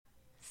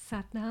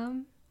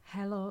Satnam,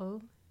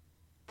 hello.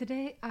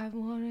 Today I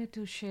wanted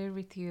to share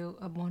with you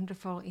a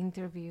wonderful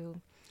interview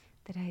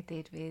that I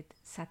did with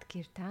Sat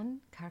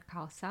Kirtan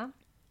Karkausa.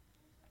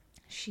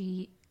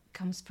 She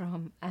comes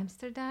from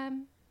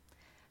Amsterdam,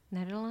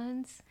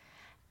 Netherlands,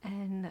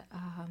 and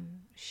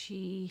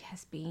she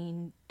has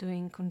been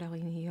doing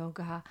Kundalini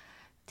Yoga,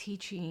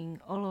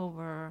 teaching all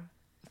over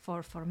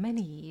for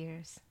many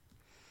years.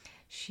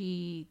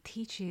 She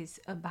teaches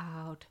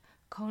about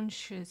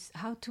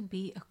how to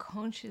be a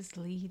conscious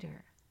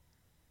leader,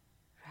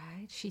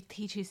 right? She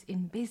teaches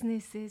in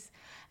businesses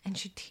and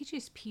she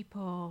teaches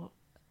people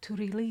to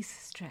release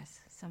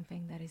stress,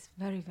 something that is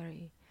very,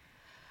 very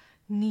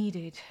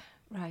needed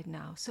right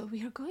now. So,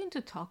 we are going to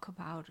talk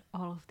about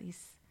all of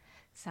these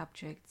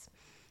subjects.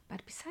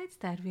 But besides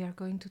that, we are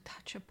going to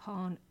touch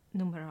upon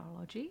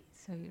numerology.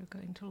 So, you're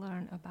going to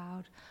learn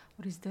about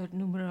what is the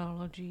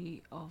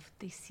numerology of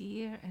this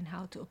year and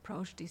how to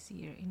approach this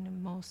year in the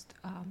most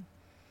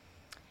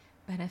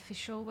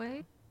beneficial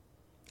way.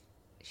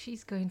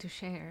 She's going to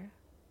share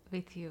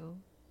with you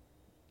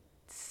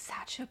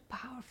such a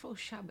powerful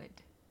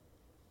Shabad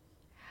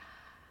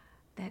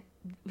that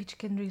which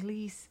can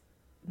release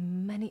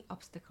many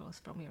obstacles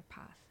from your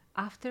path.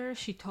 After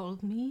she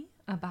told me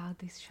about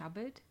this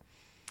Shabad,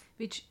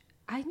 which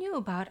I knew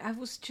about, I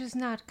was just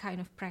not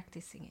kind of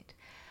practicing it.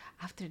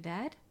 After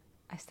that,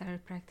 I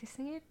started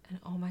practicing it, and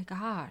oh my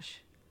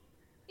gosh,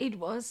 it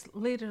was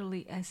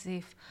literally as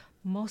if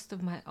most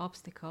of my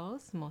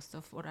obstacles, most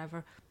of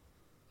whatever,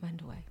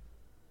 went away.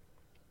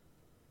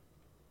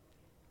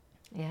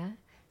 Yeah,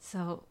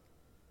 so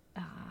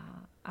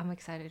I'm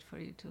excited for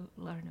you to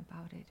learn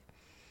about it.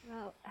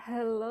 Well,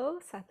 hello,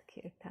 Sat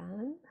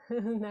Kirtan.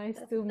 Nice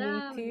to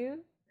meet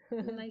you.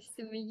 Nice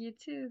to meet you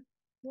too.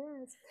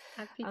 Yes.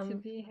 Happy to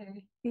be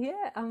here.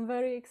 Yeah, I'm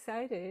very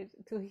excited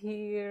to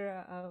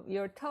hear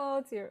your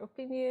thoughts, your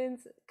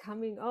opinions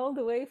coming all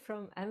the way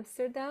from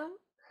Amsterdam.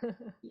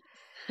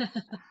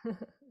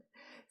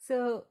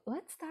 So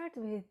let's start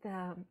with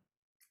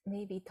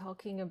maybe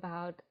talking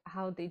about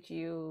how did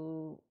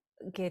you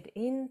get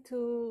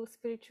into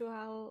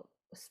spiritual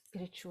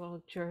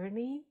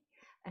journey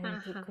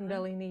and to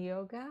Kundalini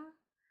yoga?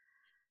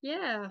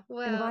 Yeah, And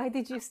well, why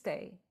did you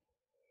stay?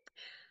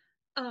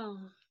 oh,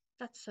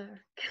 that's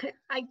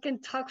I can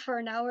talk for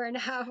an hour and a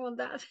half on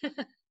that.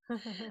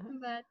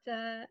 But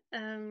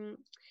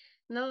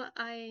no,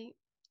 I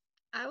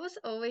was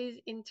always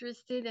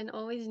interested and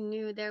always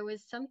knew there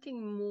was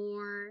something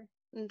more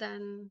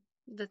than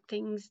the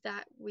things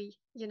that we,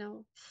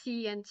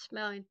 see and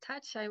smell and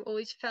touch. I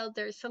always felt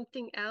there's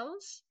something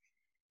else,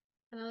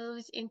 and I was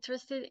always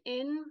interested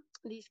in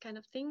these kind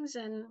of things.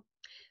 And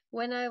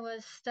when I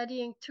was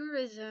studying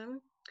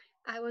tourism,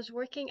 I was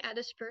working at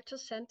a spiritual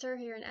center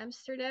here in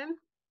Amsterdam.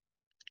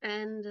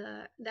 And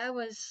that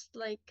was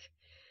like,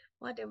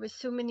 well, there were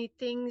so many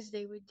things.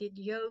 They did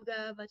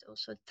yoga, but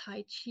also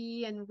Tai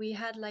Chi. And we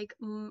had like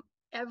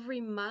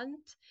every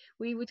month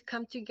we would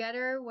come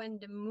together when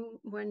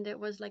there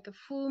was like a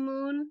full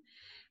moon.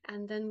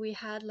 And then we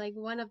had like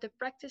one of the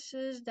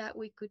practices that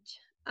we could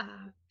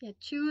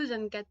choose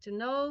and get to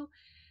know,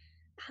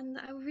 and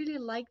I really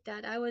liked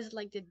that. I was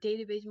like the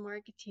database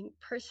marketing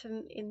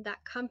person in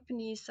that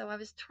company. So I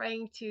was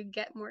trying to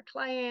get more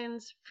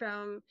clients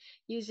from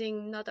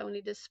using not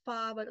only the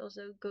spa, but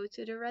also go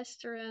to the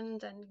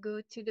restaurant and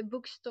go to the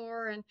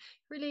bookstore and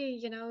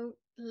really,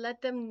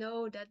 let them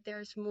know that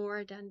there's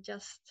more than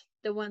just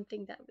the one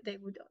thing that they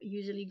would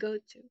usually go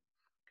to.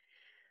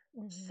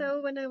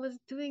 So when I was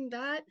doing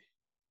that,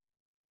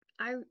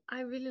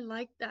 I really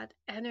liked that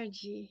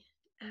energy.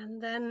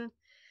 And then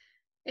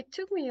it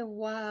took me a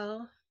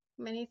while.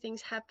 Many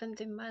things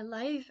happened in my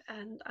life,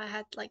 and I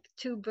had like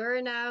two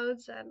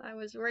burnouts, and I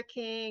was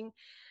working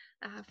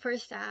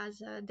first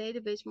as a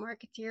database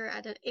marketer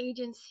at an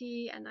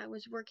agency, and I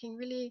was working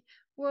really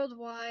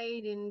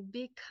worldwide in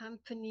big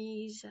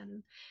companies,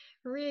 and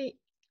really,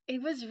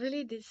 it was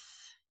really this,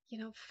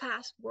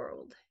 fast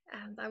world.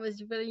 And I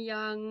was really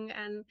young,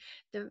 and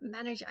the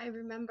manager, I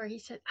remember, he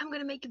said, "I'm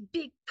gonna make a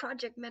big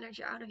project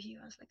manager out of you."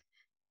 I was like,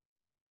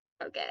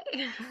 okay,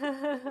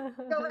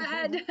 go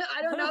ahead.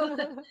 I don't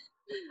know.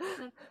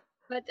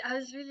 But I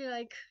was really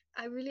like,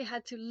 I really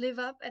had to live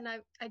up, and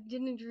I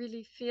didn't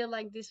really feel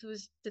like this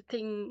was the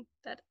thing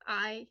that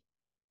I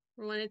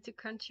wanted to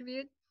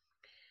contribute.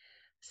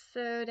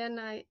 So then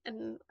I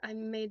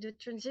made the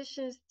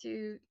transitions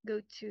to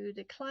go to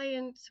the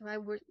client. So I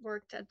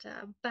worked at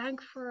a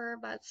bank for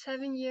about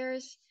 7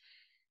 years.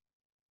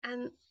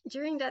 And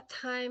during that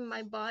time,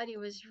 my body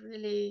was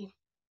really,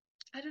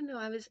 I don't know,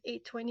 I was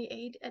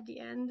 28 at the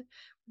end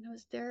when I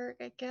was there,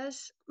 I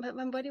guess. But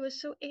my body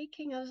was so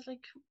aching. I was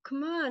like,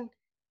 come on,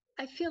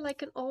 I feel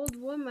like an old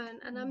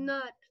woman, and I'm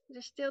not.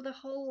 There's still the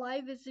whole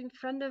life is in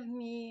front of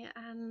me.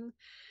 And,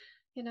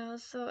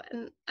 so,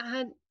 and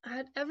I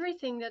had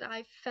everything that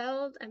I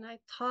felt and I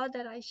thought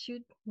that I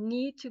should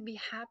need to be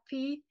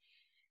happy,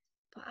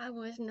 but I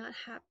was not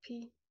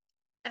happy.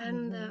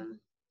 And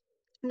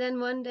then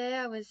one day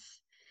I was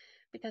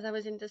because I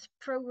was in this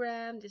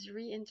program, this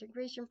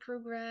reintegration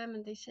program,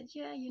 and they said,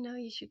 yeah,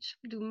 you should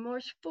do more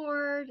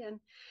sport and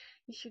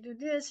you should do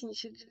this and you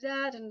should do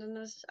that. And then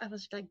I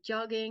was like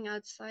jogging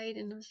outside,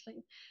 and I was like,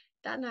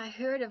 then I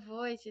heard a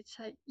voice. It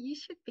said, you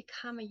should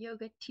become a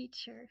yoga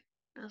teacher.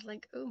 I was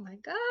like, oh my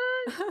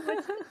gosh,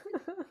 what's this?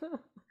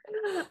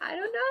 I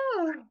don't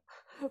know.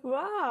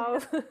 Wow.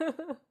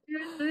 It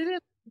was really,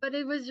 but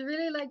it was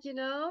really like,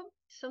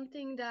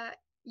 something that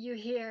you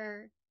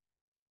hear.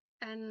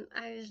 And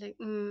I was like,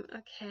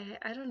 okay,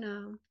 I don't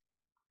know.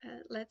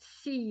 Let's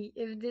see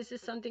if this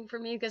is something for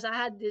me, because I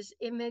had this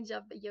image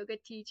of a yoga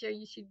teacher.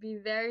 You should be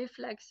very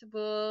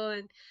flexible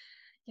and,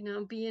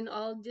 be in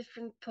all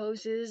different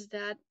poses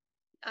that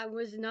I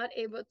was not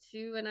able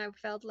to. And I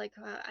felt like,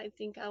 I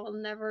think I will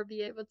never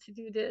be able to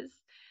do this.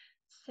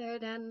 So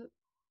then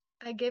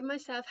I gave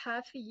myself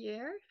half a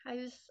year.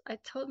 I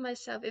told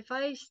myself, if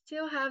I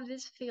still have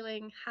this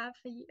feeling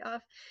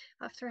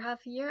after half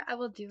a year, I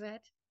will do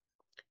it.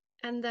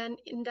 And then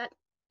in that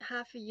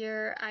half a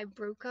year, I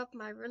broke up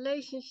my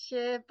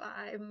relationship.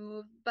 I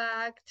moved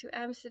back to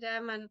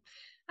Amsterdam, and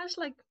I was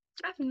like,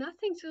 I have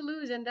nothing to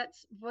lose. And that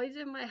voice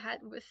in my head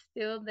was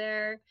still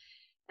there.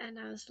 And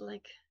I was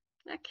like,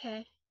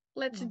 okay,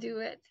 let's do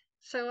it.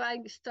 So I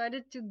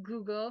started to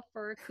Google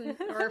for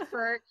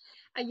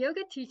a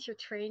yoga teacher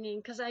training,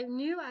 because I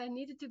knew I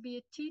needed to be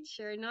a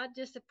teacher, not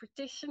just a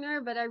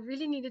practitioner, but I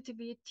really needed to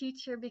be a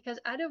teacher, because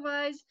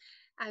otherwise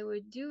I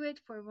would do it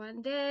for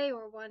one day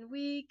or 1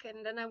 week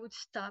and then I would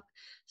stop.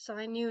 So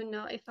I knew,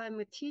 no, if I'm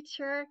a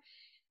teacher,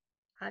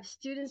 I have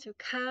students who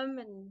come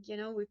and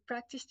we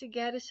practice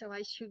together, so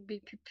I should be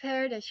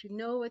prepared. I should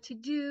know what to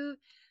do.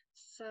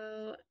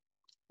 So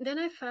then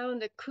I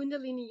found a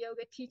Kundalini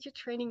yoga teacher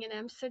training in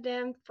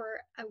Amsterdam for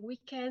a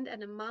weekend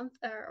and a month,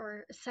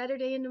 or a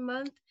Saturday in a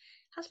month.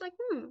 I was like,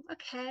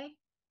 okay.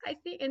 I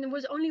think, and it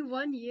was only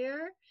 1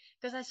 year,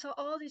 because I saw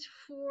all these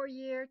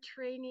 4-year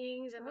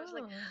trainings, and I was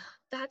like, Oh.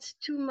 that's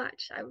too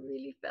much. I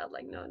really felt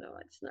like, no, no,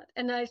 it's not.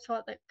 And I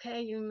thought like,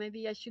 okay,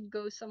 maybe I should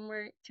go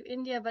somewhere to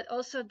India, but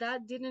also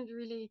that didn't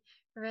really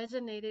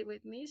resonate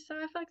with me. So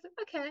I felt like,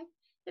 okay,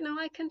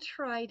 I can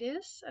try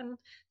this. And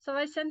so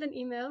I sent an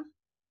email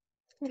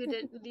to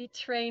the lead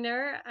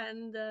trainer,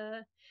 and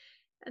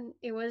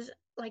it was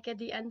like at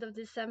the end of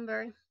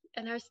December.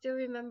 And I still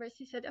remember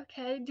she said,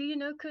 okay, do you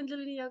know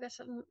Kundalini yoga?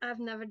 So I've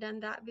never done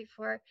that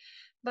before,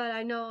 but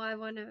I know I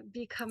want to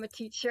become a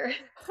teacher.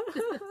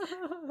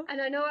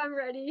 And I know I'm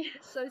ready.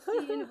 So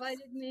she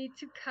invited me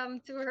to come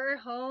to her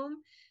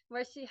home,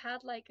 where she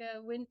had like a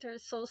winter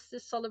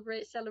solstice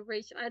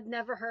celebration. I'd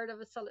never heard of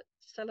a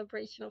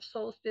celebration of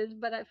solstice,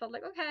 but I felt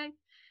like, okay.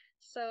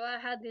 So I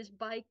had this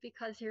bike,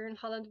 because here in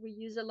Holland we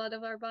use a lot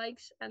of our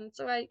bikes, and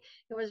so it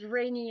was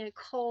rainy and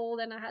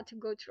cold, and I had to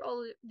go through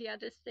all the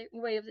other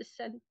way of the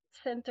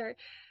center.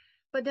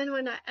 But then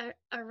when I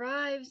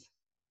arrived,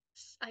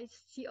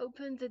 she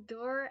opened the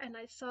door, and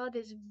I saw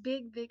this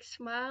big, big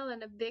smile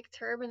and a big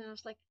turban, and I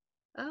was like,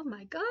 oh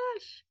my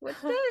gosh,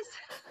 what's this?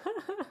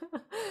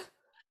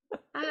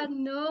 I had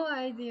no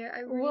idea. I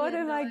really What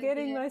had am no I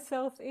getting idea.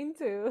 myself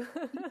into?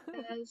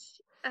 Yes.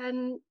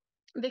 And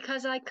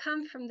because I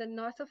come from the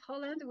north of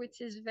Holland,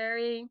 which is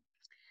very,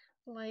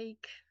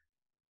 like,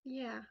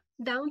 yeah,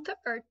 down to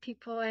earth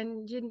people,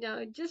 and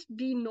just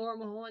be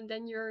normal, and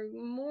then you're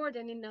more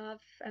than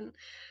enough. And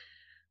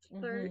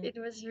so Mhm. it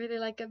was really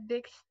like a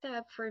big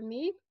step for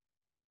me.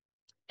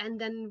 And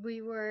then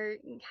we were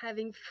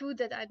having food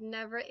that I'd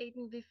never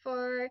eaten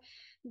before.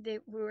 We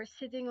were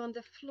sitting on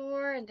the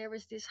floor, and there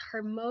was this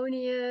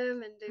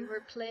harmonium, and they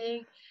were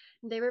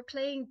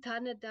playing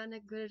Dana Dana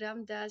Guru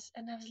Das.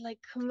 And I was like,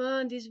 come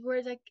on, these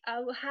words, like,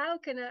 how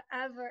can I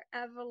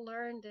ever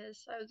learn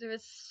this? It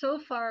was so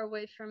far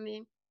away from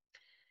me.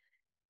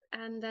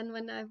 And then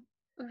when I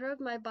rode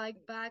my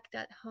bike back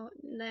that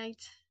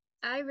night,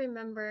 I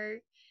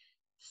remember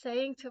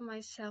saying to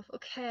myself,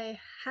 okay,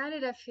 how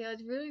did I feel?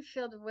 It really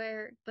felt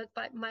weird, but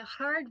my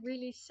heart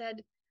really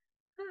said,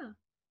 oh,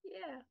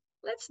 yeah,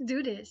 let's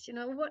do this. You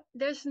know what?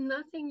 There's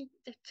nothing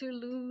to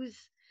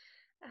lose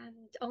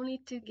and only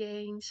to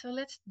gain. So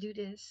let's do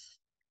this.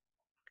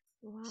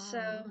 So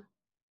Wow.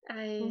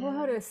 I,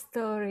 What a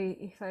story,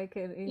 if I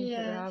can yes,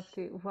 interrupt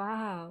you.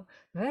 Wow.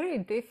 Very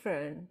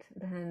different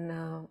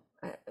than,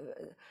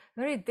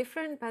 very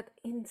different, but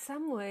in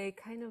some way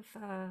kind of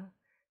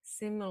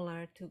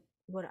similar to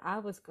what I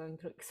was going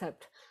through,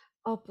 except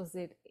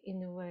opposite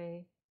in a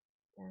way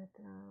that,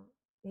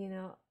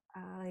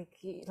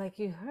 like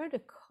you heard a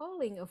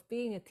calling of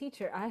being a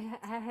teacher. I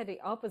had the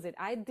opposite.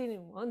 I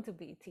didn't want to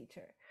be a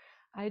teacher.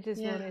 I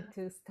just yeah, wanted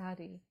to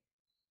study.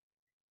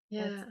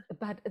 yeah,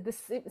 But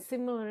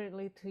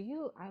similarly to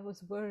you, I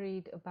was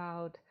worried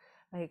about,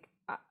 like,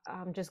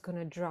 I'm just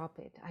gonna drop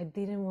it. I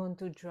didn't want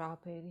to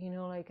drop it,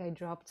 like I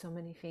dropped so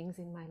many things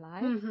in my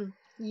life.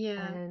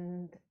 yeah,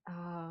 And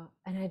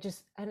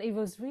it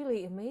was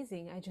really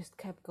amazing. I just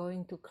kept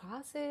going to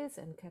classes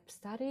and kept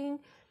studying.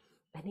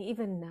 And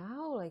even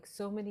now, like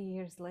so many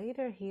years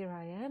later, here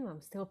I am. I'm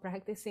still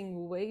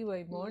practicing way,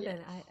 way more than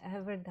yes, I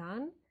ever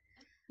done.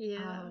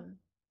 yeah, Um,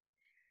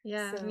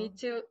 yeah, me so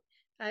too.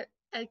 I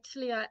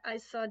actually, I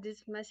saw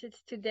this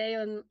message today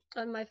on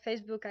my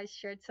Facebook. I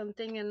shared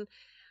something, and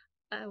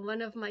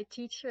one of my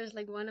teachers,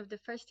 like one of the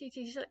first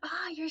teachers, he's like,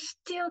 "Ah, you're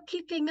still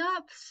keeping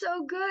up,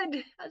 so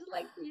good." I was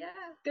like,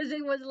 "Yeah," because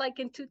it was like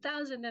in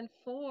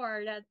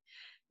 2004 that,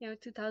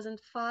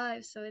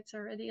 2005, so it's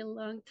already a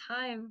long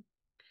time.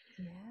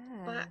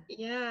 But Yeah.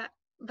 yeah,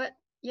 but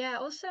yeah,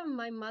 also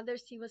my mother,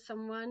 she was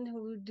someone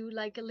who would do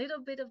like a little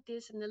bit of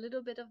this and a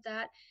little bit of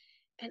that.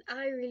 And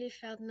I really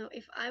felt, no,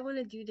 if I want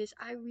to do this,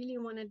 I really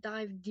want to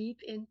dive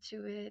deep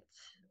into it.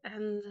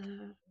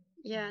 And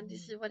yeah,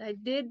 this is what I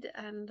did.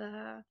 And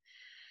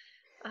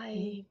I,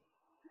 Mhm.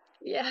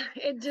 yeah,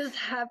 it just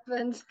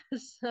happened.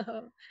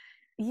 So,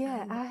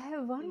 Yeah, and I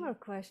have one yeah. more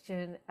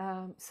question.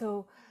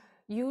 So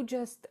you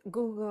just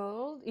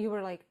Googled, you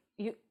were like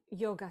you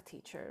yoga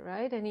teacher,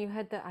 right? And you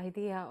had the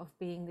idea of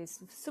being this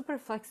super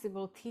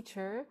flexible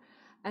teacher,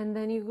 and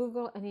then you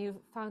Google and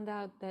you found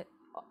out that,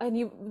 and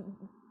you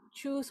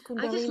choose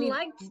I just Kundalini.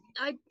 liked,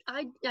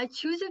 I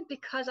choose it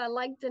because I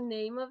like the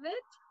name of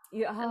it.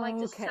 You, I like oh,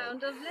 the okay.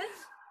 sound of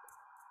it.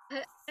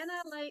 And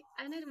I like,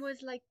 and it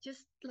was like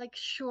just like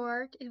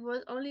short. It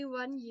was only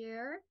 1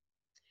 year.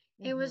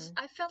 It was, Hmm.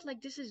 I felt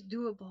like this is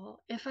doable.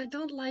 If I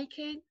don't like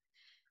it,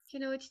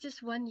 it's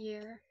just 1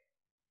 year.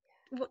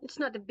 Well, it's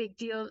not a big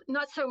deal.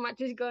 Not so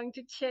much is going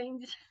to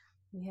change.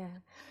 Yeah,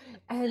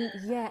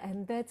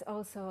 and that's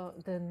also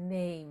the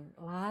name.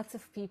 Lots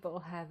of people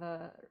have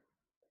a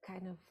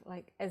kind of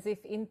like as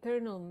if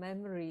internal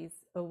memories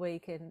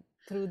awaken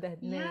through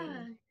that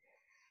Yeah, name.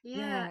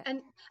 yeah. Yeah.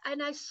 And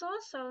I saw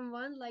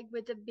someone like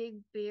with a big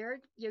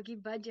beard, Yogi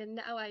Bhajan,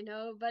 now I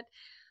know, but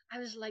I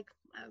was like,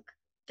 oh,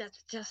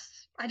 that's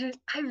just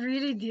I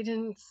really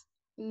didn't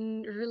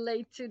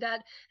relate to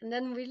that. And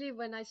then really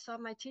when I saw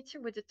my teacher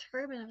with the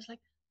turban, I was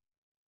like,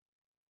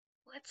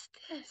 what's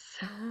this?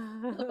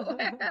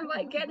 Where am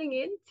I getting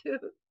into?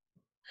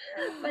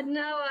 But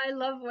now I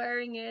love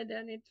wearing it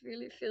and it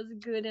really feels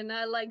good and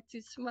I like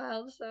to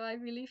smile. So I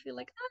really feel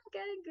like,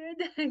 okay,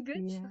 good,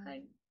 good Yeah,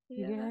 sign.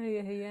 Yeah.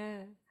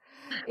 yeah.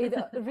 It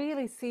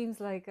really seems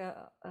like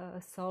a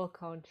soul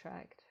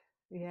contract.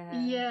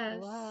 Yeah.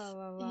 Yes. Wow,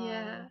 wow,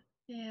 Yeah. wow.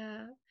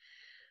 Yeah.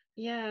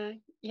 Yeah.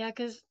 Yeah.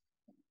 Because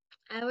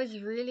I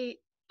was really,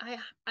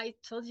 I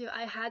told you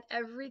I had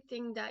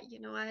everything that,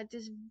 I had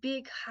this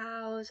big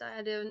house, I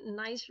had a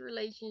nice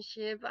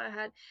relationship,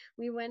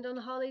 we went on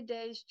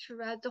holidays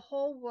throughout the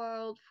whole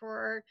world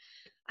for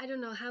I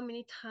don't know how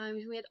many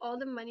times. We had all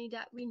the money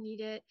that we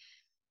needed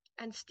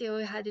and still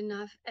had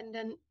enough. And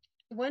then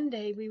one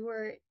day we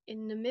were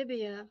in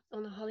Namibia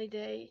on a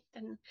holiday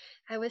and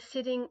I was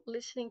sitting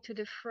listening to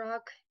the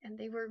frog and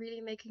they were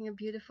really making a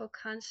beautiful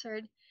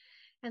concert.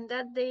 And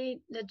that day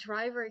the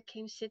driver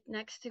came sit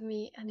next to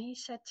me and he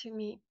said to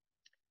me,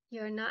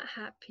 "You're not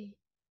happy.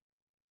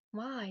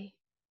 Why?"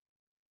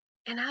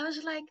 And I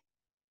was like,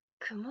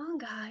 "Come on,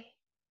 guy.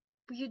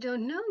 You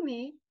don't know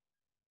me.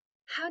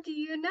 How do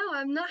you know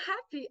I'm not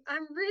happy?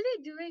 I'm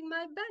really doing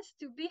my best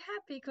to be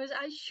happy because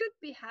I should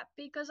be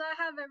happy because I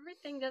have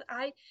everything that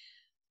I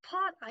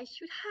thought I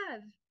should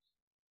have."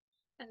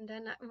 And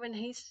then when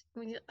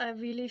I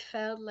really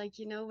felt like,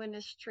 when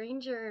a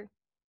stranger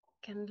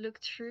can look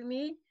through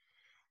me,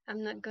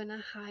 I'm not gonna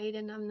hide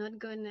and I'm not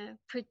gonna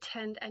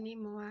pretend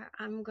anymore.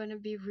 I'm gonna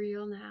be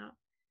real now.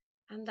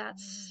 And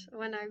that's Mm,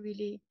 when I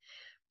really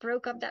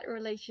broke up that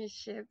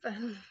relationship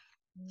and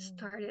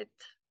mm, started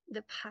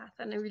the path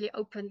and I really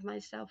opened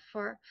myself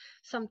for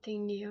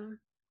something new.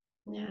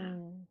 Yeah.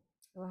 mm.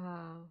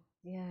 Wow.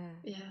 Yeah.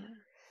 Yeah.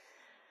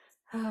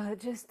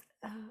 Just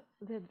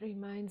that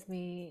reminds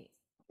me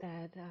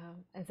that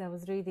as I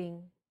was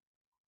reading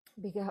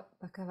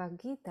Bhagavad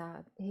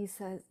Gita, he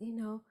says,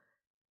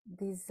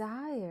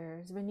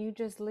 desires, when you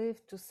just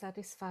live to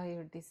satisfy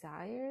your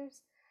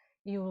desires,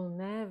 you will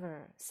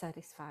never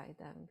satisfy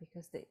them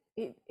because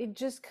it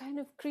just kind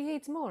of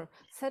creates more.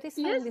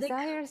 Satisfying Yes,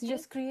 desires yes,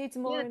 just creates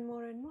more yes. and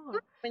more and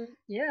more.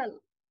 Yeah.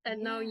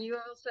 And now Yeah. you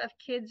also have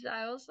kids.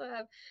 I also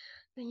have,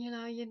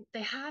 and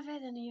they have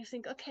it, and you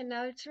think, okay,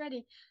 now it's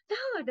ready.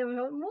 No, they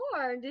want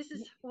more. This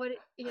is Y- what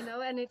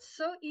and it's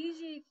so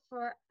easy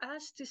for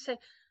us to say,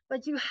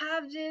 but you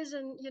have this,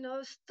 and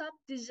stop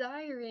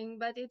desiring.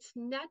 But it's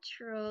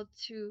natural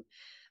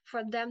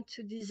for them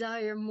to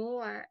desire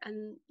more,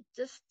 and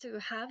just to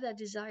have that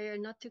desire,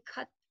 not to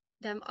cut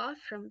them off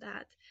from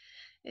that.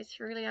 It's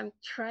really, I'm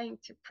trying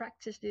to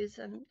practice this,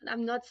 and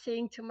I'm not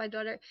saying to my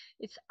daughter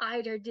it's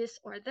either this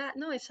or that.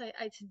 No, it's like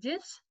it's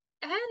this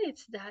and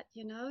it's that.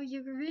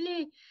 You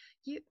really,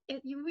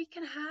 we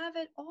can have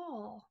it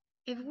all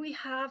if we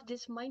have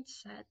this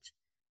mindset.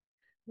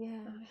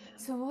 Yeah. Oh yeah.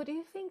 So what do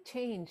you think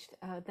changed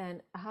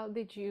then? How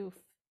did you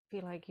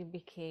feel like you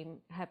became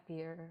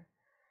happier?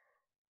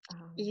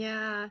 Um,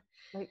 Yeah,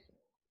 like,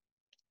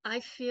 I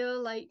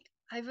feel like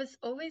I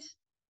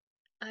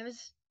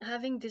was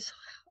having this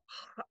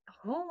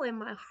hole in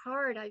my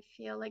heart. I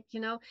feel like,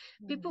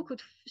 people mm,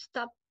 could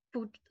stop,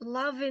 put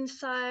love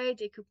inside,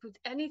 they could put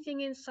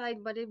anything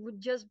inside, but it would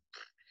just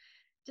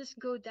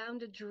go down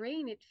the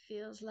drain, it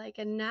feels like.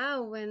 And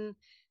now when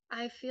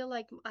I feel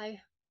like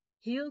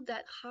healed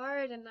that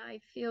heart, and I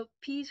feel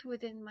peace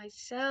within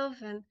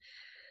myself, and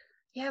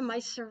yeah, my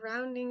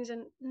surroundings,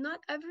 and not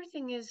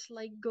everything is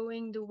like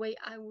going the way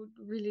I would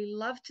really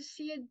love to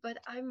see it, but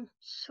I'm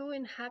so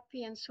in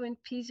happy and so in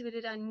peace with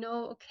it. I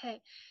know,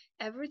 okay,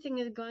 everything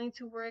is going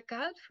to work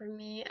out for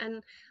me.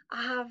 And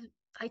I have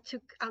I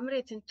took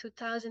Amrit in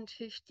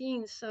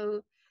 2015,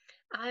 so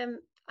I'm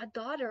a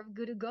daughter of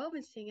Guru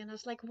Gobind Singh, and I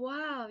was like,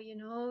 wow,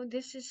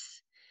 this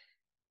is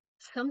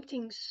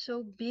something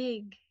so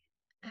big,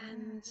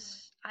 and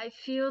Yeah. I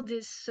feel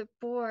this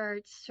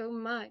support so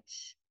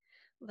much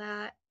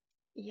that,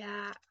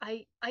 yeah,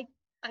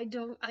 I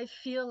don't I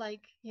feel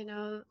like,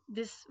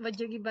 this, what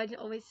Yogi Bhajan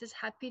always says,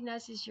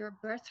 happiness is your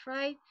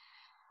birthright.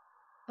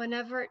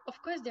 Whenever,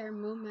 of course, there are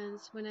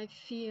moments when I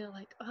feel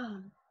like,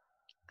 oh,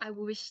 I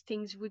wish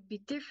things would be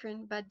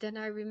different, but then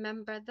I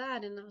remember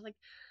that, and I was like,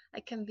 I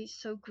can be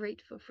so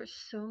grateful for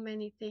so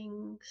many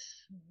things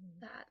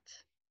Mhm. that,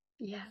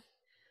 yeah,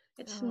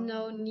 it's Oh,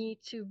 no need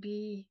to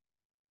be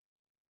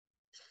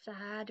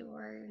sad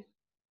or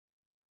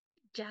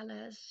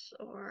jealous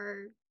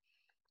or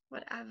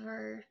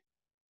whatever.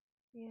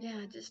 Yeah,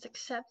 yeah. just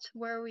accept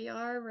where we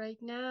are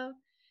right now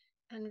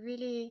and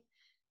really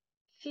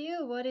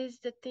feel what is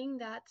the thing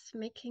that's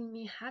making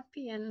me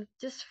happy, and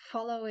just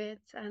follow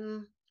it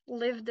and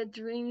live the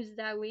dreams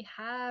that we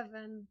have.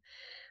 And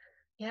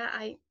yeah,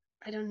 I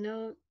don't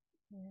know.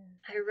 Yeah.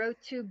 I wrote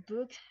 2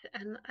 books,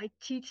 and I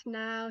teach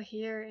now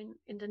here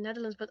in the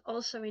Netherlands, but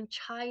also in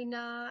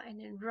China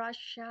and in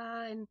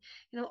Russia, and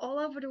all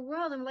over the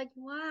world. I'm like,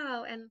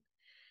 wow. And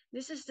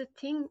this is the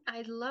thing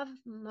I love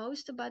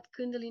most about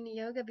Kundalini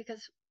Yoga,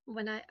 because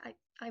when I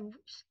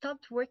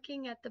stopped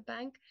working at the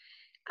bank,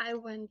 I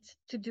went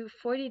to do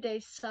 40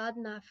 days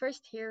sadhana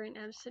first here in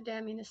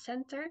Amsterdam in a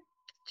center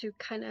to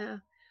kind of,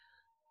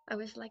 I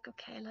was like,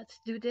 okay, let's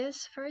do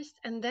this first.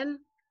 And then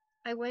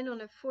I went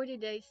on a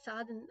 40-day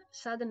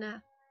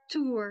sadhana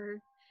tour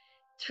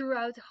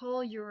throughout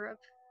whole Europe.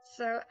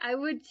 So I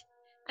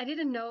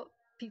didn't know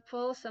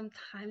people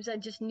sometimes. I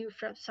just knew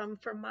from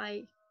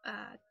my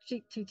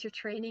teacher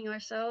training or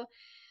so.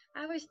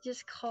 I was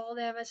just called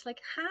them. I was like,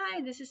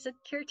 hi, this is Sat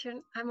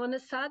Kirtan. I'm on a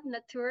sadhana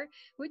tour.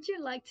 Would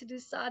you like to do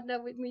sadhana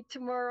with me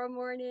tomorrow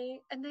morning?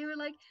 And they were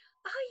like,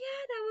 oh,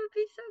 yeah, that would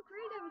be so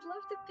great. I would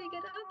love to pick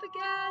it up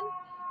again.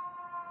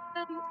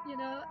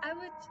 And, I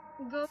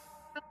would go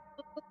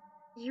all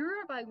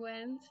Europe. I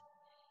went,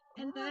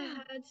 and I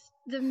Wow. had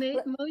the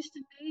But most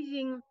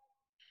amazing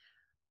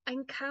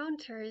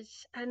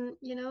encounters. And,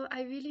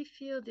 I really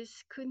feel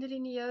this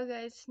Kundalini yoga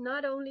is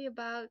not only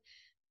about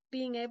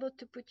being able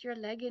to put your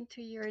leg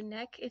into your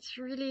neck. It's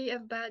really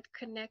about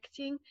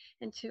connecting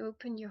and to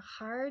open your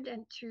heart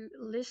and to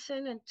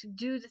listen and to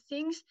do the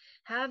things,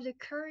 have the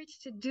courage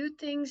to do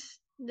things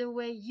the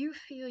way you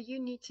feel you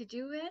need to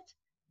do it,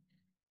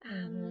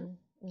 and mhm.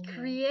 Mhm.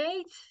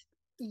 create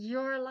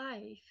your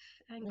life,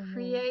 and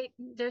Mhm.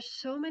 there's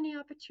so many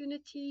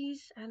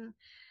opportunities, and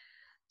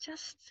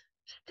just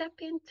step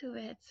into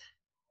it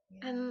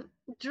and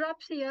Yeah. drop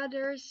the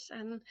others,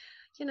 and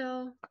you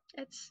know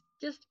it's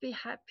just be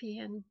happy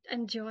and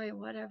enjoy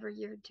whatever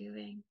you're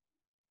doing.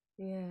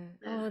 Yeah.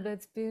 Oh, uh,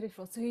 that's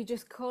beautiful. So you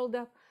just called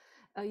up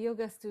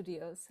yoga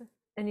studios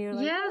and you're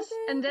like, yes,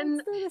 okay, and let's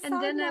then do the I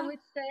sadhana. would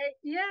say,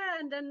 yeah,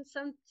 and then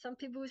some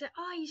people would say,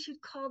 oh, you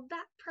should call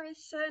that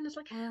person. It's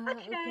like,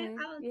 okay, Okay.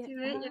 I'll Yeah. do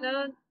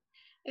it.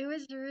 It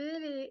was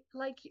really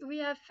like we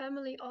have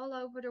family all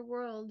over the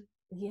world,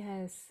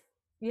 Yes.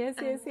 Yes,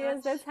 and yes, yes.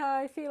 that's, That's how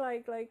I feel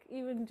like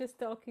even just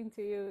talking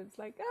to you, it's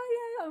like, oh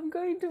yeah, I'm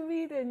going to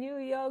meet a new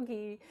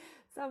yogi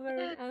somewhere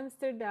in yeah,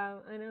 Amsterdam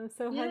and I'm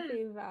so yeah,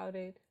 happy about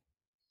it.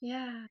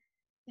 yeah,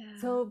 yeah,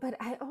 So, but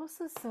I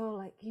also saw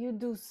like you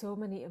do so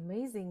many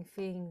amazing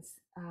things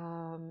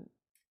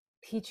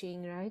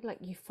teaching, right? Like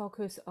you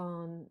focus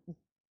on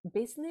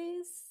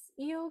business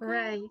yoga.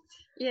 right.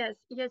 Yes,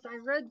 yes, I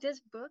wrote this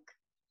book,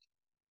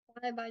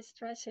 Bye Bye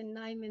Stress in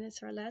 9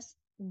 minutes or less.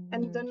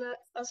 And Mm-hmm. then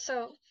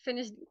also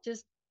finished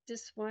just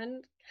this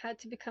one, How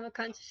to Become a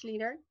Conscious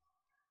Leader.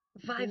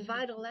 5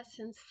 vital Beautiful.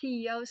 lessons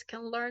CEOs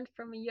can learn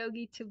from a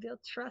yogi to build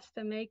trust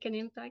and make an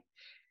impact.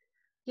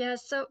 Yeah,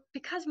 so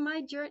because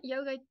my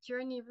yoga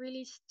journey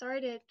really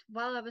started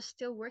while I was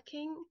still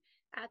working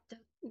at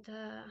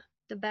the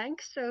the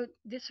bank. So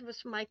this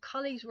was, my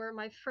colleagues were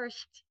my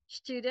first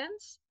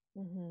students,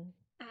 Mm-hmm.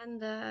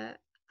 and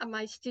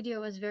my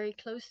studio was very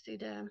close to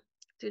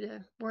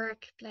the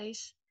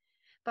workplace.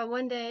 But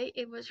one day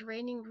it was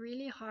raining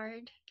really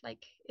hard,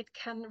 like it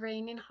can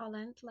rain in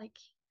Holland. Like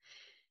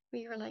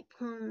we were like,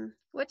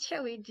 what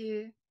shall we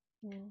do?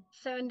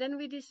 So, and then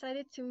we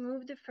decided to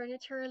move the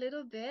furniture a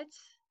little bit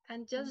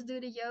and just do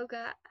the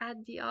yoga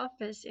at the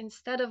office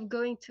instead of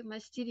going to my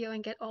studio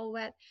and get all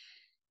wet.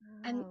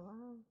 And Oh,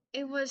 wow.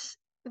 it was,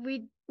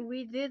 we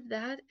did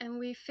that, and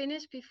we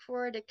finished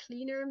before the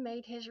cleaner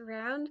made his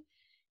round,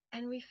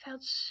 and we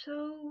felt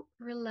so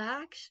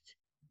relaxed.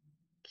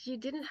 'Cause you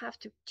didn't have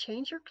to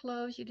change your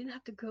clothes, you didn't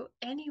have to go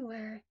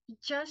anywhere. You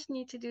just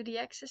need to do the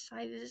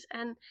exercises,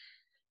 and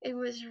it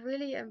was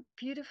really a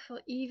beautiful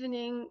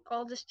evening.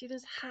 All the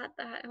students had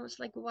that, and it was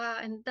like, wow.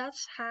 And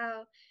that's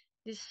how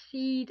the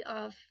seed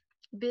of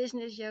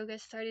business yoga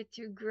started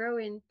to grow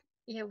in,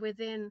 yeah,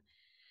 within.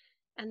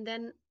 And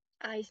then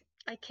I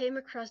I came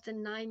across the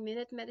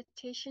 9-minute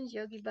meditations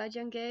Yogi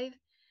Bhajan gave,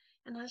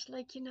 and I was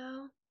like,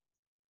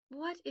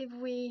 what if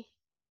we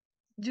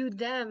do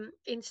them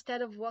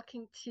instead of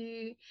walking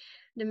to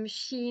the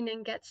machine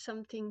and get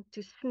something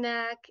to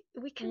snack?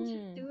 We can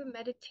just Mm. do a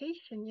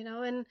meditation,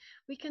 and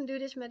we can do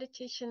this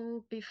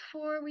meditation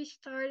before we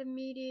start a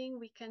meeting.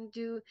 We can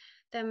do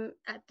them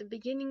at the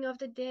beginning of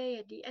the day,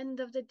 at the end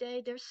of the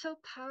day. They're so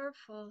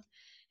powerful.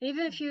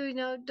 Even if you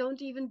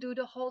don't even do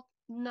the whole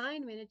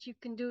 9 minutes, you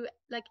can do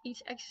like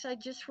each exercise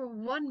just for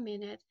 1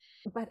 minute.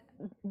 But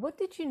what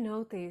did you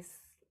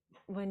notice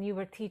when you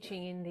were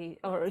teaching in the,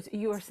 or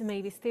you are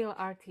maybe still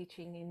are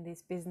teaching in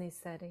these business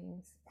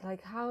settings?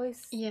 Like, how is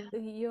Yeah. the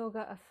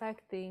yoga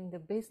affecting the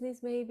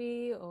business,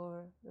 maybe,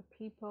 or the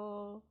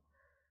people?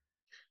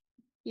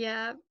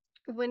 Yeah,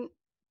 when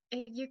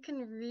you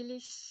can really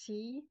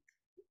see,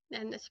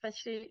 and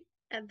especially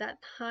at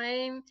that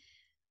time,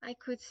 I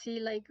could see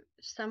like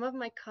some of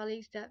my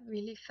colleagues that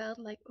really felt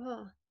like,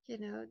 oh,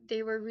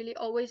 they were really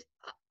always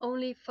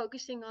only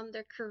focusing on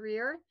their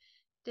career.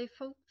 They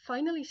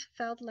finally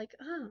felt like,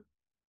 oh,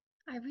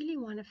 I really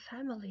want a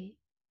family.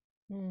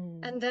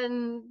 Mm. And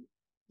then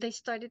they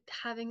started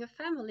having a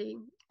family,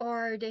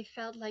 or they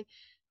felt like,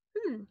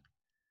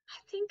 I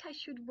think I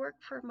should work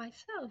for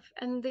myself.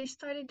 And they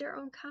started their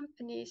own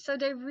company. So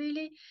they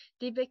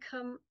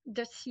become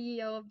the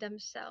CEO of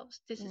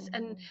themselves.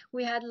 And Mm-hmm.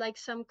 we had like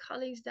some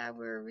colleagues that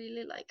were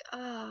really like,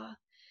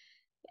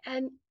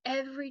 and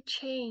every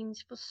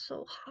change was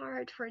so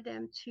hard for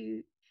them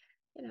to,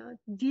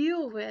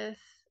 deal with,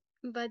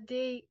 but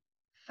they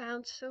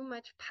found so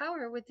much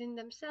power within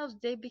themselves.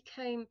 They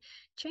became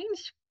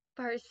change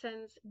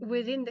persons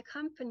within the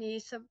company.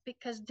 So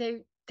because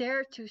they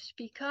dare to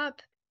speak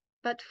up.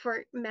 But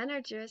for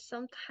managers,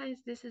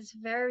 sometimes this is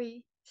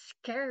very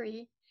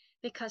scary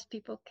because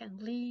people can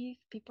leave,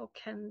 people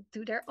can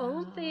do their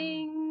own Ah,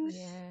 things.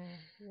 yeah,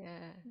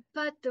 yeah.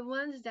 But the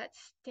ones that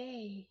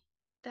stay,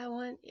 that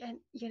one, and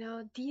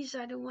these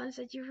are the ones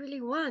that you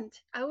really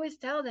want. I always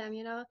tell them,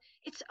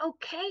 it's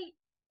okay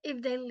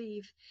if they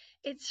leave.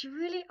 It's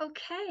really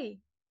okay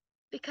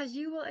because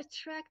you will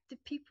attract the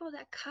people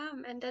that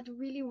come and that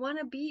really want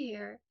to be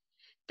here.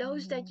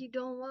 Those Mm-hmm. that you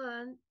don't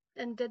want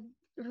and that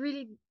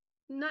really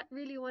not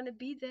really want to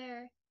be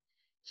there,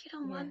 you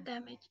don't Yeah, want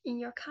them in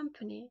your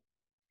company.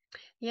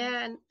 that.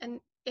 Yeah,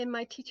 and in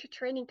my teacher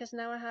training, because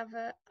now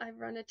I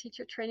run a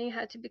teacher training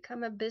how to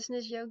become a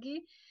business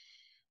yogi.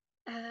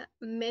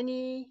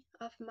 Many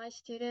of my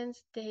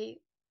students, they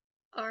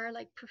are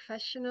like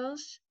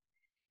professionals,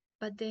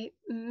 but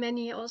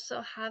many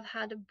also have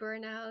had a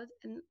burnout,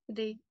 and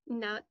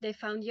they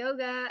found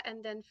yoga,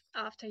 and then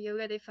after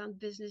yoga they found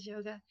business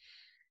yoga.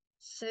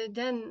 So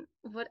then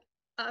what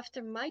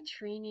after my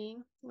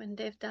training, when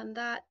they've done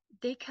that,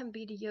 they can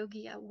be the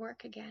yogi at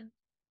work again.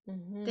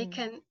 They Mm-hmm.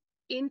 can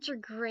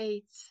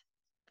integrate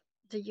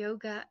the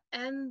yoga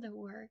and the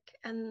work,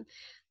 and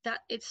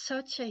that it's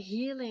such a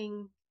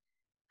healing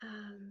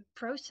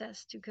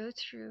process to go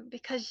through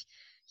because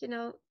you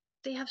know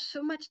they have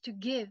so much to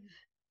give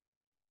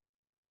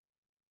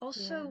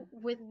Yeah, also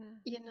with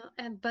yeah.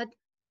 and but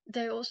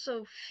they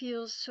also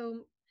feel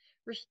so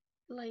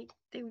like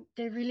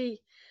they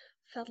really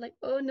felt like,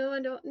 oh no, I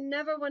don't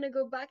never want to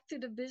go back to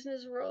the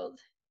business world,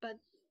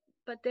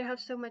 but they have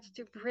so much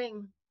to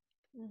bring.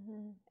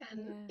 Mm-hmm.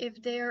 And Yeah.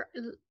 if they're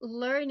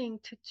learning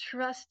to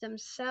trust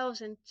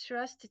themselves and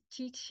trust the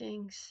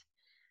teachings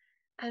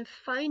and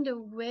find a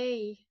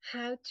way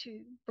how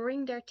to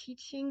bring their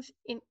teachings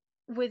in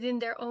within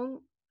their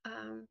own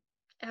um,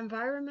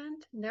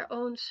 environment, their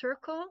own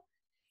circle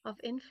of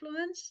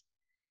influence,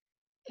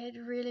 it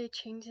really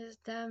changes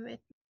them.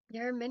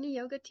 There are many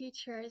yoga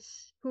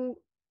teachers who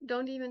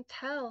don't even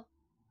tell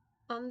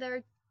on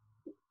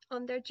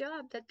their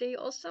job that they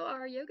also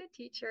are a yoga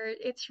teacher.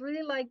 It's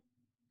really like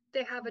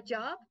they have a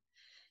job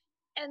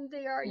and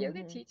they are a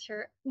yoga Mm-hmm.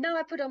 teacher. Now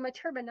I put on my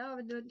turban. Now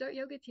I'm a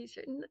yoga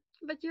teacher.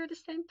 But you're the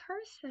same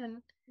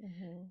person,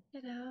 Mm-hmm.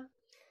 you know.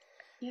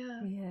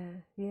 Yeah. Yeah,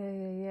 yeah,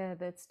 yeah, yeah,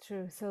 that's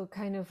true. So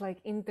kind of like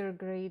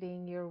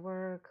integrating your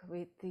work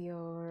with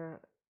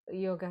your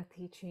yoga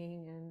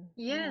teaching and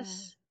yeah.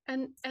 Yes.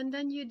 And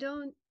then you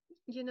don't,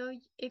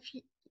 if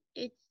you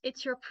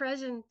it's your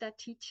present that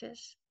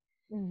teaches.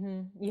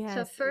 Mm-hmm.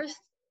 So Yes, it, first,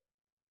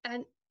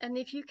 and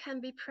if you can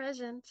be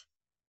present,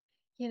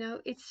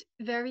 it's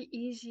very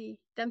easy.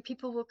 Then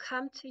people will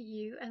come to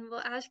you and will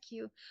ask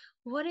you,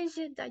 what is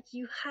it that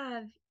you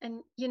have?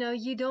 And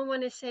you don't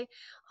want to say,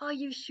 oh,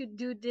 you should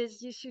do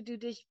this, you should do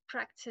this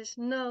practice.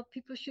 No,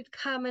 people should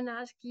come and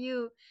ask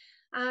you,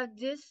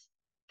 this,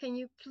 can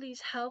you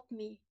please help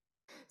me?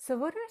 so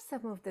what are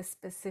some of the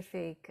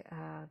specific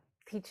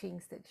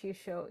teachings that you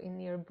show in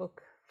your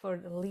book for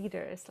the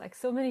leaders? Like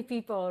so many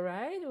people,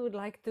 right, would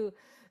like to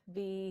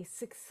be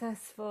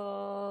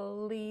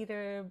successful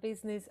leader,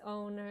 business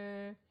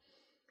owner.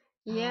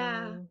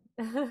 Yeah.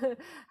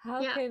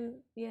 How Yeah.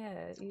 can,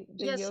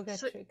 the Yes. yoga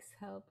So tricks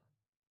help?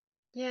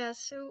 yeah.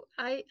 So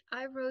I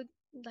wrote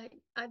like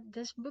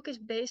this book is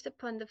based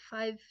upon the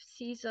 5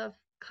 C's of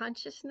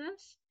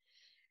consciousness.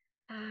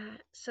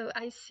 So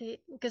I see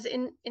because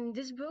in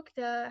this book,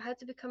 the How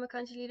to Become a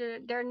Conscious Leader,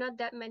 there are not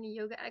that many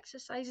yoga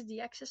exercises.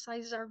 The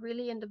exercises are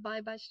really in the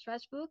Bye Bye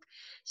Stress book.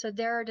 So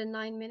there are the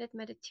 9-minute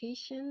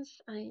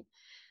meditations,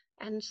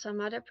 and some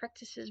other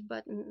practices,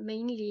 but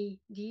mainly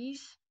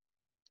these.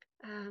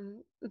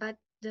 But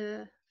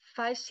the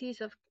 5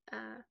 C's of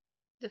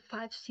the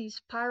 5 C's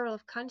spiral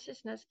of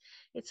consciousness,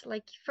 it's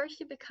like first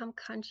you become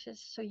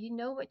conscious, so you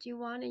know what you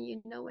want and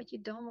you know what you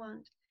don't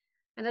want,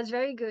 and that's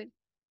very good.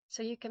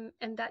 So you can,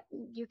 and that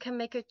you can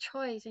make a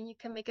choice and you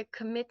can make a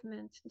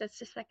commitment. That's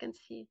the second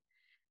C,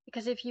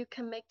 because if you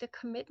can make the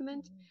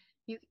commitment,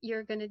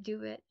 you're gonna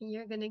do it and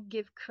you're gonna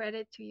give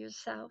credit to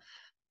yourself.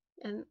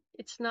 And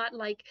it's not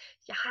like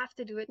you have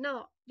to do it.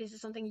 No, this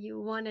is something you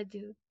want to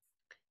do,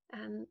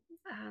 and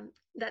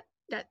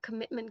that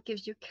commitment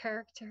gives you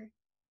character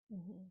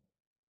Mm-hmm.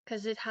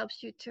 because it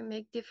helps you to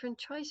make different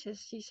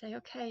choices. You say,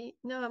 okay,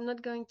 no, I'm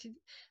not going to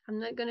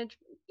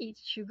eat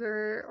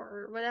sugar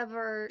or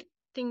whatever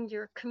thing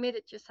you're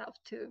committed yourself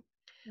to,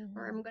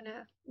 or Mm-hmm. I'm going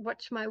to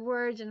watch my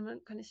words and I'm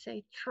not going to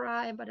say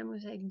try, but I'm going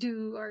to say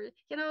do, or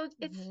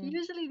it's Mm-hmm.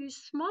 usually these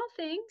small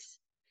things,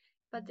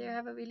 but they Mm-hmm.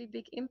 have a really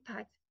big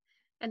impact.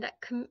 And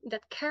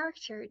that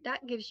character,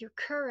 that gives you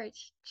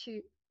courage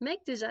to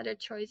make these other Yeah.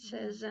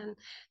 choices and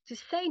to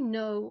say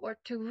no, or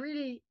to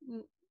really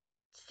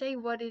say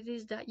what it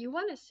is that you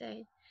want to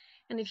say.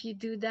 And if you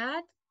do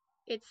that,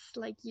 it's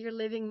like you're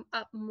living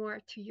up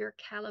more to your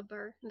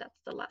caliber. And that's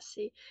the last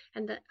C.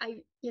 And that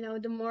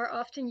the more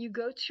often you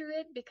go through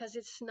it, because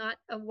it's not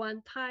a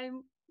one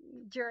time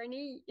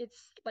journey,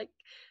 it's like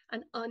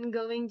an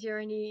ongoing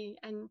journey.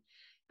 And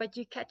but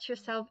you catch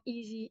yourself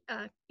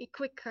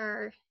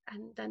quicker,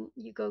 and then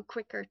you go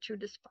quicker through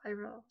the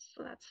spiral.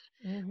 So that's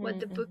what Mm-hmm.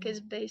 the book Mm-hmm. is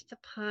based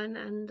upon.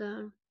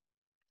 And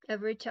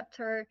every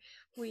chapter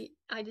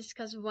I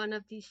discuss one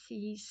of these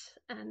C's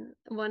and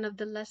one of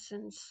the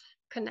lessons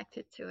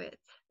connected to it.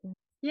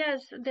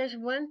 Yes, there's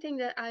one thing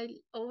that I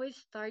always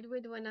start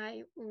with when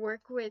I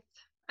work with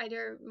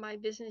either my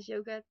business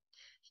yoga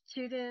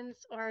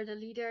students or the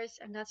leaders,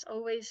 and that's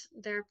always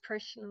their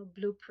personal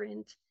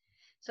blueprint.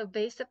 So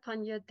based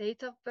upon your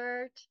date of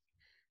birth,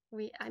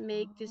 I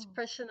make this Oh.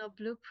 personal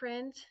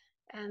blueprint,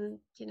 and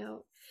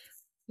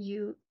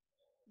you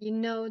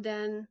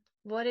then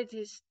what it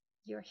is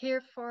you're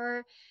here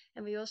for.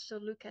 And we also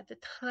look at the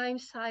time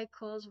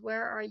cycles.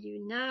 Where are you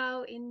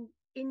now in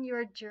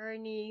your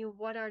journey?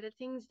 What are the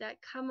things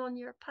that come on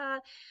your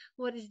path?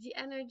 What is the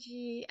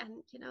energy?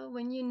 And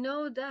when you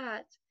know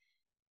that,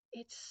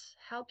 it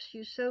helps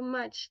you so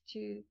much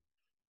to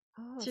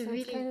Oh, to so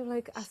it's kind really. of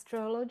like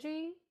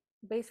astrology,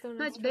 based on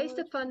No, it's based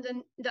astrology. upon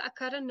the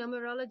akara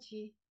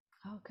numerology.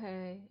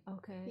 Okay,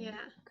 okay. Yeah,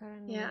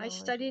 Current yeah, I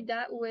numerology. studied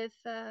that with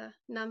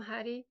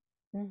Namhari.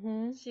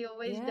 Mm-hmm. She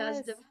always does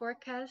Yes, the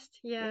forecast.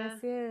 yes, Yeah,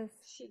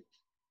 yes.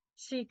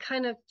 she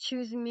kind of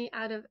chooses me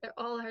out of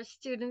all her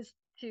students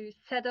to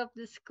set up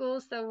the school.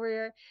 So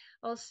we're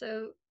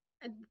also,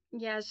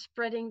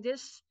 spreading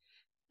this.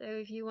 So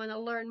if you want to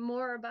learn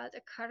more about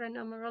Akara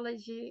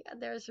numerology,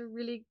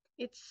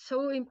 it's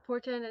so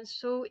important and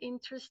so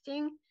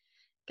interesting,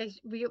 because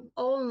we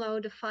all know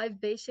the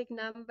 5 basic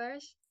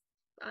numbers.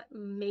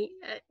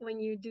 When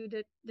you do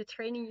the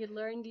training, you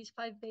learn these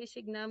 5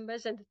 basic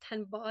numbers and the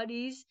 10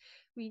 bodies.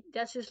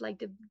 This is like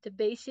the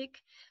basic,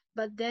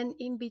 but then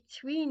in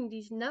between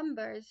these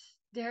numbers,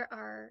 there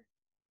are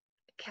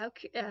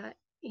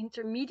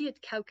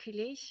intermediate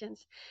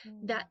calculations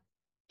Mm. that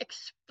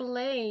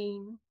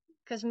explain.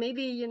 Because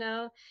maybe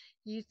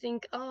you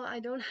think, oh, I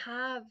don't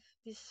have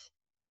this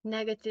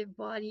negative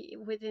body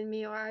within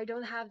me, or I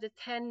don't have the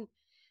 10.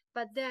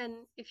 But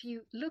then if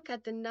you look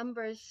at the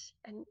numbers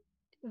and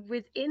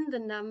within the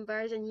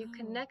numbers, and you Oh,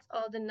 connect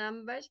all the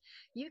numbers,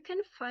 you can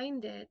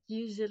find it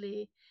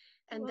usually.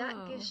 And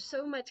that gives wow.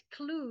 so much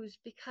clues,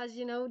 because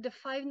the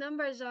 5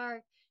 numbers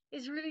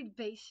is really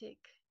basic,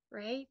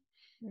 right?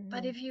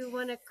 But Mm-hmm. if you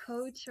want to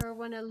coach or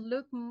want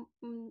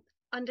to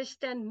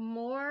understand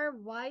more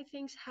why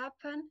things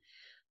happen,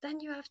 then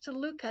you have to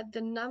look at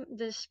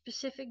the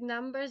specific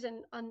numbers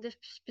and on the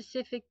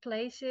specific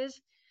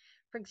places.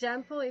 For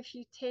example, if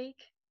you take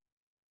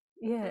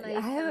Yeah,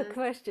 I like have a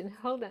question.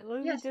 Hold on.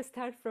 Let me yes, just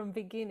start from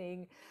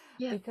beginning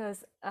yeah,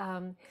 because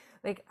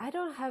like I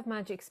don't have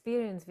much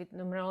experience with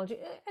numerology.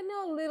 I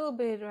know a little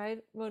bit, right?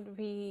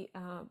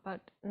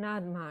 But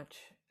not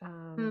much.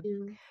 mm,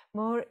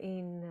 More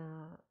in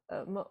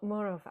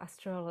more of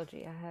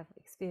astrology. I have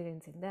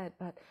experience in that,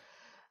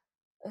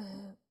 uh,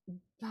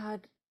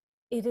 but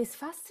it is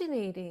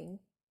fascinating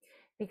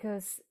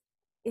because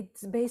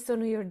it's based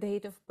on your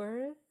date of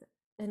birth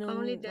and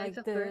only on date like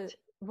of birth.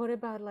 what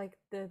about like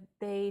the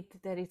date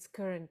that it's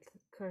current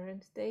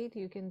date?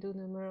 You can do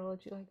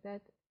numerology like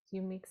that.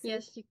 You mix it.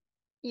 Yes,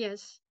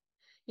 yes,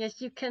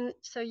 yes, you can.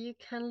 So you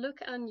can look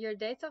on your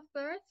date of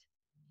birth,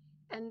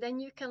 and then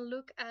you can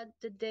look at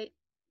the date.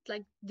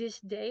 like this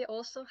day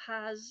also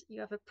has,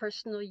 you have a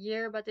personal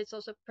year, but it's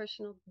also a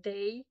personal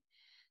day.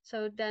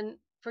 So then,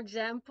 for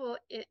example,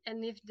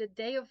 and if the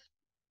day of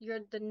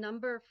the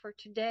number for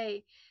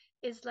today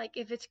is like,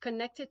 if it's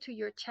connected to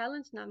your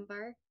challenge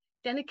number,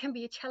 then it can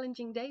be a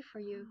challenging day for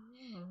you.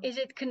 Oh, Is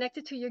it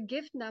connected to your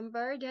gift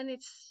number? Then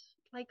it's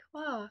like,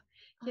 wow,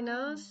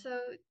 oh, so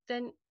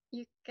then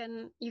you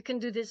can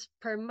do this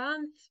per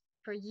month,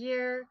 per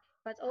year,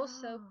 but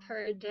also oh.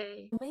 per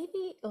day.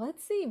 Maybe,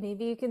 let's see,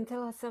 maybe you can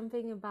tell us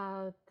something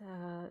about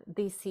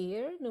this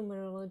year,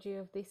 numerology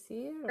of this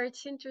year.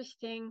 It's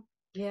interesting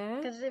Yeah?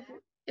 because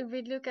if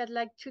we look at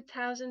like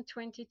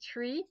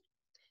 2023,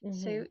 Mm-hmm.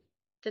 so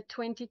the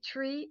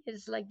 23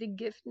 is like the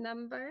gift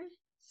number.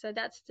 So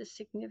that's the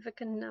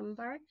significant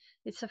number.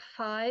 It's a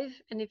 5.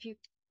 And if you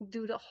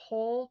do the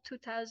whole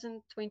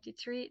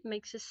 2023, it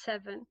makes a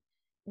 7.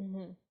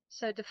 Mm-hmm.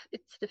 So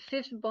it's the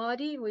fifth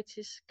body, which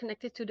is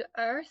connected to the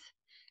earth.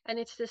 And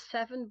it's the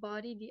seventh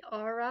body, the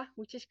aura,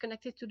 which is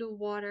connected to the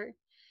water.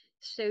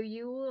 So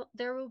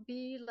there will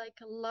be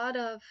like a lot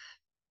of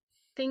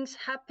things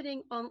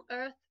happening on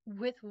earth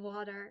with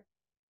water.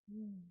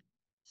 Mm.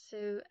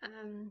 So,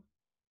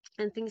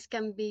 and things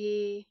can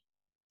be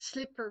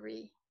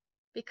slippery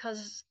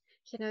because,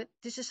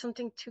 this is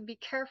something to be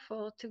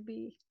careful, to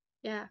be,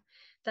 yeah,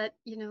 that,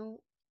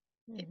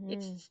 Mm-hmm.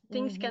 it's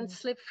things can Mm-hmm.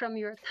 slip from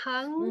your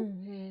tongue.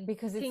 Mm-hmm.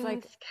 Because it's Things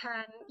like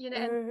can,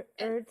 and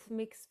earth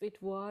mixed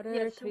with water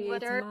yes, creates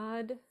water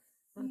mud.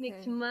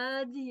 mixed Okay.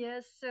 mud.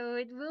 Yes. So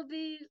it will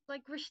be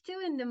like we're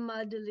still in the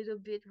mud a little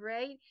bit,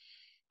 right?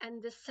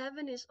 And the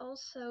 7 is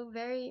also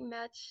very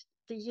much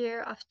the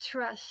year of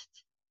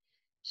trust.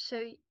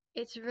 So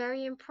it's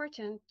very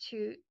important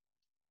to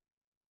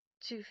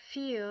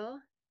feel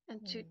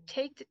and to Mm.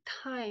 take the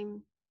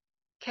time.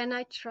 Can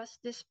I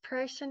trust this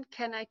person?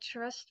 Can I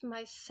trust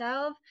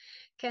myself?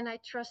 Can I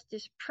trust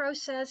this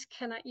process?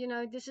 Can I,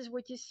 this is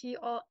what you see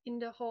all in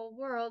the whole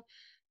world.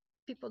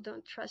 People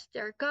don't trust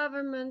their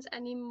governments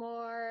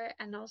anymore.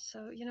 And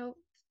also,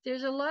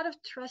 there's a lot of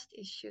trust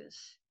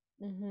issues.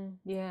 Mm-hmm.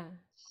 Yeah.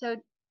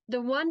 So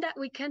the one that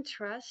we can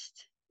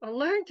trust, or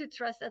learn to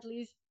trust at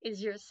least,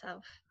 is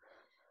yourself.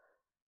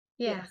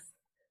 Yeah. Yes.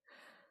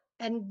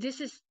 And this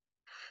is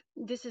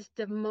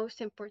the most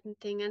important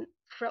thing. And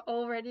for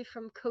already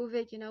from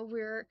COVID,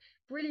 we're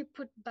really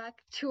put back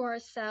to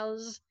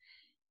ourselves.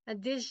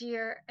 And this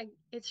year,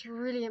 it's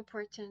really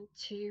important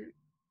to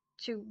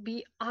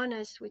be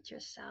honest with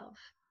yourself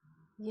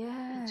and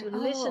Yeah. to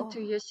listen Oh.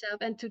 to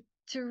yourself, and to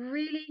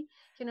really,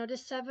 the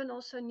 7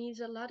 also needs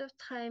a lot of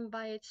time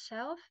by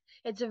itself.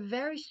 It's a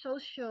very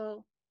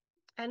social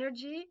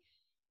energy,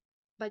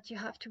 but you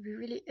have to be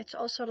really, it's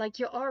also like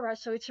your aura,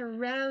 so it's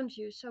around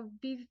you. So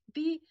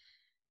be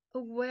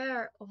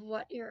aware of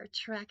what you're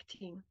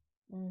attracting.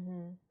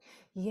 Mm-hmm.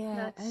 Yeah,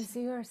 That's as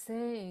you are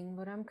saying,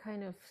 what I'm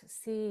kind of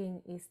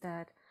seeing is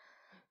that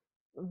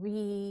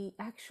we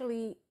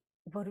actually,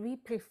 what we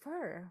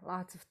prefer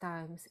lots of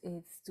times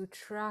is to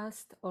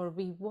trust, or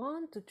we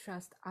want to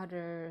trust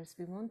others,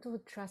 we want to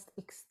trust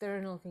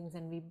external things,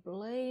 and we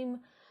blame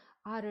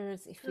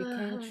others if we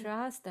can't uh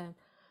trust them,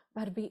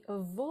 but we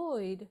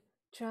avoid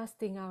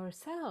trusting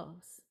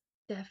ourselves.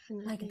 Like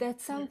definitely,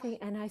 that's yes. something,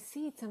 and I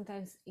see it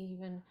sometimes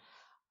even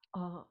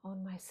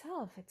on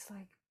myself. It's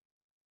like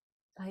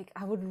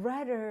I would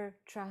rather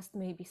trust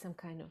maybe some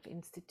kind of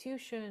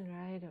institution,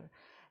 right? Or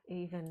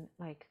even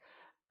like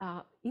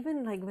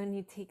when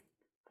you take,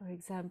 for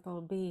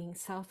example, being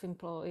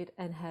self-employed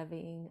and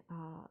having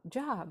a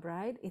job,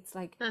 right? It's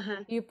like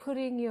Uh-huh. you're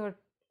putting your,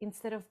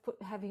 instead of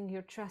having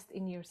your trust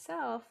in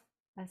yourself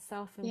as Yes,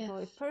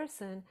 self-employed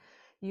person,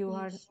 you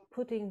are yes.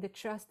 putting the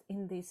trust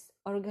in this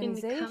In the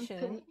organization,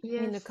 company,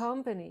 in the yes.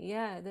 company,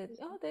 yeah, that,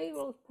 oh, they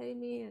will pay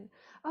me, and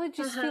oh, it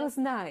just Uh-huh. feels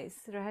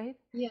nice, right?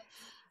 Yes.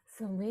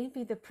 So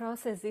maybe the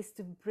process is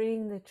to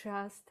bring the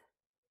trust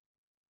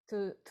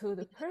to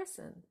the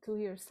person, to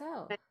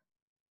yourself.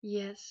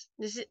 Yes.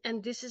 This is,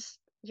 and this is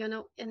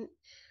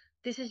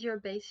your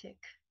basic.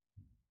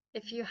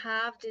 If you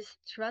have this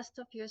trust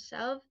of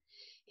yourself,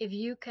 if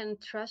you can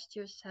trust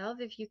yourself,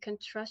 if you can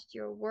trust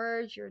your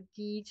words, your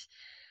deeds,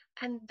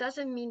 and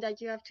doesn't mean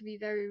that you have to be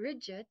very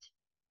rigid,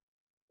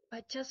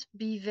 but just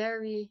be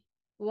very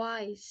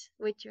wise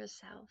with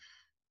yourself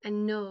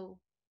and know,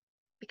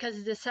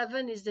 because the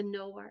 7 is the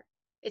knower.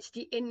 It's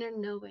the inner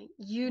knowing.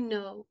 You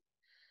know.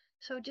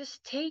 So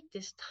just take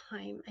this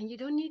time, and you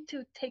don't need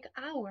to take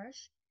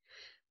hours,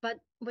 but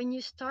when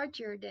you start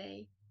your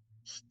day,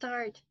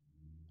 start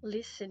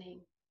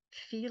listening,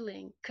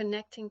 feeling,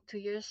 connecting to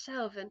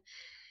yourself.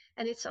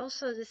 And it's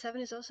also, the 7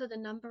 is also the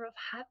number of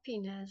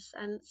happiness.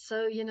 And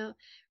so,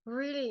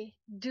 really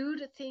do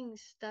the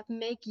things that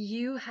make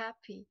you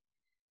happy.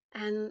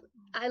 And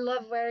I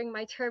love wearing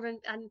my turban,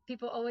 and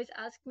people always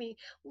ask me,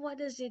 what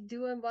does it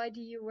do and why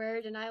do you wear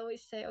it? And I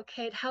always say,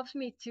 okay, it helps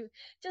me to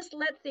just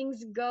let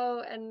things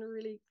go and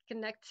really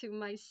connect to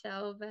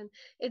myself. And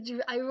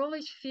I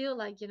always feel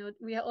like,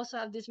 we also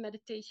have this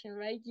meditation,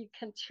 right? You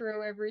can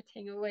throw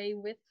everything away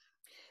with,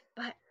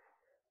 but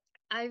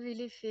I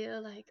really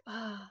feel like,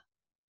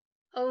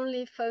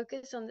 only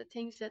focus on the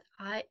things that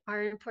I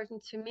are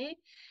important to me,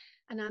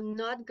 and I'm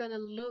not gonna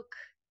look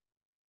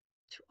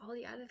to all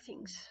the other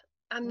things.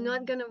 I'm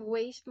not Mm-hmm. gonna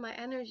waste my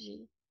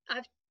energy.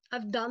 I've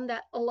I've done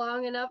that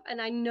long enough,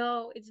 and I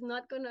know it's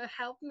not gonna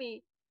help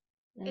me.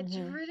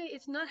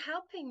 It's not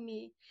helping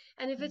me.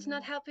 And if it's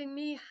not Mm-hmm. helping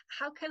me,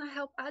 how can I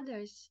help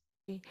others?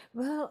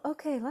 Well,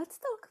 okay, let's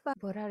talk about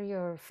what are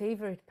your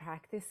favorite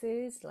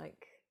practices?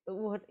 Like,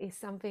 what is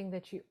something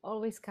that you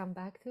always come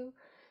back to?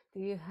 Do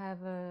you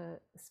have a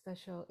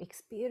special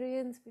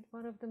experience with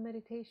one of the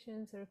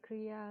meditations or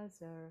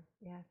kriyas or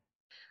yeah?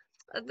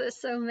 There's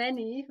so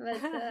many,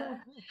 but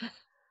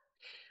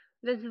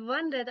there's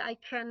one that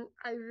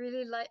I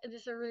really like.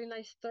 It's a really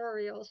nice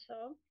story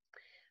also.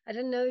 I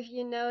don't know if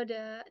you know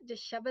the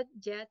Shabbat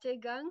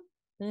Gang.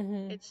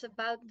 Mm-hmm. It's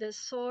about the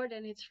sword,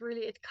 and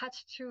it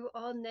cuts through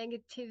all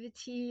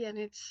negativity, and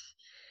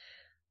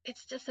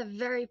it's just a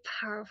very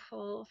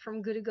powerful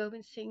from Guru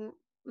Gobind Singh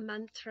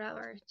mantra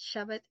or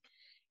Shabbat.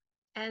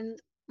 And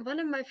one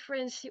of my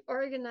friends, she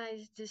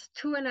organized this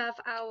 2.5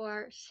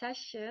 hour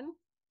session,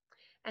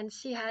 and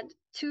she had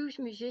two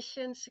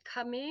musicians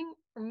coming,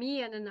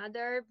 me and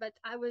another, but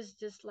I was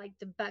just like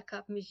the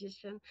backup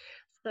musician,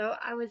 so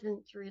I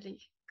wasn't really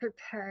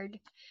prepared.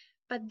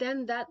 But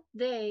then that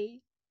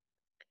day,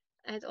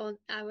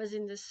 I was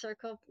in the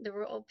circle. There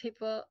were all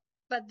people,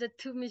 but the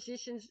two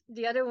musicians,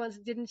 the other ones,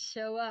 didn't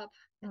show up,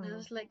 and I Oh.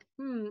 was like,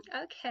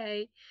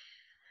 okay.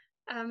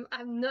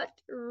 I'm not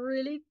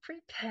really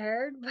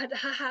prepared, but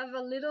I have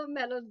a little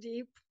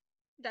melody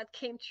that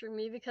came through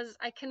me because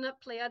I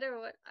cannot play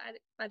other.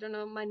 I don't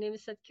know. My name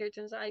is Sat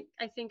Kirtan, so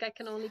I think I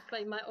can only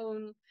play my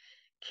own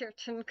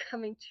kirtan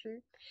coming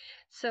through.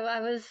 So I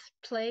was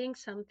playing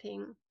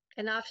something,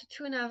 and after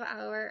 2.5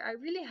 hours, I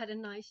really had a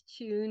nice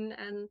tune,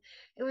 and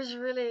it was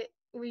really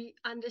we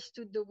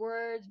understood the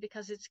words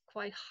because it's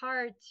quite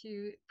hard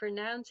to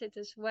pronounce it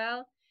as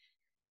well.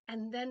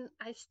 And then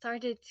I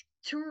started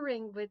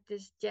touring with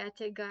this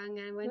Jatagang.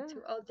 I went Yeah.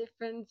 to all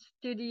different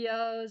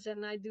studios,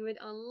 and I do it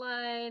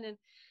online, and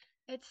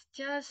it's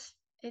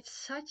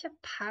such a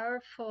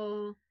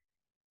powerful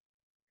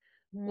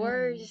Mm.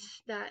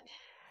 words that,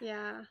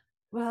 yeah,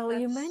 Well,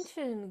 you that's,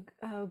 mentioned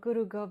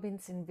Guru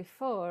Gobind Singh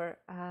before.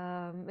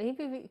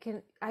 Maybe we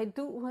can. I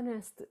do want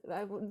to.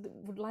 I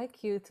would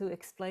like you to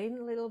explain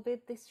a little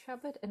bit this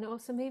Shabbat, and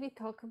also maybe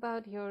talk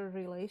about your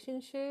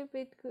relationship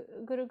with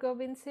Guru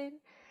Gobind Singh.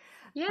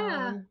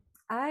 yeah, Um,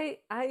 I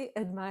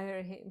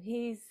admire him.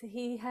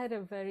 He had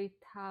a very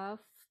tough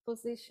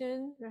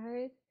position,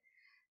 right?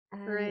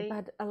 And right.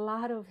 but a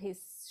lot of his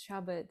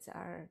Shabbats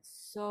are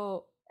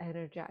so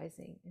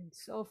energizing and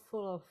so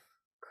full of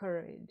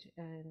courage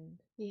and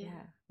Yeah.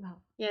 yeah,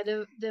 well, Yeah,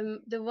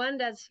 the one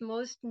that's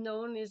most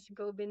known is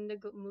Govinda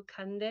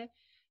Mukhande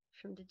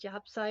from the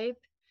Jap Sahib.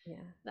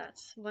 yeah.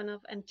 That's one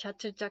of, and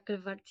Chatur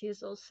Chakravarti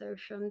is also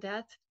from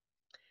that.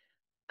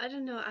 I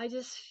don't know. I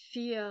just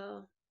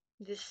feel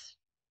this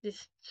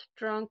this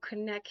strong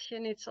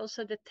connection. It's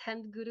also the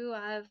 10th guru.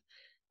 I have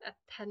a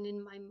 10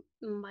 in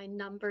my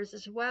numbers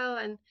as well,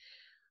 and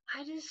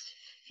I just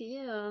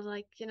feel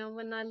like,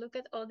 when I look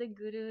at all the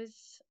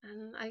gurus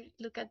and I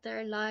look at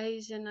their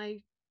lives, and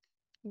I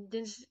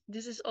this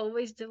is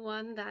always the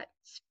one that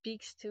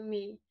speaks to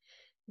me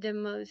the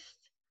most.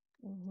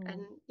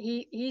 And Mm-hmm.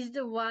 he's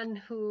the one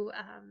who,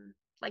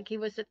 like, he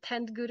was the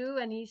 10th guru,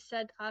 and he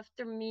said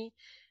after me,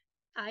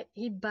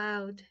 he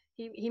bowed.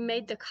 He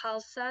made the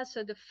khalsa,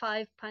 so the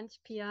five panch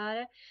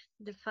pyare,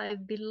 the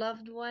five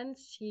beloved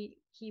ones. He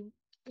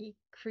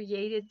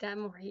created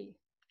them, or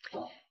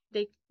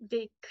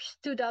they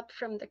stood up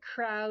from the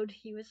crowd.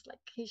 He was like,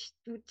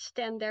 would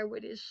stand there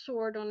with his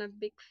sword on a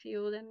big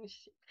field, and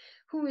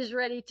who is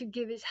ready to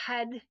give his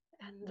head?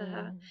 And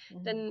Mm-hmm.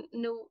 then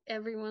no,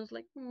 everyone's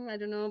like, I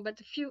don't know, but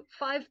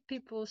five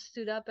people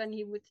stood up, and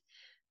he would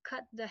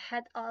cut the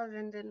head off,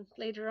 and then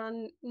later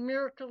on,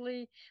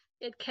 miraculously,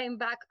 it came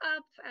back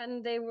up,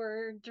 and they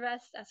were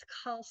dressed as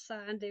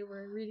Khalsa, and they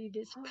were really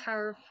this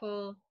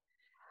powerful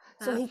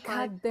So he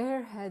five. cut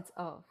their heads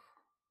off.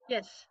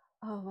 Yes,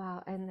 Oh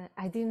wow, and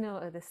I didn't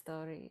know the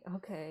story.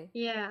 Okay.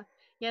 yeah,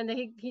 yeah, and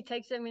then he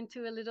takes them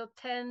into a little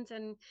tent,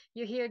 and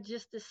you hear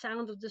just the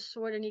sound of the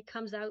sword, and he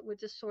comes out with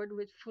the sword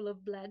with full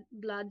of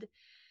blood,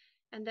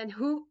 and then,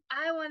 who,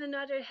 I want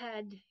another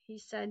head, he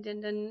said,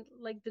 and then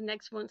like the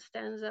next one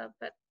stands up,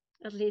 but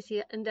at least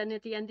and then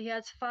at the end he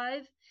has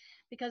five,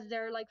 because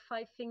there are like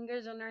five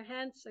fingers on our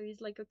hands, so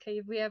he's like, okay,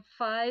 if we have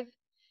five,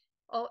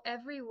 oh,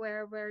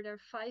 everywhere where there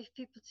are five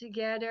people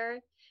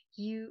together,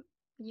 you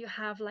you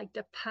have like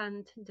the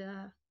pant,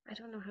 the, I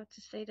don't know how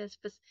to say this,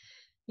 but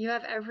you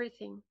have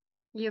everything.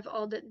 You have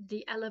all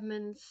the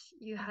elements.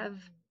 You have,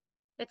 Mm-hmm.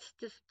 it's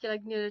just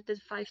like, the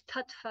five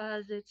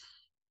tattvas. It's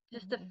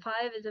just, the Mm-hmm.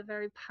 five is a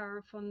very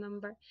powerful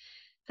number.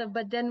 So,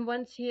 but then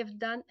once he'd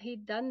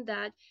done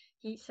that,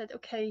 he said,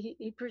 okay,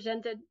 he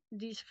presented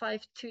these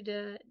five to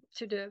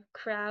the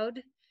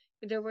crowd.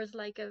 There was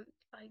like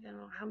I don't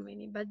know how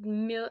many, but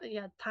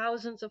yeah,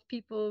 thousands of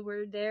people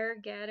were there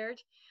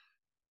gathered,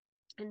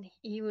 and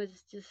he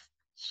was just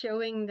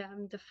showing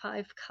them the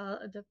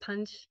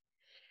punch,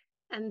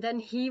 and then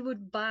he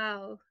would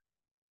bow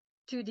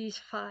to these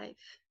five.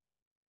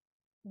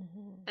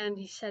 Mm-hmm. And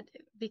he said,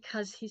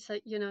 because he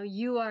said,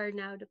 you are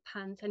now the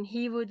pant, and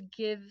he would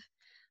give,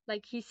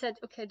 like he said,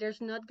 okay,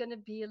 there's not going to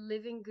be a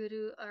living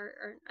guru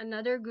or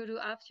another guru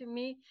after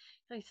me.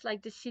 It's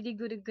like the Siddhi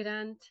Guru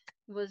Grant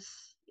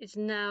is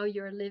now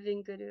your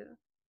living guru.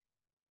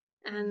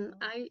 And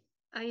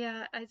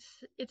Mm-hmm.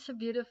 it's a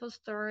beautiful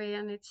story,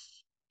 and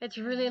it's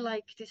really Mm-hmm.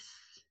 like this.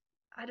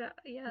 I don't,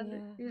 yeah,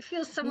 Yeah. you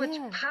feel so much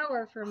Yeah.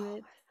 power from Oh,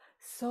 it.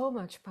 so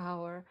much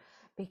power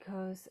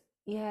because,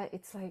 yeah,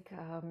 it's like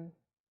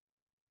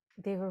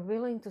they were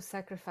willing to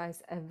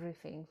sacrifice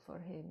everything for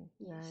him,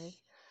 right? Yes,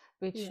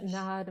 Which yes.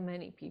 not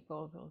many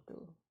people will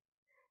do.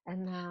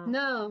 And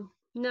No,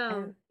 no.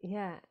 and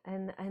yeah,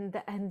 and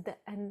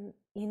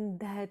in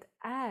that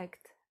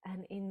act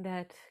and in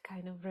that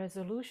kind of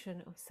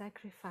resolution of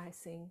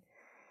sacrificing,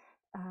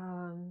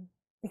 um,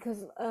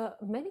 because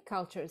many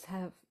cultures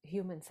have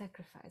human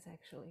sacrifice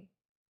actually,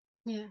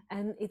 Yeah.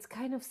 and it's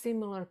kind of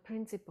similar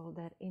principle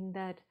that in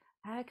that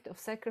act of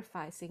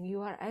sacrificing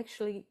you are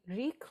actually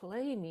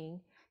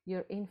reclaiming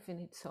your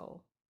infinite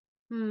soul.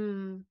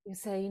 Hmm. You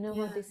say, you know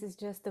what, Yeah. this is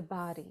just a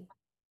body,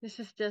 This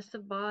is just a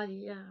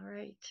body. Yeah.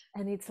 Right.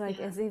 and it's like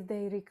Yeah. as if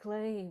they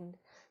reclaimed.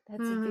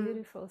 That's a Hmm.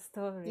 beautiful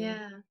story.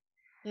 Yeah.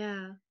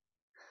 Yeah.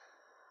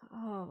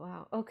 Oh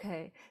wow.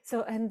 Okay.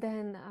 So and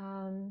then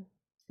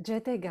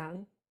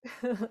Jetegang.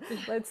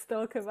 Yeah. Let's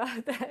talk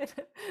about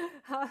that.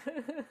 How-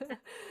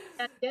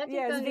 And yes,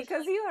 Yetigang is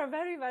because like, you are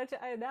very much.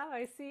 Now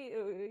I see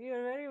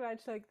you're very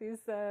much like this.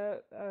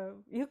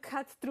 You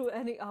cut through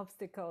any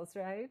obstacles,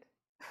 right?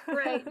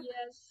 right.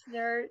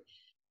 Yes.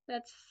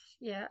 That's,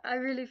 yeah, I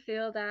really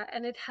feel that.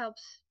 And it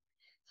helps.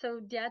 So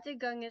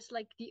Yetigang is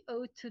like the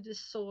ode to the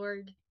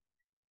sword.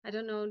 I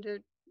don't know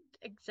the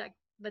exact,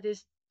 but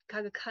it's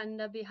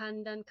Kagakanda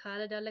Bihandan,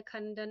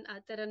 Kaladalakandan,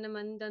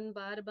 Ataranamandan,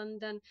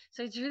 Barbandan.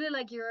 So it's really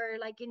like you're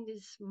like in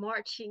this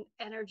marching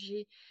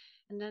energy.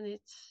 And then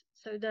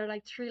so there are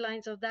like three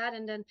lines of that.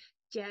 And then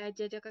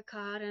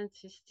Jajajakaran,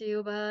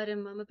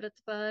 Sistiubaran, Mama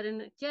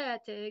Pratparan,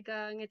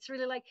 Jategang. It's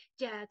really like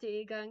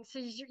Jategang. So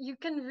you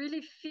can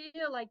really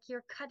feel like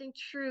you're cutting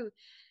through.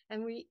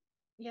 And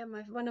yeah,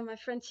 one of my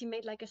friends, he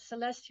made like a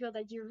celestial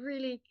that you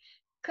really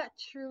cut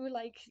through,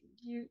 like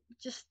you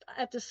just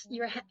at this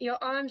your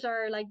arms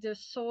are like the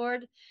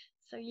sword,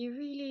 so you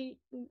really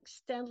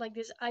stand like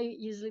this. I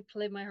usually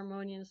play my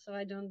harmonium, so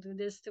I don't do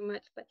this too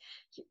much, but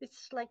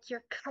it's like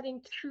you're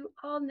cutting through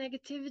all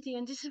negativity,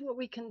 and this is what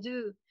we can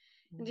do.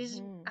 And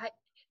Mm-hmm. I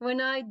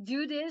when I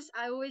do this,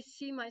 I always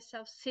see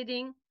myself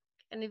sitting,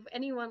 and if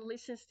anyone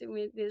listens to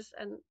me this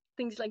and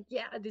thinks like,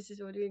 yeah, this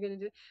is what we're gonna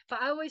do,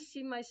 but I always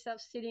see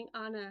myself sitting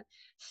on a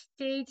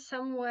stage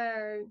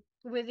somewhere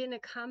within a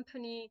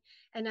company,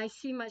 and I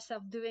see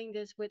myself doing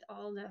this with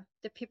all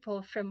the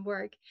people from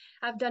work.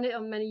 I've done it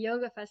on many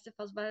yoga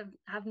festivals, but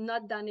I have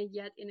not done it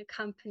yet in a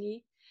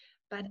company.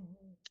 But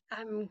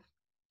Mm-hmm. I'm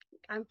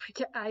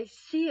I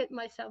see it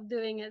myself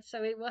doing it,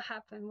 so it will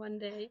happen one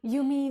day.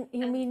 You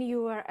And mean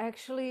you are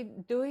actually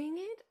doing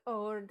it,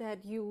 or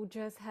that you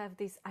just have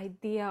this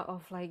idea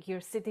of like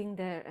you're sitting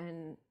there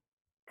and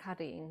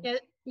cutting? yeah,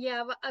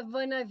 yeah.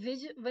 When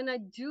I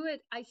do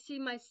it, I see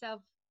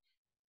myself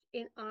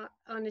in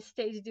on a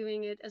stage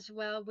doing it as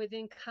well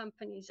within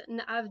companies.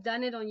 And I've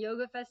done it on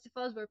yoga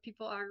festivals where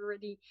people are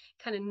already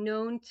kind of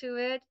known to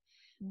it.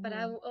 But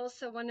I Mm-hmm.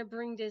 also want to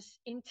bring this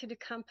into the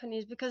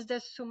companies because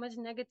there's so much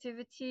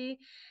negativity,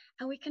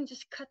 and we can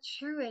just cut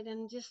through it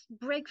and just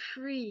break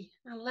free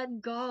and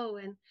let go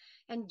and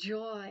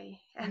enjoy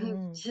and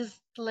Mm-hmm. just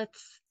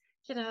let's,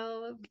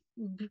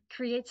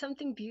 create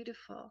something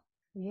beautiful.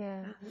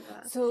 Yeah.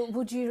 And So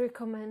would you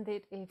recommend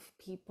it if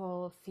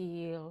people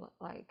feel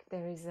like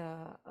there is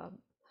a a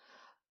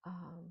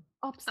block.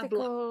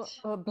 obstacle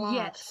or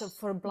block? So Yes,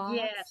 for blocks,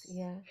 yes,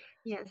 yeah.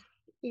 yes,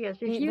 yes.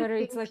 If you Whether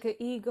it's think like an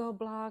ego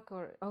block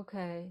or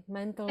okay,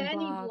 mental any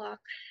block. block,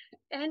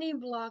 any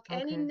block,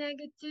 any Okay.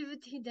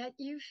 negativity that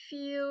you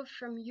feel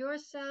from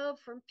yourself,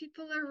 from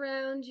people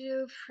around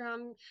you,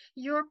 from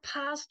your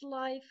past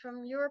life,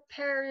 from your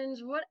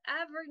parents,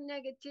 whatever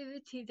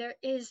negativity there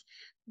is,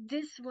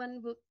 this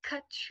one will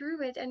cut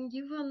through it, and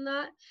you will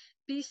not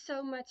be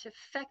so much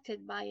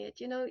affected by it.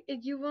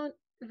 You won't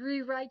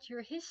rewrite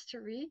your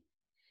history.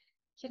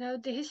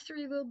 The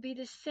history will be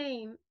the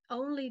same,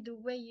 only the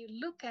way you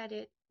look at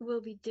it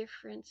will be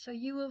different. So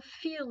you will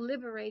feel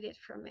liberated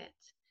from it.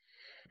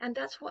 And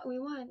that's what we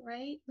want,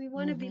 right? We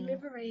want to be Mm-hmm.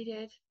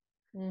 liberated.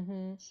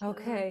 Mm-hmm. So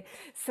Okay.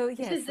 So this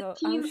yes, is the so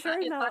I'm team sure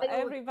now I would.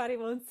 everybody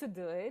wants to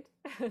do it.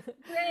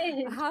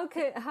 Great.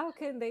 How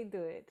can they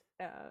do it?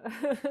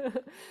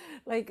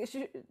 Like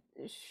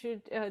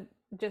should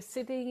just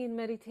sitting in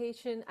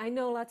meditation. I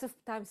know lots of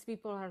times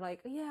people are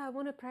like, yeah, I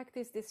want to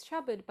practice this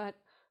Shabbat, but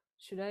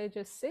should I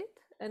just sit?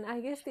 And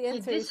I guess the So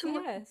answer is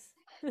yes.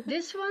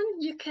 this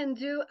one you can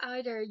do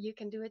either. You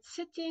can do it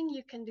sitting,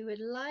 you can do it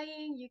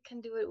lying, you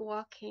can do it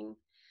walking.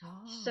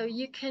 So Oh.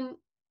 you can,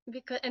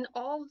 because and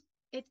all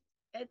it,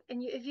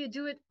 and if you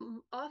do it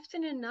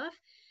often enough,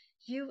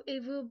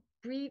 it will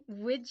be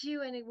with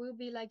you, and it will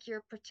be like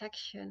your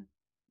protection.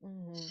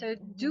 So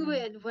do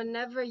it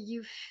whenever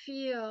you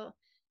feel,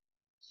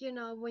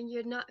 when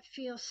you're not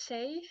feel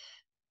safe,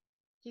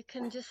 you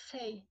can just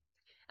say,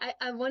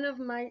 I one of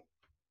my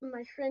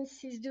friends,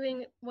 she's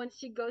doing it when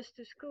she goes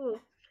to school.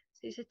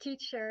 She's a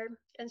teacher,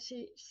 and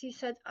she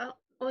said,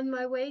 on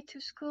my way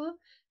to school,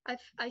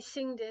 I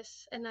sing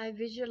this and I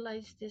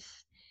visualize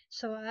this,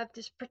 so I have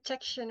this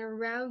protection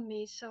around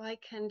me, so I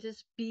can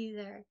just be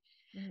there.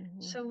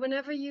 So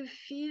whenever you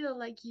feel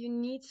like you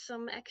need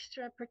some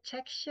extra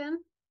protection,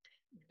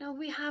 now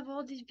we have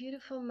all these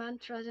beautiful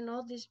mantras and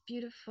all these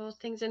beautiful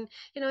things. And,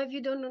 if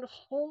you don't know the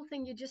whole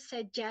thing, you just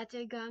say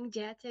Jatagang,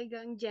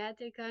 Jatagang,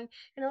 Jatagang.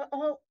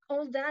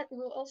 All that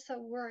will also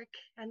work.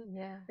 And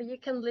Yeah. you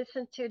can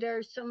listen to,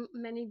 there's so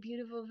many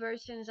beautiful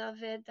versions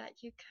of it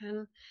that you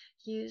can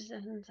use.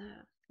 And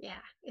yeah,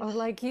 Or it's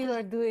like you just,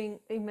 are doing,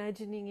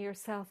 imagining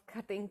yourself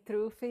cutting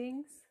through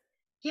things.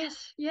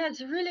 yes, yeah,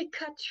 it's really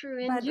cut through,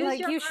 and But use like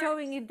your you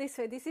showing arms. it this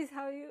way. This is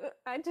how you.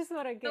 I just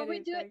want to No, get we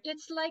it. do it.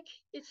 Like,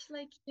 It's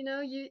like,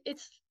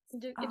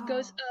 it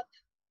goes oh, up.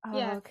 oh,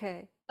 Yeah,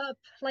 okay, up,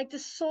 like the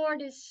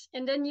sword is,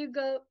 and then you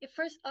go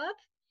first up,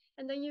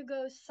 and then you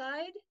go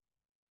side,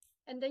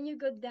 and then you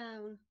go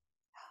down,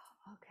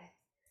 okay.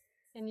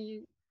 and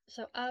you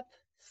so up,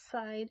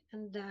 side,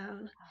 and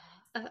down.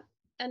 uh,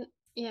 and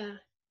yeah,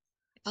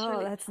 it's Oh,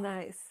 really, that's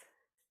nice.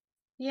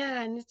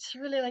 yeah, and it's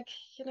really like,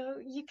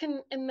 you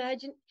can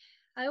imagine.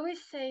 I always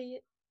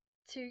say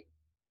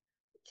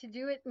to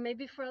do it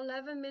maybe for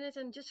 11 minutes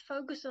and just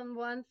focus on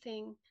one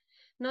thing,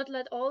 not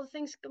let all the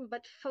things come,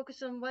 but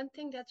focus on one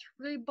thing that's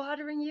really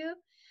bothering you,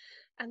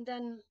 and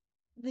then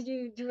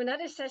you do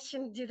another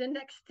session, do the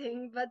next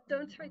thing, but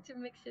don't try to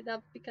mix it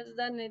up, because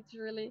then it's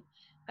really,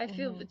 I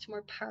feel Hmm. it's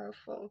more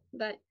powerful.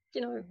 But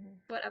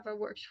whatever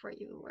works for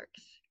you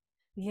works.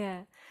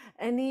 Yeah.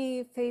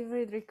 Any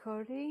favorite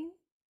recording?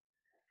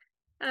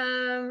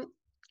 um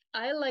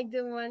I like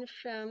the one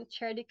from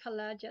Chardi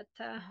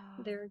Kalajata.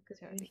 Oh, They're good,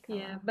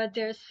 yeah, Jyotikala. but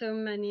there's so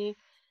many.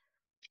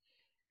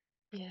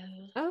 Yeah.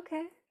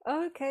 Okay.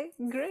 Okay.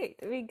 Great.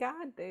 We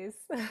got this.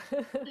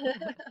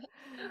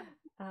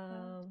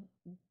 um,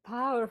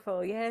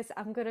 Powerful. Yes,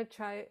 I'm gonna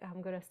try.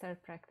 I'm gonna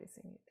start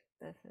practicing it.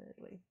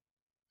 Definitely.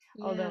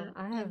 Yeah, Although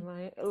I have and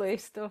my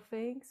list of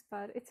things,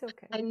 but it's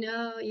okay. I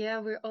know, yeah,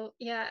 we're all,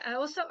 yeah, I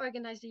also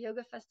organized a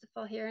yoga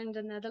festival here in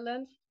the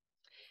Netherlands.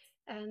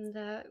 And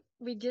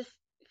we just,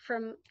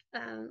 from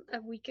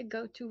a week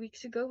ago, 2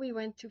 weeks ago, we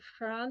went to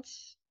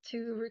France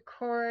to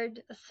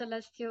record a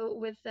celestial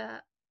with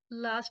the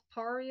last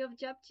pari of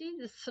Japji,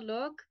 the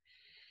Salok.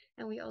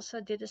 And we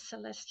also did a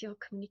celestial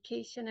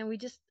communication, and we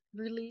just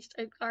released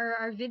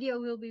our video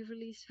will be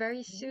released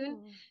very soon,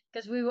 Ooh.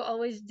 because we will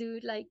always do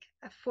like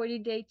a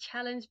 40-day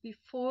challenge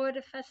before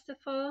the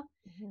festival,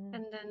 Mhm.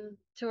 and then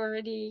to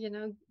already,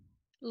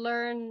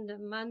 learn the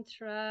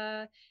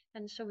mantra,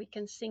 and so we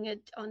can sing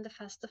it on the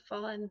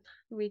festival, and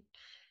we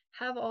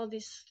have all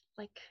these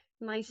like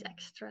nice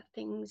extra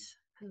things.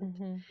 And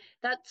Mhm.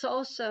 that's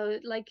also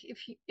like, if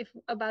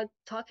about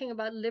talking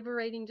about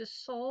liberating the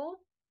soul,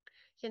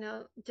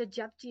 the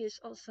Japji is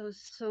also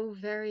so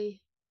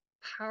very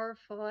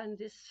powerful. And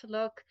this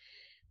look,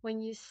 when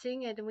you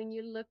sing it, when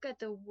you look at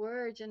the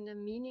words and the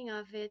meaning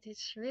of it,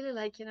 it's really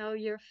like,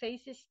 your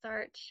faces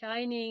start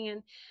shining.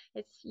 And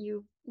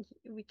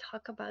we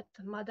talk about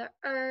the Mother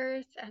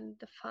Earth and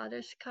the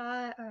Father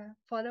Sky, or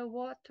Father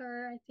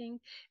Water, I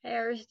think.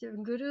 Air is the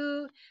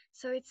Guru.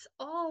 So it's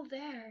all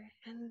there.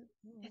 And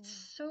it's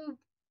so,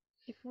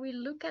 if we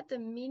look at the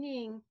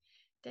meaning,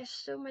 there's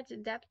so much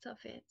depth of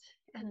it.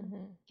 And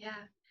Mhm.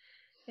 yeah,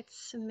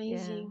 it's Yeah,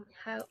 amazing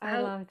I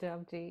how love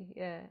Japji.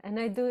 Yeah, and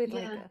I do it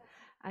like yeah.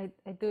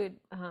 I do it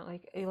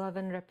like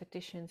 11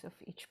 repetitions of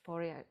each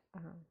pori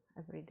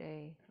every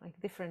day, like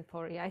different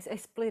pori. I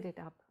split it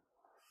up,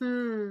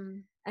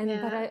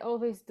 and but Yeah, I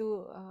always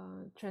do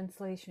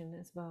translation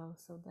as well,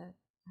 so that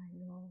I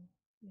know.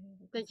 Yeah,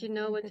 that because you I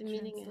know think what the the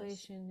meaning is.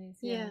 translation is,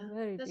 yeah, Yeah,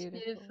 very that's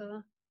beautiful.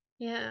 beautiful.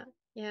 Yeah,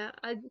 yeah.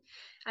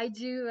 I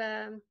do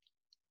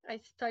I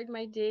start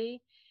my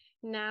day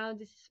now.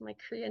 This is my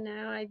Kriya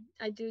now.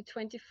 I do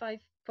 25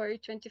 for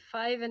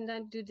 25, and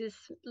then do this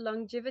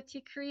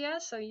longevity Kriya.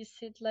 So you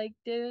sit like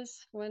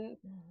this one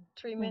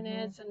three Mm-hmm.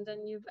 minutes, and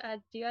then you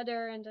add the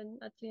other, and then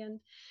at the end.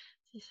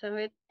 So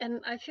it,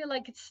 and I feel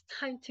like it's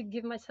time to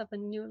give myself a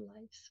new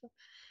life. So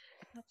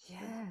that's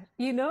Yeah,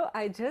 you know,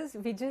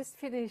 we just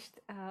finished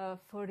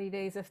 40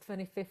 days of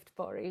 25th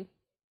pori.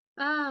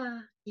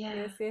 yeah.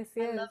 Yes, yes,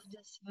 I love yes.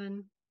 this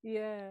one.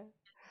 Yeah.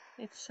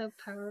 It's so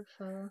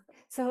powerful.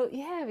 So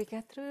yeah, we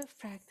got through the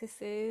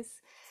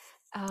practices.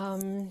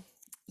 Um,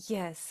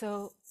 yeah,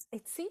 so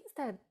it seems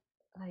that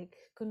like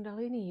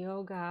Kundalini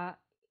yoga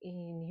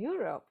in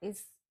Europe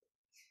is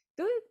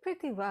doing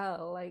pretty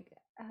well. Like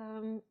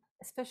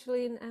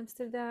especially in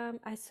Amsterdam,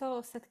 I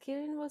saw Sat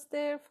Kirtan was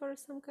there for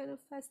some kind of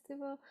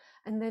festival,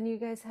 and then you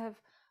guys have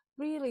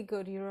really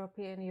good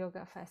European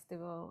yoga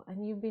festival,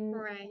 and you've been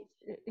Right.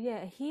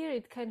 yeah, here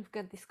it kind of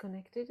got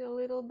disconnected a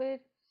little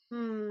bit.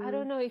 I Hmm.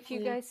 don't know if you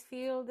Yeah. guys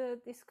feel the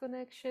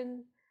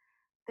disconnection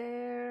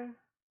there.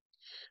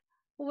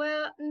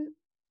 Well,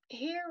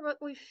 here what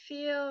we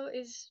feel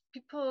is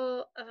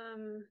people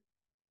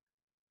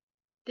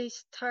they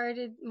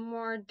started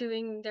more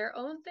doing their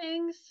own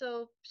things.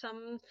 So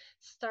some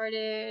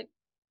started,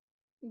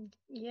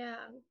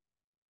 yeah,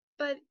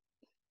 but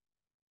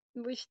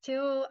we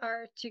still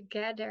are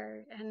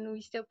together and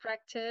we still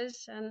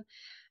practice. And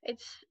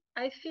it's,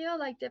 I feel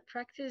like the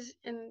practice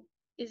and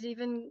is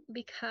even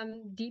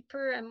become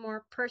deeper and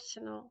more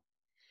personal.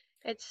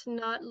 It's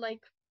not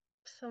like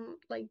some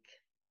like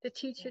the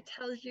teacher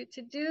tells you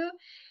to do.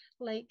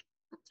 Like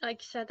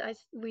like I said,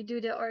 we do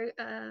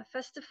the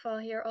festival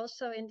here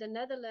also in the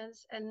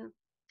Netherlands, and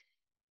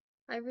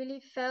I really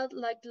felt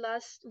like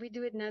last we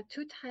do it now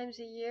 2 times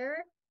a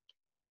year,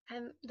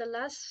 and the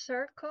last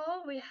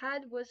circle we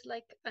had was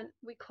like an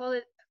we call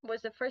it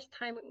was the first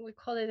time we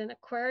call it an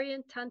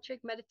Aquarian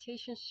tantric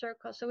meditation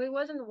circle. So it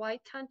wasn't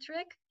white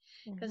tantric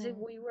because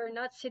Mm-hmm. we were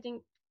not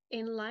sitting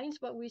in lines,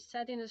 but we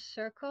sat in a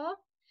circle,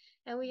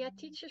 and we had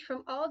teachers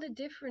from all the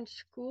different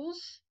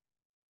schools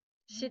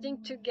sitting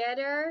Mm.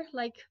 together,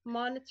 like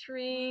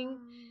monitoring.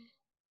 Wow.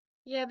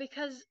 Yeah,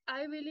 because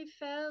I really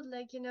felt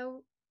like,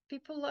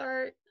 people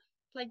are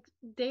like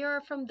they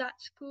are from that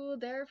school,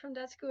 they're from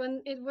that school,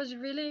 and it was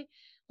really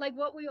like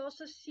what we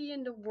also see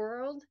in the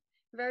world,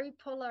 very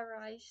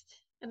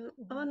polarized. And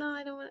oh Mm-hmm. no,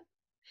 I don't want.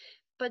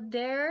 But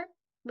there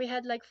we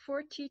had like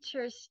four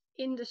teachers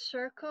in the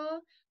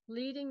circle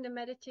leading the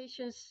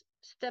meditations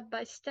step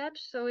by step.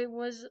 So it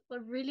was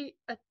really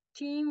a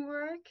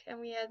teamwork, and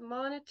we had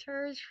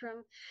monitors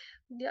from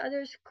the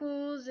other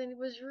schools, and it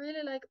was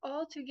really like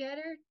all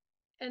together.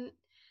 And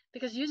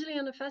because usually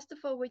on a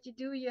festival what you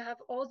do, you have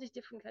all these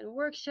different kind of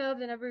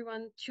workshops and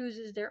everyone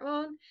chooses their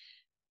own,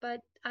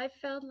 but I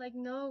felt like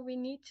no, we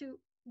need to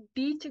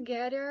be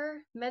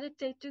together,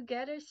 meditate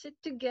together, sit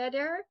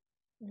together,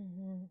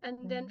 Mm-hmm.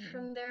 and then Mm-hmm.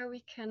 from there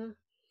we can,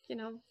 you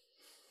know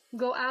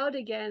go out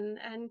again,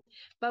 and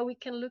but we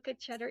can look at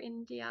each other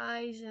in the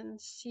eyes and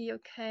see,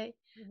 okay,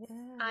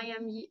 Yeah.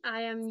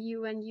 I am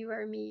you and you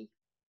are me.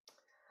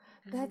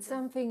 That's And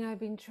something I've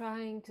been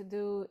trying to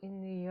do in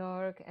New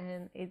York,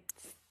 and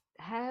it's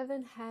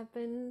haven't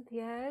happened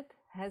yet.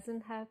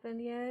 Hasn't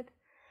happened yet.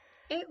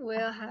 it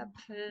will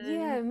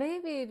Yeah, happen.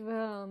 maybe it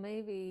will.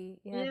 Maybe,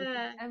 yeah,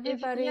 because Yeah,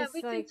 if yeah, everybody's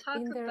we can like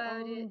talk in their about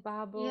own it.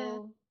 Yeah.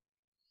 bubble,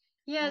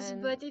 Yes,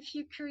 and but if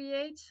you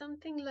create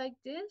something like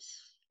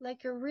this,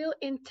 like a real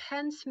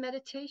intense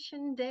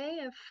meditation day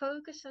and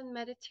focus on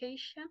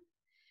meditation,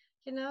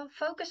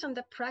 focus on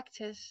the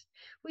practice.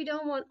 We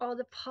don't want all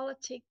the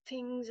politic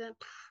things and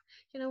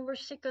we're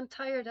sick and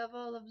tired of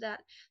all of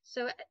that.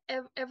 So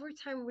every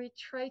time we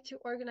try to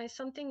organize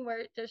something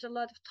where there's a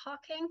lot of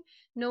talking,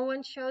 no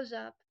one shows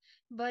up.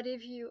 But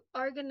if you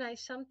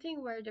organize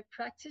something where the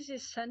practice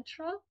is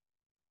central,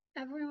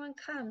 everyone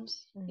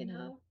comes.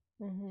 mm-hmm,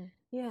 mm-hmm.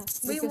 Yeah,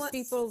 We because want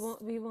people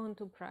want we want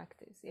to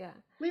practice. Yeah,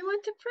 we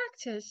want to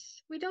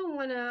practice. We don't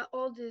want to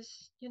all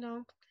this.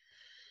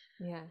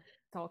 yeah.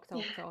 Talk,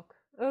 Yeah, talk, talk.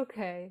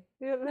 Okay,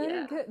 yeah,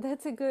 very yeah, good.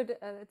 That's a good.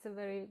 That's a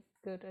very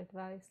good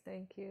advice.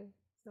 Thank you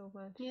so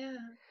much. yeah,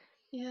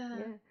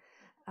 yeah. Yeah.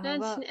 And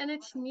Well,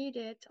 it's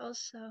needed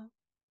also.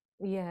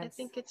 I yes,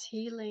 think it's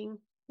healing.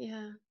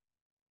 Yeah,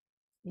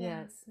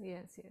 yeah. yes,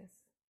 yes, yes.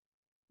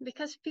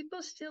 Because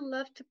people still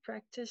love to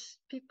practice.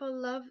 People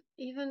love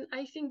even,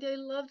 I think they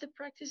love the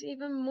practice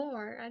even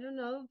more. I don't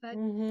know, but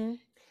Mm-hmm.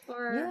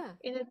 or Yeah.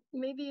 in a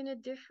maybe in a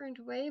different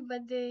way,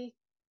 but they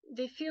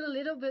feel a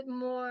little bit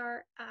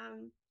more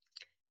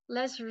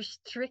less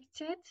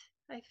restricted.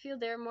 I feel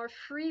they're more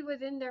free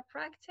within their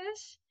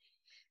practice,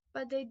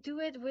 but they do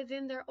it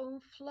within their own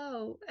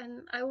flow.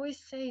 And I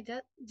always say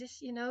that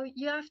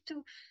you have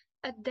to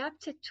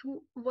adapt it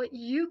to what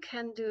you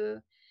can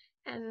do.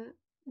 And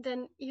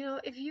then,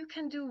 if you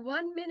can do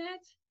 1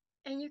 minute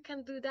and you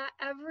can do that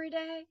every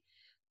day,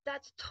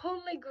 that's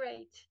totally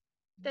great.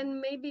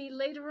 Then maybe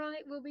later on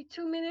it will be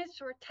 2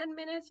 minutes or 10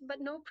 minutes, but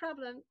no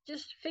problem.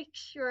 Just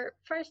fix your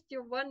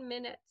 1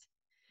 minute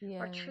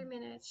or Yeah. 3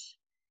 minutes,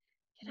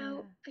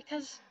 Yeah.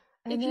 because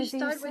And if you as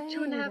you start with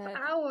two and a say half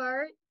that,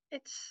 hour,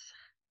 it's,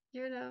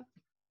 you know,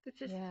 it's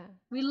just, yeah.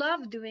 we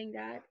love doing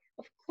that,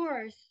 of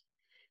course,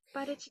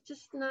 but it's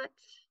just not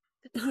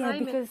the Yeah, time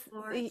because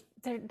anymore.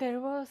 there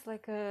was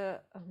like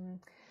a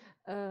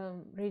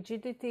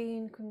rigidity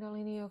in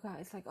Kundalini yoga.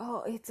 It's like,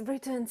 oh, it's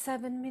written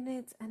 7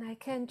 minutes and I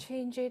can't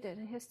change it and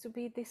it has to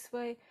be this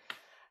way.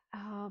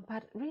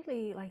 But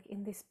really, like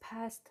in this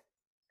past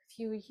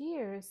few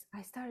years,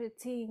 I started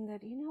seeing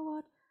that, you know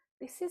what,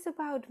 this is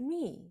about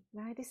me,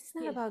 right? This is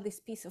not Yes, about this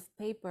piece of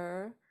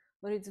paper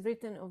where it's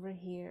written over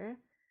here.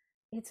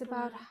 It's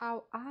about right,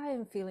 how I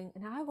am feeling,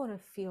 and I want to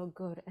feel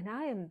good, and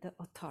I am the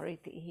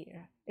authority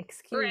here.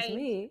 Excuse right,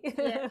 me.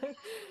 yes,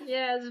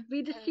 yes,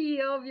 be the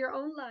CEO of your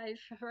own life,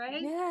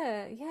 right?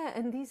 Yeah, yeah.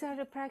 And these are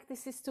the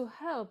practices to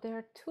help. They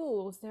are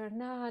tools. They're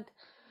not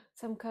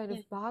some kind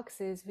Yes, of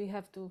boxes we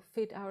have to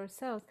fit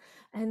ourselves.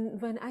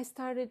 And when I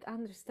started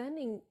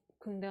understanding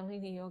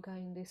Kundalini yoga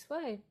in this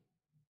way,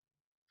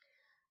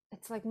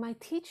 it's like my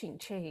teaching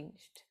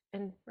changed,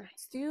 and right.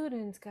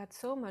 students got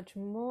so much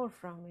more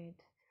from it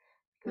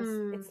because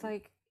Hmm. it's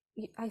like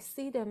I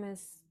see them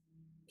as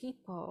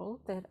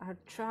people that are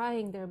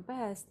trying their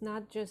best,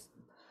 not just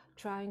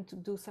trying to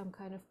do some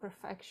kind of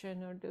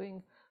perfection or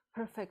doing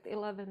perfect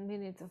 11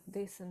 minutes of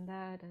this and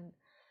that. And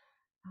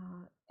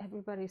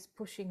everybody's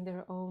pushing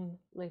their own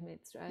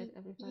limits, right?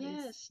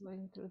 Everybody's Yes.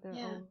 going through their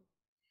Yeah. own.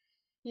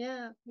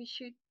 Yeah.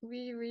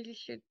 We really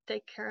should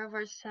take care of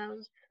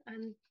ourselves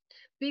and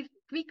be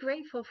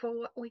grateful for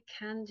what we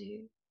can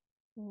do.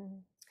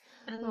 Mm.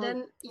 And Well,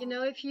 then,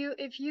 if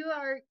you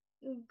are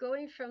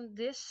going from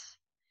this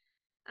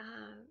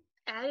uh,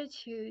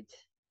 attitude,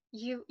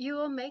 you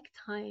will make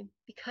time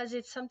because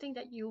it's something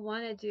that you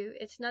want to do.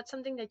 It's not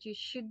something that you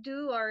should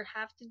do or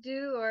have to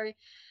do or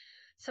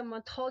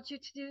someone told you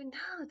to do.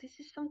 No, this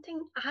is something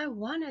I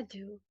want to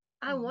do.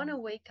 I want mhm, to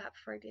wake up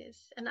for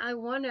this and I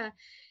want to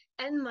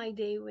end my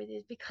day with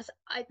it because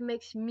it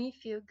makes me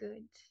feel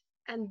good.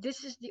 And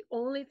this is the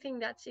only thing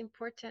that's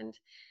important,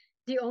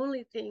 the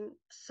only thing.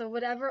 So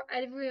whatever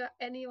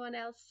anyone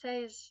else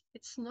says,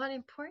 it's not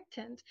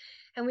important.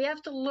 And we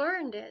have to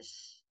learn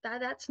this, that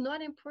that's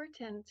not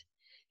important.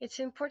 It's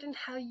important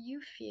how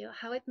you feel,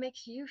 how it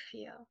makes you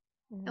feel,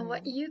 and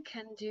what mhm, you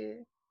can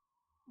do.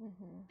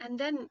 mhm. And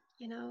then,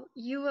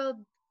 you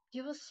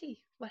will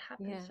see what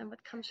happens Yeah, and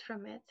what comes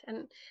from it.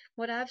 And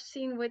what I've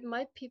seen with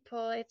my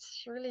people,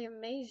 it's really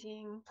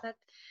amazing that,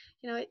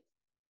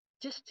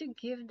 just to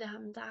give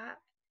them that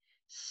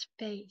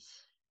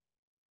space,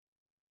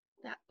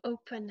 that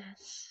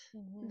openness,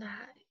 mhm.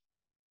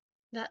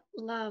 that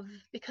love,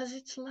 because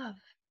it's love,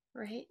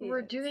 right?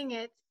 We're Yes. doing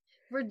it.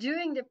 We're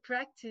doing the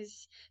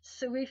practice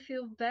so we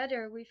feel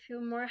better, we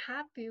feel more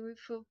happy, we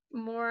feel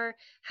more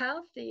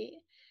healthy.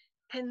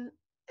 And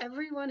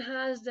everyone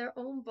has their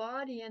own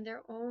body and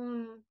their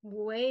own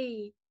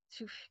way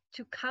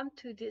to come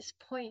to this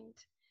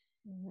point.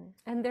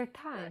 And their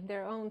Uh, time,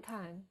 their own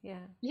time.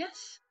 Yeah.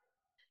 yes.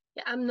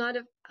 Yeah, I'm not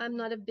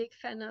a big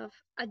fan of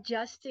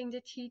adjusting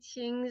the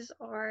teachings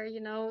or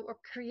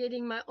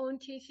creating my own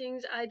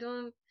teachings. I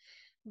don't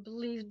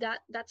believe that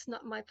that's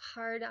not my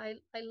part. I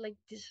like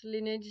this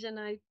lineage and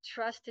I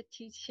trust the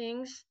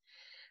teachings.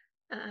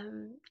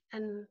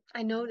 And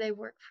I know they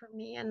work for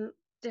me. And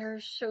there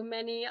are so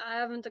many. I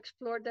haven't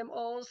explored them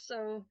all,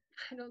 so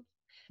I don't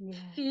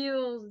Yeah.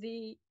 feel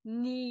the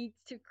need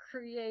to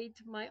create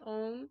my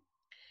own.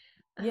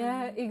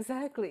 Yeah, Um,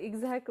 exactly,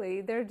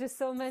 exactly. There are just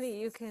so many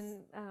you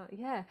can,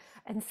 yeah.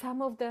 And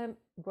some of them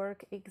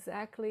work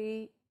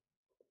exactly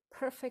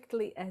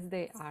perfectly as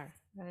they are,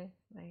 right?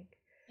 Like,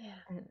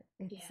 yeah, and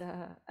it's,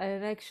 yeah,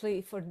 and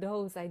actually for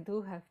those I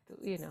do have to,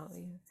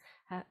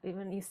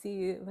 even you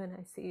see, when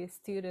I see a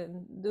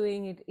student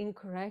doing it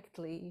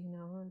incorrectly,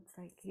 it's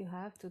like you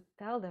have to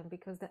tell them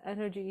because the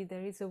energy,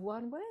 there is a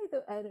one way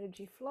the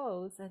energy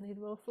flows and it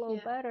will flow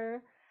yeah,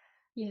 better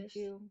if yes,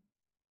 you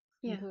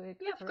yeah, do it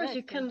yeah. Of course,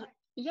 you correctly. can.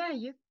 Yeah,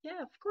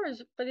 of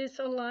course. But it's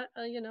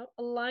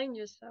align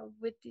yourself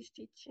with these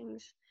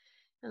teachings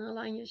and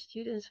align your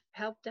students,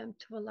 help them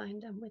to align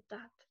them with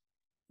that.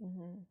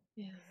 Hmm.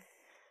 Yeah,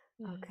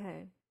 yeah.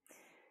 Okay.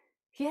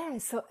 Yeah,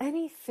 so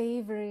any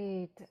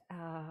favorite,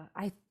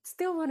 I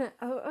still want to,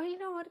 oh, you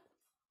know what?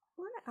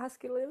 I want to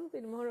ask you a little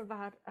bit more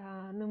about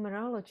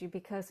numerology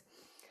because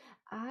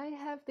I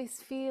have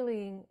this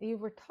feeling you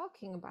were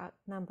talking about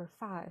number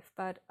five,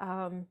 but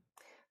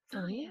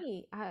for Oh yeah.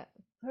 me,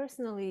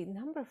 personally,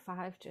 number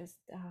five just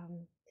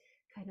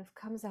kind of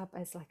comes up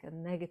as like a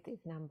negative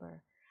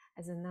number,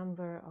 as a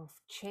number of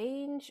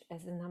change,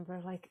 as a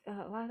number like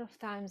a lot of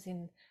times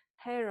in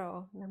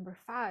tarot, number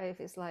five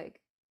is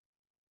like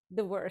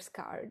the worst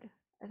card.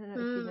 I don't know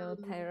if you know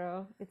Mm.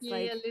 tarot. It's Yeah,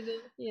 yeah, like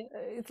little. Yeah.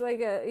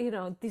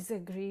 a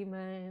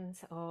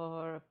disagreements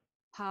or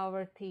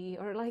poverty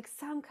or like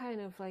some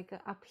kind of like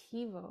a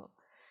upheaval,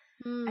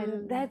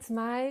 and Mm. that's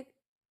my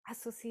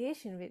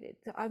association with it.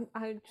 So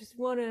I just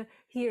want to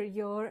hear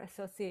your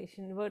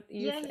association, what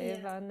you Yeah, yeah, say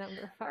yeah. about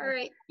number All five.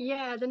 right.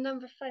 Yeah, the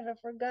number five, I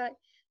forgot.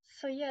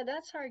 So yeah,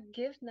 that's our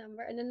gift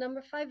number, and the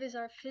number five is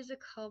our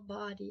physical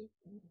body.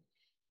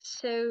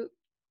 So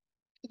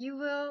you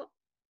will,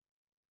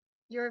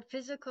 your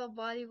physical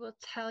body will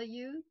tell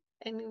you,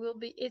 and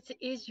it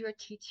is your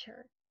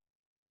teacher,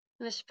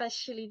 and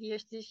especially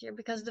this year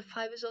because the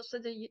five is also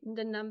the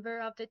number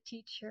of the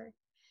teacher.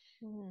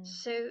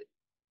 Mm, So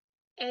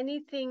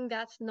anything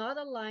that's not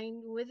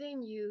aligned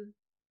within you,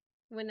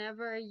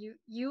 whenever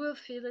you will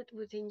feel it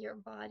within your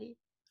body.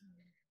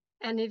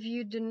 And if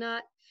you do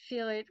not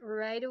feel it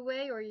right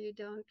away or you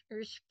don't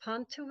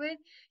respond to it,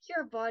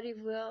 your body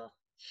will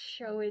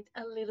show it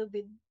a little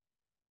bit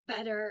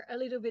better, a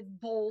little bit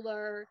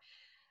bolder.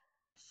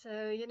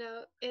 So,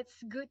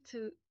 it's good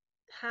to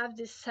have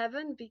this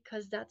seven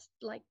because that's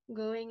like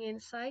going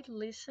inside,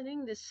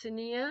 listening, the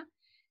sunya,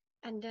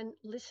 and then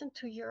listen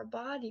to your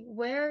body.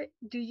 Where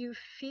do you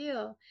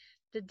feel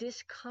the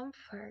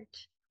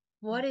discomfort?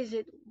 What is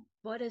it?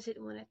 What does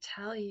it want to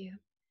tell you?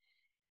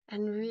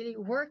 And really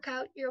work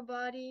out your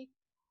body,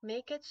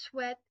 make it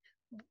sweat,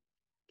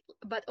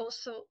 but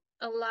also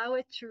allow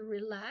it to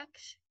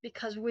relax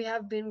because we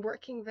have been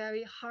working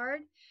very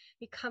hard.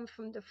 We come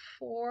from the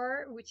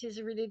four, which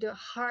is really the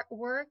hard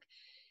work.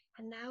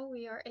 And now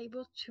we are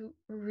able to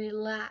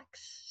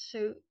relax.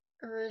 So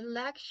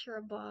relax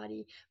your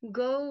body.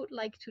 Go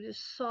like to the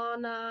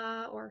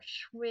sauna or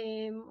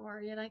swim,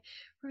 or you like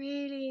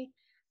really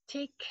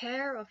take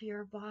care of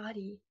your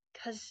body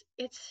because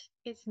it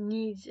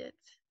needs it.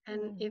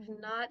 And if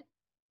Mm-hmm. not,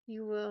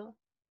 you will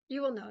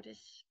you will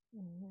notice.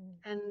 Mm-hmm.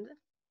 And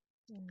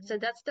so Mm-hmm.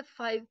 that's the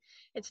five.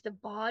 It's the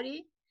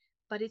body,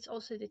 but it's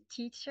also the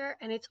teacher,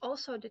 and it's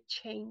also the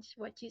change,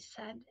 what you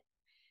said.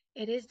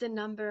 It is the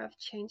number of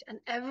change, and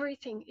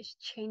everything is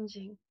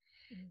changing.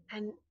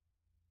 And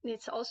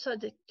it's also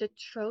the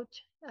throat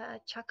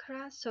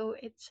chakra, so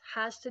it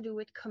has to do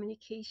with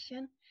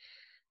communication.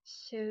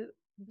 So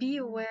be Mm-hmm.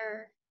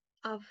 aware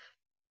of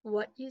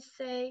what you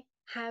say,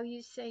 how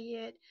you say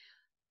it,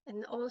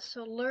 and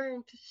also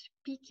learn to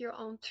speak your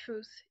own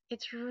truth.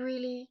 It's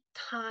really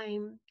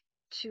time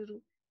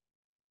to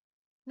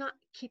not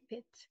keep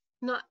it,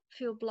 not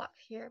feel blocked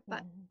here,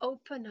 but Mm-hmm.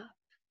 open up.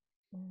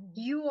 Mm-hmm.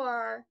 You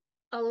are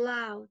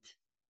allowed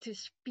to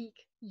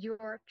speak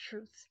your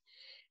truth.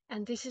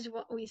 And this is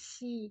what we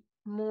see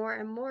more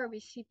and more. We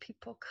see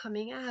people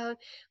coming out.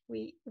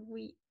 We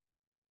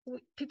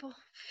people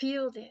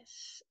feel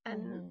this,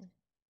 Mm-hmm.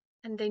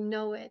 and they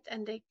know it,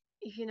 and they,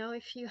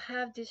 if you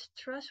have this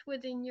trust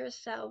within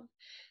yourself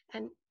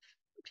and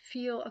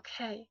feel,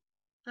 okay,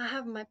 I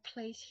have my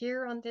place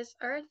here on this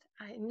earth.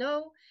 I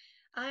know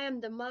I am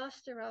the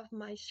master of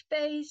my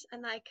space,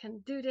 and I can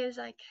do this.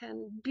 I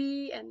can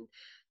be and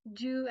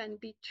do and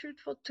be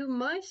truthful to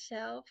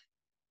myself.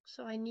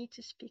 So I need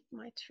to speak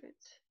my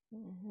truth.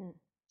 Mm-hmm.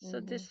 So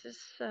Mm-hmm. this is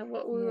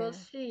what we will Yeah.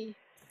 see.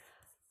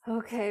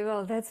 Okay,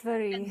 well, that's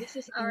And very this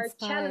is our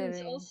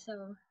challenge inspiring.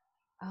 also.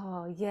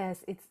 Oh,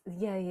 yes, it's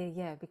yeah, yeah,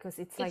 yeah, because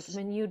it's like It's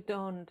when you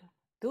don't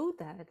do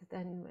that,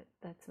 then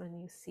that's when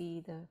you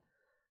see the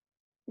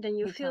then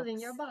you feel it in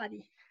your hiccups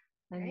body,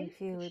 and you right?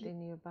 feel If it you,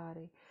 in your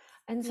body.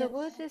 And so, yes,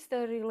 what is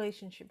the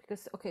relationship?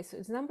 Because, okay, so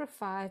it's number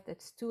five,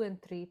 that's two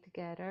and three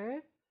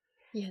together,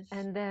 yes,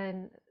 and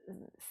then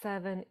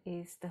seven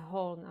is the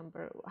whole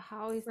number.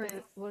 How is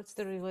right. what's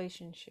the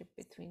relationship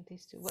between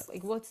these two?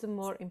 Like, what's the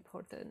more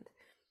important?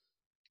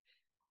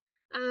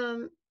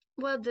 Um,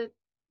 well,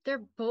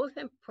 they're both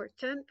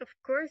important, of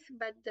course,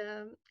 but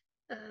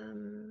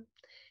um,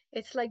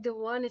 it's like the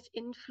one is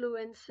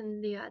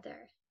influencing the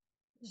other.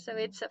 So Mm-hmm.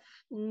 it's a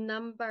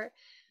number.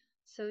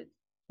 So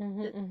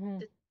Mm-hmm, the mm-hmm,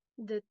 the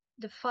the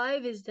the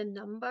five is the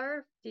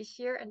number this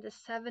year, and the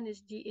seven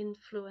is the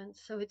influence.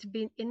 So it's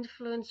been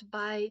influenced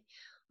by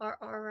our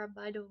aura,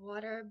 by the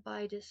water,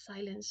 by the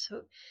silence.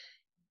 So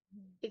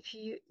if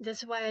you,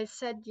 that's why I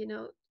said,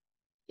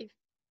 if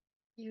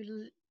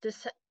you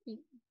decide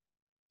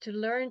to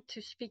learn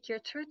to speak your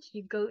truth,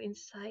 you go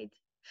inside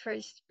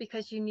first,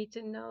 because you need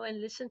to know and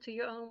listen to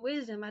your own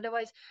wisdom.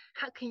 Otherwise,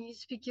 how can you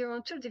speak your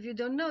own truth if you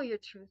don't know your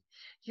truth?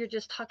 You're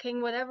just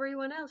talking what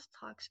everyone else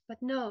talks.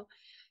 But no,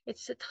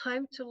 it's a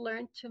time to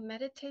learn to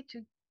meditate,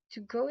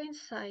 to go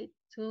inside,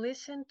 to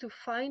listen, to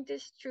find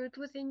this truth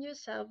within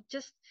yourself.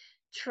 Just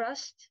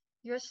trust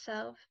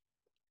yourself,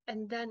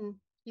 and then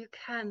you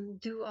can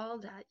do all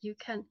that. You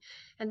can,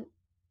 and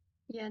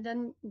yeah,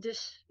 then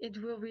this, it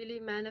will really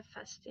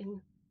manifest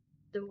in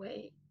the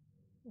way.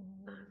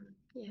 mm-hmm,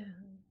 Yeah,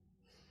 mm-hmm.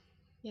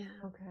 yeah.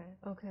 Okay,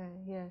 okay,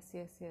 yes,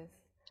 yes, yes,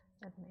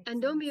 that makes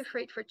And don't be sense.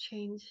 afraid for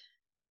change.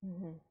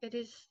 Mm-hmm. It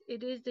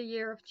is the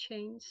year of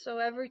change. So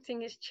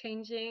everything is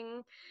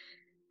changing,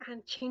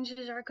 and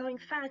changes are going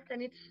fast.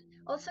 And it's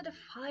also, the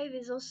five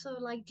is also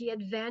like the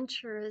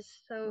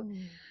adventurous. So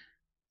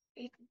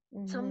it,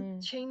 some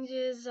Mm-hmm.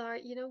 changes are,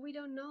 we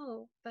don't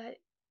know, but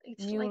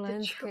it's New like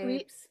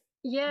landscapes.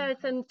 yes,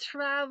 Mm-hmm. and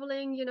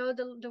traveling,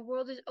 the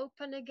world is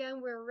open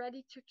again. We're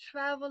ready to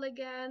travel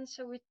again.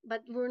 So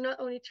but we're not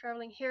only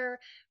traveling here,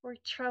 we're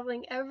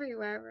traveling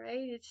everywhere,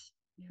 right?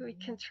 We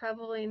can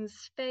travel in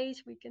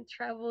space, we can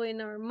travel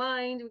in our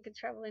mind, we can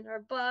travel in our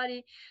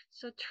body.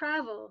 So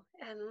travel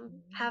and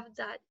Mm-hmm. have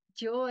that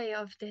joy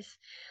of this.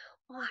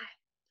 Why?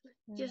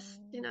 Just,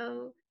 Mm-hmm.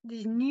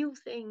 these new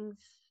things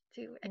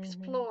to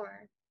Mm-hmm.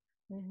 explore.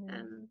 Mm-hmm.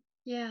 And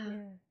yeah,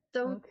 Yeah.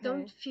 don't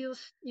Okay. feel,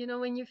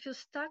 when you feel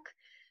stuck,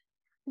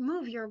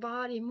 move your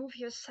body, move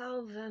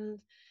yourself,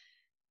 and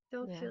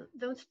Yeah.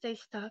 don't stay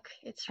stuck.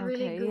 It's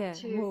really Okay. good Yeah.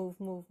 to Move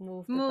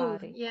the move.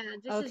 body. Yeah,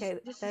 Okay,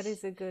 this that is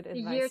is a good the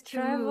year advice. to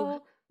move.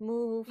 Travel,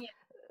 move. Yeah,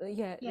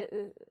 Yeah. yeah.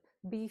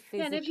 Be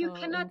Yeah, and if you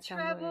physical in cannot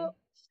some way. travel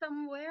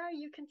somewhere,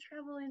 you can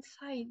travel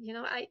inside.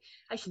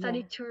 I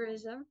Yeah. studied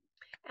tourism,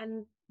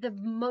 and the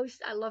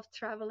most I love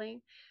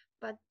traveling,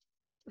 but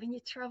when you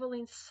travel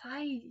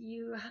inside,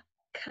 you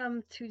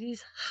come to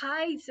these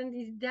heights and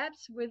these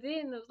depths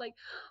within. I was like,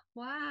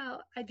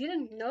 wow, I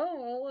didn't know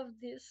all of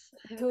this.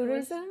 It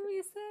was, Tourism,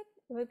 you said?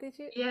 What did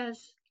you?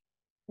 yes,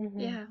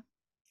 Mm-hmm. yeah,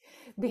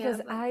 yeah,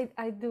 Because but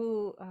I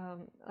do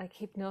like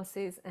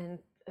hypnosis and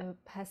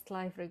past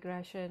life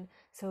regression.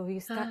 So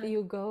uh,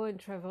 you go and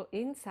travel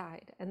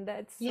inside, and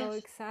that's so yes,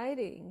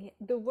 exciting.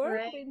 The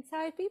world right,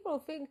 inside, people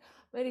think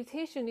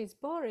meditation is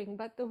boring,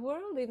 but the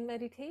world in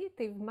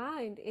meditative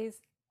mind is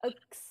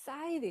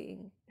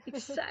exciting.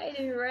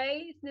 Exciting,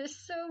 right? There's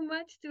so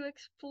much to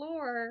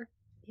explore.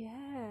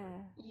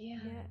 Yeah, Yeah,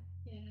 yeah,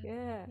 yeah,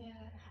 yeah.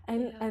 yeah,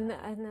 And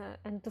yeah.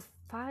 and to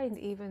find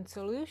even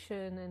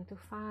solution and to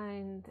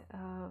find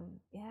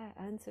yeah,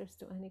 answers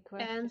to any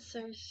question.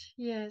 Answers,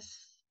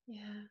 yes,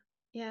 yeah,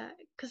 yeah.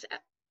 Because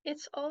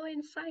it's all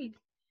inside,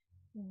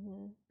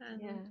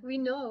 and Yeah. we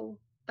know,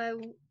 but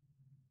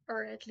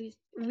or at least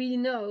we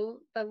know,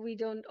 but we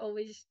don't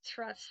always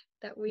trust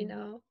that we Mm-hmm.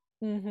 know,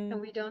 Mm-hmm.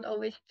 and we don't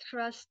always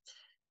trust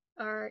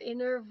our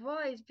inner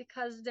voice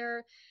because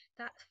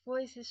that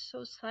voice is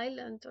so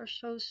silent or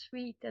so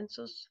sweet and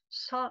so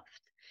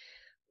soft,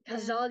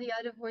 because Yeah. all the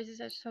other voices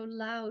are so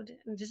loud.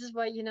 And this is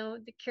why,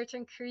 the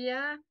Kirtan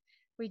Kriya,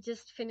 we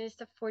just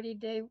finished a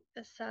 40-day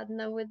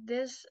sadhana with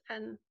this,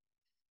 and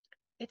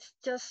it's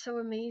just so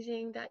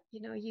amazing that,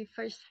 you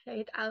first say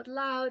it out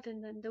loud,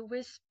 and then the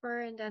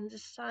whisper, and then the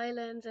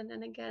silence, and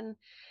then again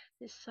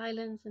the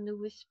silence and the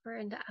whisper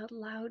and the out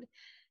loud.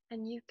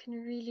 And you can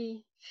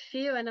really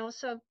feel, and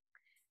also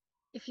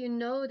if you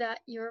know that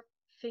your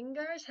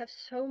fingers have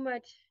so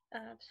much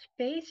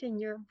space in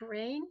your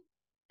brain,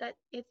 that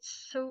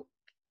it's so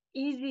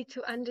easy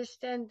to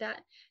understand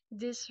that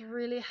this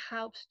really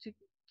helps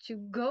to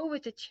go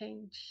with the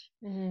change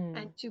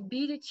and Mm. to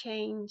be the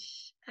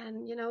change.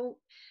 And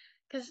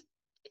because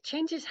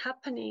change is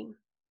happening,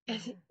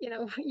 and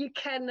Yeah. you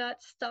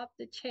cannot stop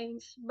the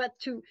change, but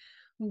to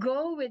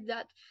go with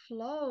that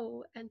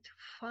flow and to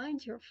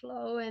find your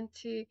flow and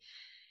to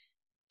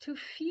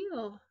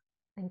feel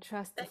And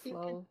trust the that you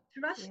can flow.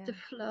 trust the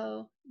Yeah.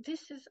 flow.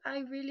 This is, I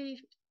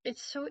really,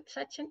 it's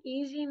such an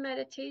easy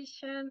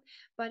meditation,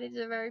 but it's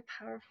a very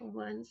powerful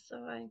one. So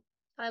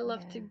I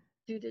love Yeah. to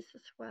do this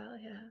as well.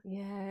 Yeah.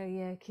 Yeah,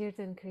 yeah,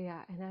 Kirtan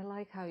Kriya. And I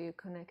like how you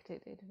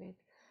connected it with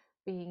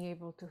being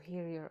able to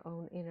hear your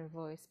own inner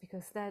voice,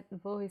 because that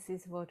voice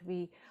is what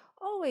we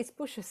always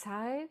push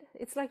aside.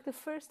 It's like the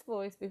first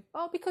voice,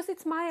 oh, because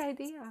it's my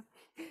idea.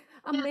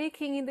 I'm Yeah.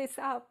 making this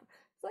up.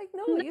 It's like,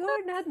 no, No,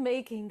 you're not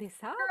making this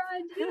your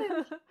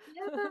ideas. up.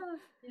 Yeah.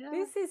 Yeah.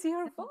 This is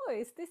your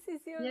voice. This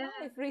is your Yeah.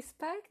 life.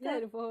 Respect Yeah.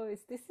 that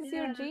voice. This is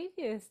your Yeah.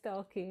 genius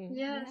talking.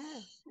 Yeah.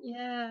 Yes.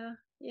 Yeah.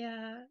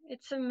 Yeah.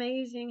 It's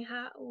amazing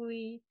how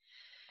we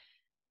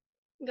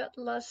got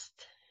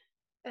lost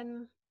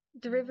and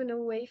Yeah. driven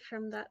away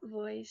from that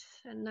voice,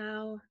 and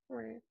now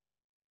we're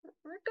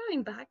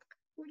going back.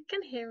 We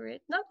can hear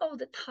it, not all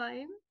the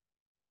time,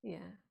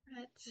 Yeah.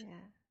 but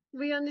Yeah.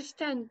 we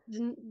understand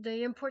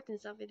the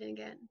importance of it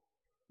again.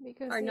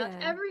 Because, Or not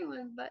yeah.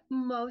 everyone, but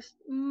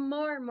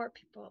more and more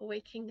people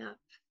waking up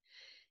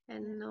Yeah.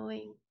 and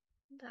knowing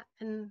that,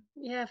 and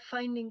yeah,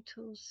 finding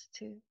tools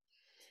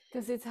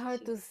Because it's hard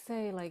to to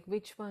say, like,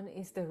 which one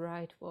is the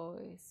right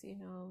voice,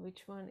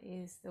 which one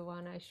is the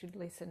one I should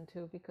listen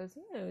to, because,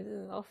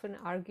 we often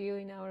argue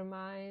in our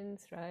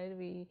minds, right? yeah.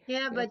 We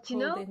are But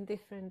pulled in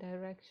different you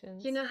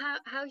directions. know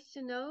how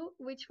to know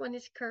which one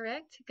is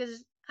correct,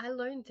 because I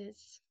learned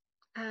this.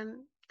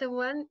 The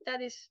one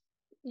that is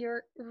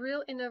your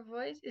real inner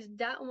voice is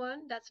that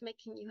one that's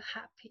making you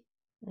happy.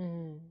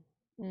 Mm.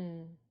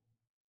 Mm.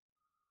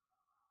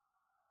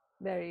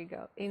 There you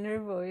go. Inner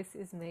voice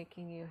is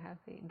making you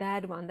happy.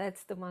 That one,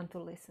 that's the one to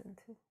listen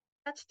to.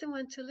 That's the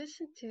one to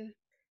listen to.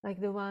 Like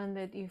the one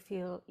that you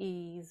feel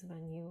ease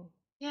when you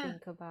Yeah,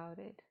 think about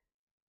it.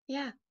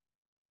 yeah,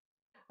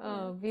 yeah.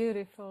 Oh,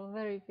 beautiful,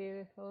 very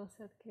beautiful,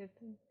 Sat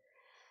Kirtan.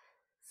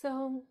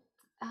 So,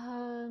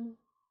 um,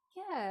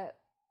 yeah,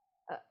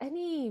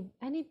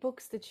 any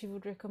books that you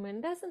would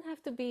recommend? Doesn't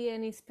have to be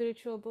any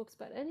spiritual books,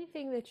 but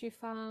anything that you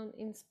found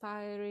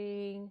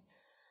inspiring,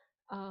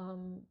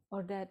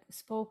 or that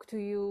spoke to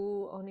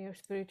you on your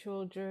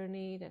spiritual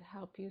journey, that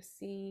help you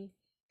see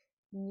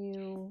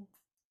new.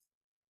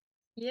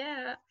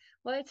 Yeah,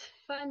 well, it's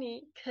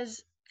funny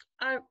because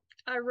I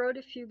I wrote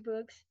a few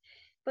books,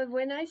 but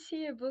when I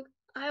see a book,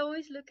 I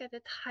always look at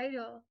the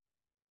title,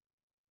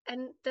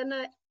 and then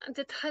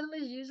the title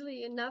is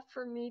usually enough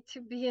for me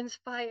to be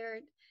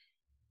inspired.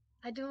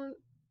 I don't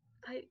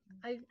I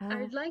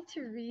I'd like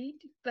to read,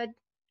 but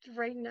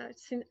right now,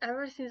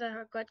 ever since I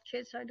have got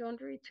kids, I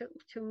don't read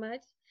too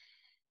much.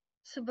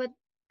 So, but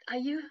I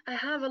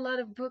have a lot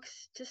of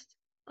books just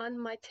on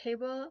my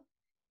table,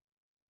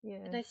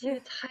 and Yeah. I see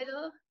the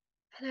title,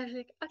 and I was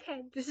like,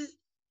 okay, this is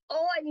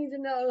all I need to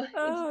know. It's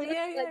Oh, just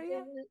yeah, like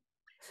yeah, this.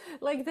 yeah.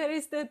 Like there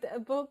is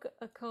that book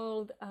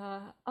called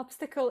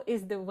Obstacle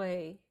is the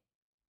Way.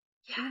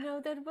 You Yeah.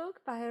 know that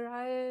book by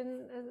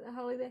Ryan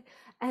Holiday?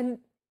 And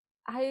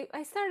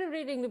I started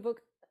reading the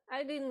book.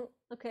 I didn't,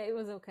 okay, it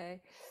was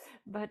okay.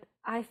 But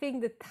I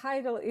think the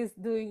title is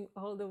doing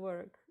all the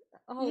work.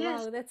 Oh,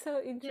 Yes. wow, that's so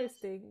Yes.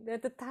 interesting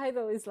that the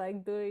title is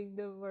like doing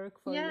the work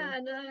for Yeah. you.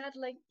 And I had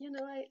like,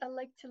 I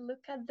like to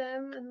look at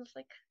them, and it's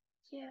like,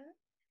 yeah,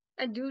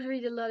 I do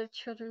read a lot of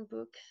children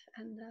books,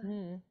 and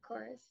Mm, of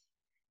course,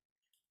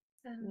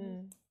 and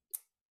mm,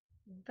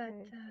 but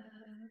okay.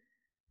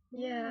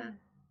 yeah, Yeah.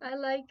 I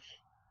like.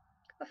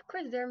 Of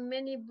course, there are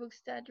many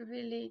books that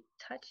really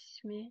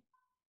touched me.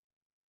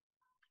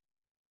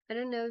 I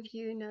don't know if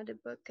you know the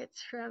book.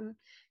 It's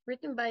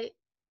written by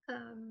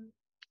um,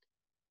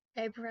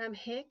 Abraham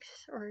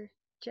Hicks or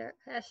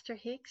Esther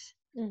Hicks.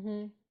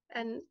 Mm-hmm.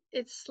 And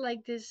it's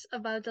like this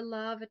about the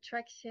law of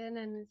attraction,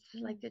 and it's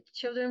Mm. like a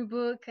children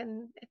book,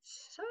 and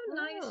it's so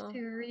nice Oh.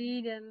 to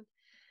read. And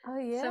Oh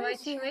so yeah, I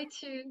try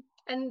to,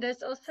 and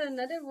there's also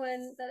another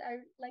one that I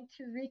like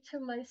to read to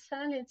my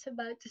son. It's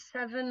about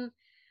the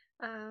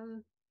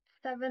um,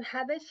 seven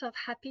habits of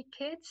happy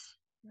kids.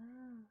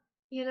 Ah.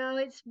 You know,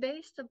 it's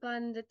based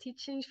upon the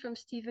teachings from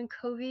Stephen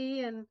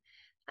Covey, and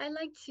I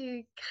like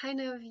to kind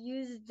of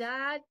use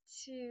that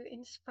to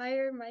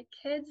inspire my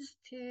kids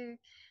to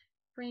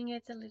bring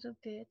it a little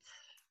bit,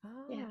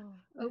 yeah, Oh,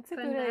 that's a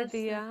good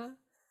openness. And idea.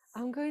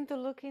 I'm going to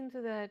look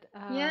into that.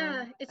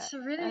 yeah, it's a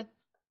really,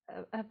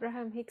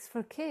 Abraham Hicks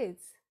for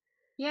kids.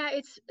 yeah,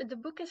 it's the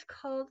book is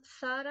called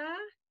Sarah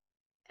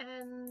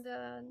and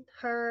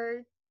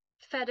her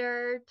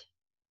feathered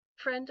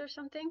friend or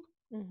something.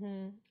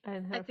 Mm-hmm.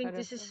 And I her think feather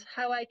this is friend.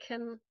 how I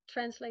can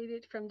translate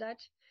it from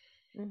Dutch.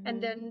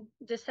 And Mm-hmm. then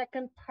the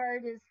second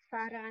part is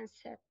Sarah and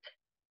Seth.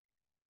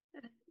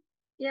 Uh,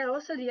 Yeah,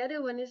 also the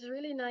other one is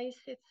really nice.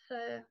 It's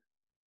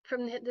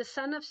from the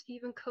son of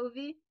Stephen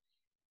Covey.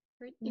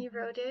 He Mm-hmm.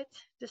 wrote it,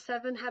 The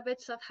Seven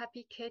Habits of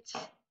Happy Kids.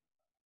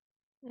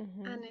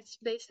 Mm-hmm. And it's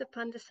based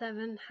upon the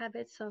seven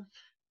habits of,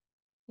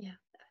 yeah,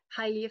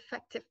 highly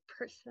effective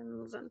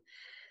persons. And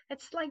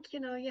it's like,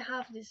 you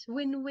have this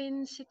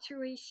win-win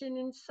situation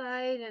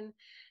inside, and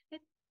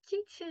it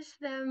teaches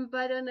them,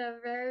 but in a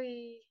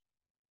very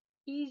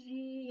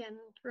easy and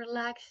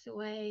relaxed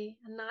way,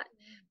 and not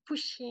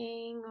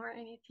pushing or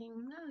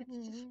anything. No, it's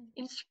just Mm-hmm.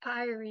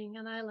 inspiring,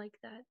 and I like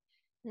that.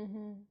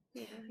 Mm-hmm.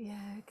 Yeah.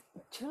 Yeah,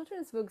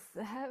 children's books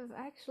have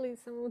actually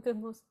some of the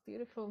most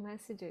beautiful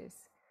messages.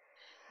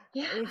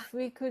 Yeah. If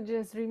we could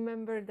just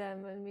remember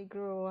them when we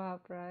grow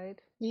up, right?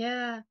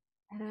 Yeah.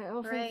 And I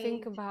often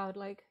think Right. about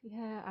like,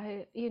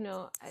 yeah,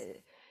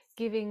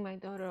 giving my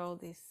daughter all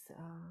this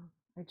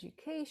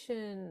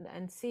education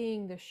and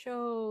seeing the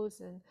shows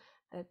and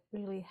that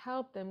really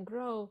help them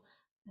grow.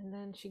 And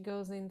then she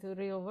goes into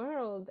real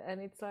world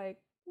and it's like,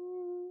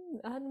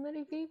 not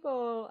many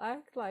people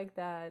act like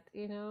that,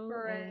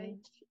 Right. and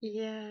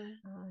Yeah.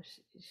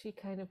 she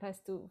kind of has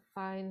to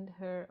find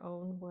her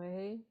own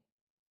way.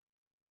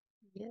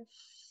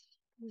 Yes.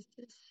 This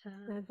is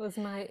That was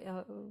my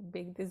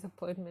big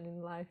disappointment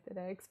in life that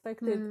I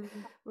expected hmm.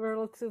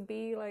 world to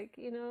be like,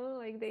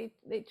 like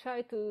they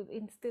try to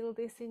instill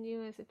this in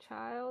you as a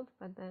child,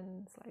 but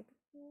then it's like,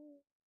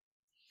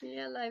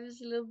 Yeah, life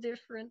is a little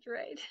different,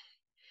 right?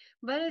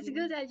 But it's yeah.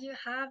 good that you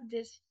have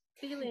this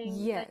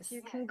feeling that Yes.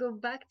 you can go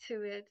back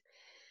to it.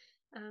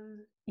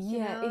 Um,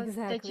 Yeah,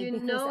 that exactly. you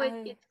Because know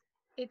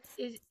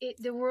it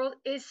the world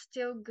is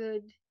still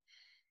good,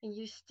 and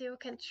you still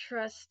can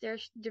trust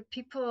the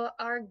people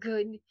are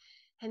good,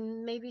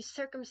 and maybe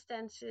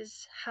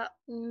circumstances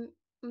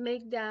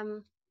make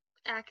them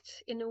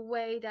act in a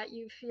way that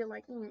you feel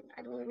like,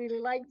 I don't really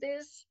like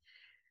this.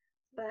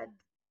 But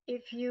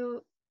if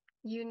you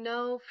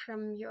know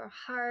from your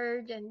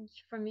heart and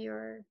from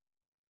your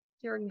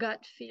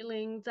gut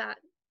feeling that,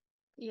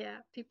 yeah,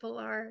 people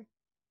are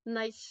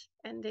nice,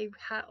 and they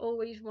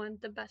always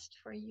want the best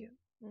for you.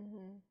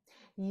 hmm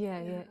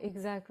yeah, Yeah. yeah,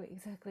 exactly,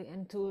 exactly.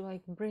 And to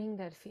like bring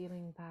that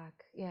feeling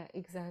back. Yeah,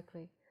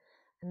 exactly.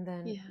 And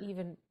then Yeah.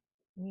 even,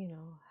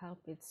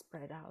 help it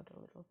spread out a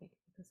little bit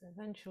because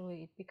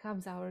eventually it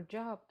becomes our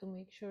job to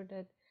make sure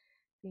that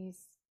these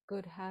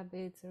good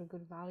habits or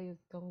good values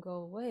don't go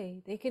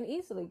away. They can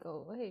easily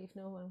go away if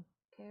no one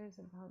cares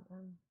about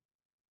them.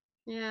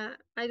 Yeah,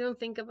 I don't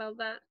think about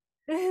that.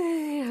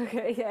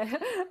 Okay, yeah.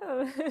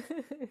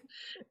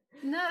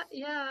 No,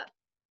 yeah,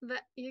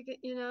 but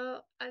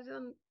I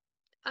don't.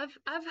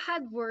 I've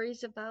had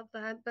worries about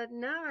that, but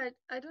now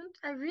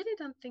I really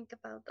don't think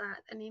about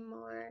that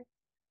anymore.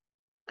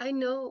 I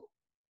know,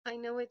 I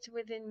know it's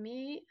within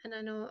me, and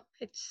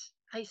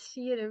I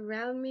see it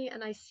around me,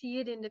 and I see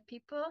it in the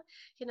people.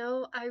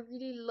 I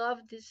really love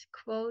this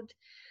quote: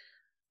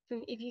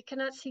 if you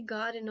cannot see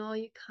God in all,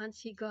 you can't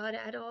see God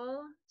at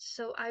all.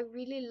 So I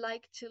really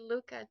like to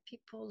look at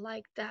people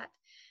like that,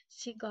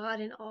 see God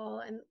in all.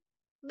 And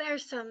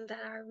there's some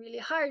that are really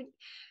hard,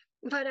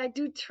 but I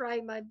do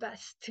try my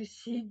best to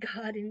see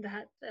God in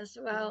that as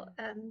well. Yeah.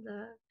 And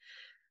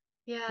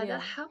yeah, that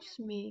Yeah. helps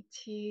me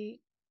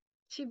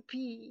to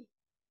be,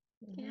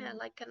 yeah, hmm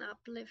like an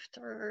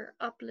uplifter, or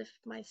uplift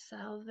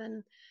myself.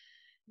 And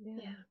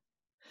Yeah. yeah.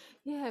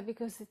 Yeah,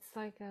 because it's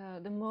like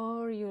the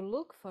more you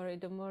look for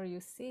it, the more you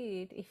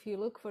see it. If you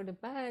look for the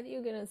bad,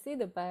 you're gonna see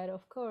the bad,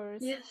 of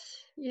course.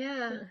 Yes,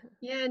 yeah,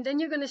 yeah, and then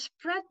you're gonna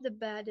spread the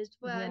bad as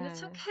well, and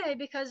it's Yeah. okay,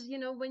 because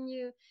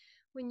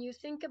when you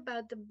think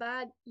about the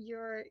bad,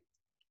 your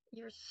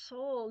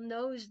soul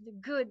knows the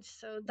good,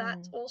 so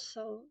that's Mm.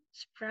 also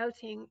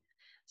sprouting.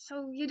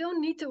 So you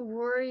don't need to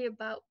worry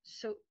about.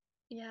 So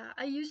yeah,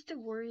 I used to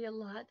worry a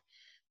lot,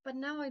 but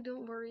now I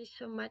don't worry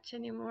so much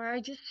anymore.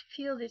 I just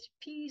feel this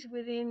peace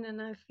within,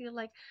 and I feel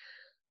like,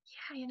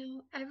 yeah,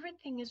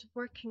 everything is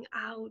working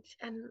out,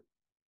 and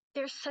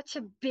there's such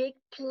a big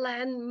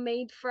plan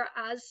made for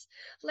us.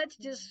 Let's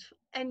just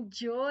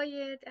enjoy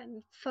it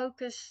and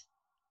focus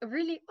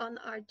really on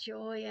our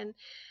joy and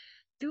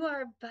do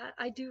our best.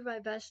 I do my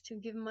best to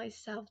give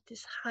myself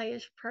this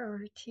highest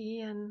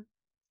priority and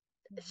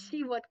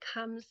see what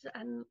comes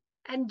and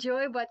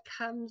enjoy what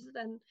comes,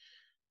 and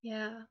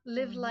yeah,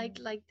 live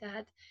Mm-hmm. like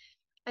that.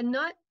 And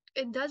not,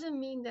 it doesn't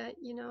mean that,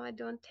 I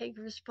don't take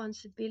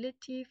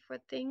responsibility for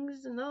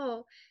things.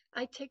 No,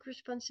 I take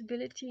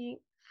responsibility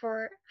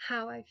for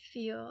how I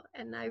feel,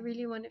 and I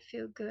really want to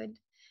feel good.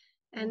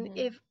 And Mm-hmm.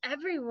 if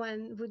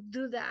everyone would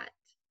do that,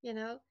 you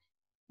know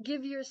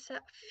give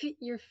yourself,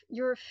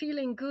 you're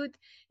feeling good,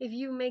 if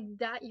you make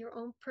that your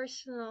own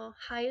personal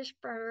highest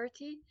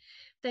priority,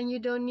 then you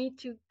don't need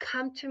to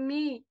come to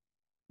me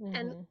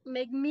and Mm-hmm.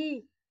 make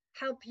me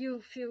help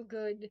you feel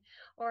good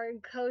or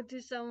go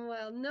to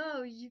somewhere.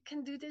 No, you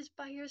can do this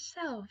by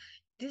yourself.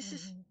 This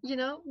is,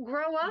 Mm-hmm.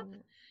 grow up,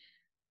 Mm.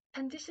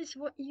 and this is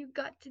what you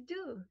got to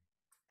do.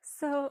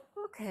 So,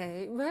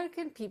 okay, where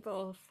can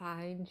people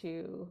find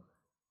you?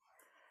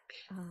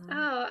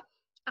 Uh,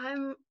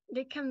 Oh,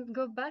 they can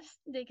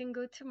they can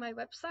go to my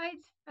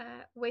website,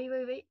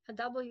 www.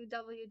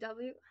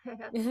 wait,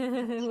 That's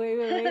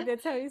wait, wait,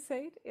 that's how you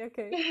say it?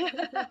 Okay.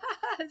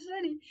 it's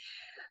funny.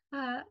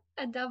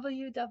 At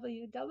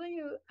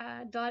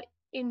www dot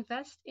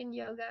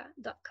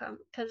investinyoga.com,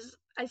 because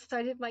I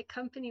started my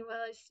company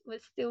while I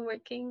was still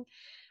working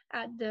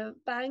at the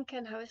bank,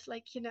 and I was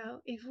like,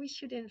 if we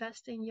should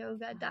invest in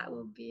yoga, that Oh,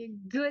 would be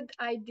a good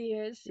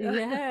idea. So,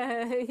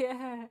 yeah,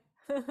 yeah.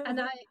 and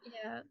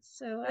yeah,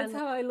 so, That's and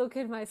how I look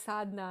at my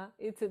sadhana.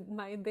 It's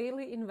my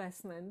daily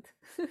investment.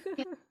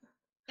 yeah,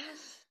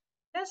 yes,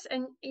 yes,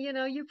 and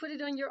you put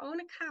it on your own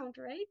account,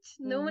 right?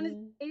 No one is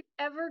Hmm.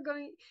 ever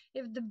going.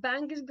 If the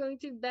bank is going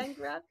to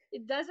bankrupt,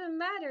 it doesn't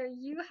matter.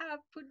 You have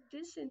put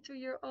this into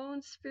your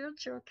own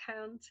spiritual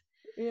account,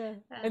 Yeah,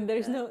 and and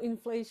there's no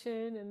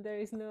inflation, and there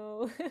is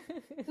no.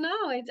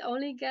 no, it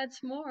only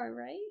gets more,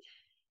 right?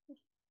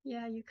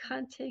 Yeah, you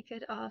can't take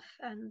it off,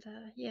 and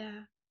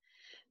yeah,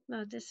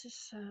 no, this is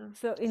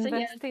So so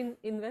yeah,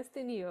 invest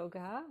in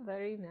yoga,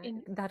 very nice.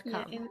 in Dot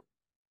yeah com. in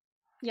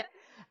yeah,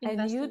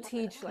 And you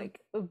teach investinyoga.com.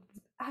 like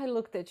I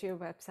looked at your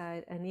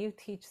website, and you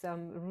teach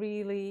some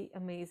really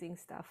amazing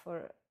stuff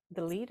for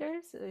the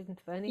leaders in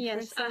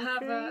Yes, 21st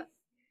century.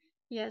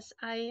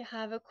 I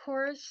have a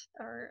course,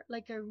 or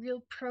like a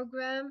real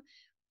program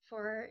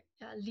for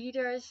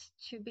leaders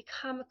to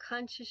become a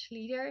conscious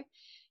leader,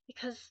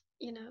 because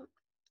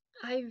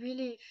I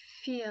really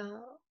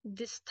feel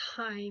this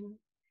time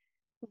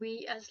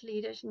we as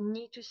leaders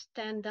need to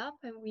stand up,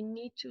 and we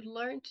need to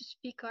learn to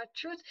speak our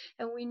truth,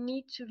 and we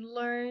need to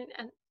learn,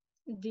 and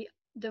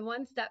the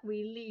ones that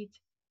we lead,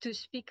 to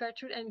speak our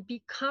truth and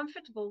be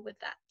comfortable with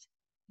that,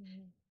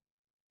 Mhm.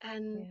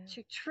 and Yeah.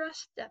 to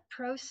trust that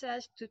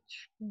process, to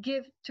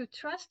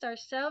trust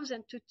ourselves,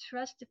 and to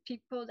trust the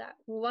people that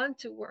want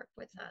to work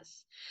with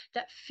us,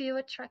 that feel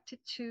attracted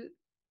to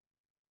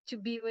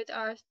be with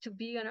us, to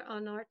be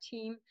on our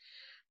team.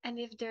 And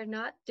if they're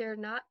not,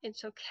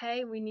 it's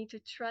okay. We need to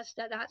trust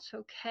that that's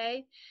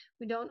okay.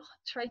 We don't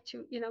try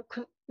to,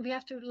 we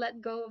have to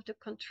let go of the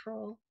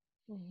control.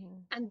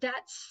 Mhm. And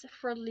that's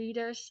for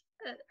leaders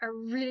a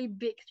really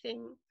big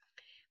thing.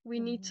 We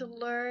need to Mhm.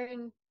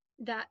 learn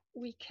that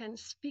we can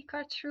speak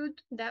our truth,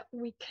 that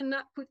we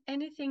cannot put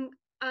anything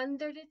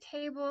under the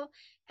table.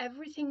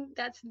 Everything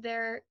that's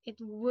there, it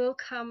will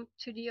come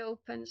to the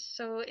open.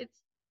 So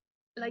it's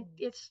like Mm.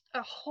 it's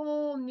a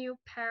whole new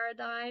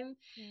paradigm.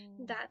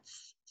 Mm.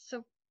 That's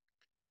so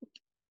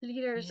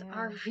leaders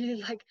are Yeah.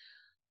 really like,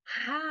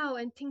 how?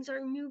 And things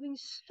are moving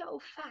so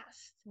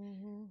fast.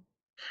 Mhm.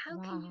 How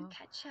can you Wow.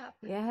 catch up?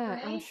 Yeah,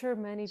 I'm Right? sure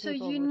many So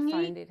people you would need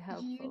find it you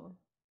helpful.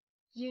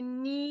 you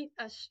need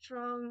a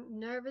strong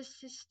nervous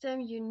system.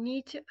 You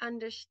need to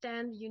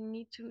understand, you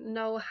need to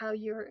know how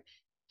your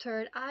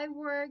third eye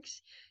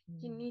works.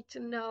 You Mm. need to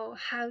know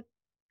how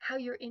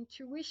your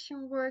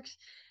intuition works,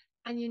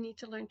 and you need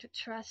to learn to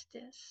trust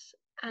this.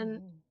 And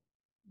Mhm.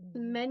 Mhm.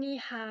 many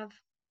have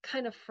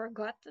kind of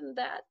forgotten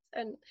that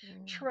and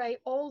Mm. try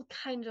all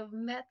kinds of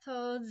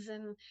methods,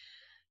 and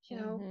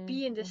Mhm.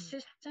 be in the Mhm.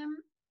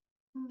 system,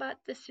 but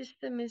the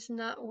system is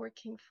not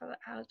working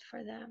out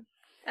for them,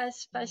 Mm.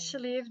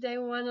 especially if they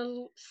want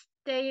to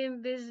stay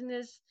in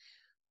business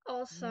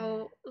Yeah.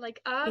 also, like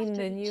In after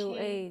the the new change.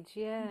 age,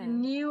 The yeah.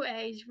 new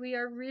age,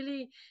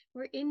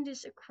 we're in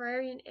this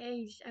Aquarian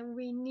age, and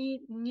we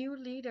need new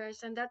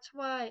leaders. And that's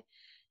why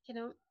you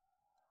know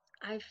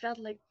I felt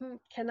like,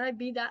 can I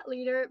be that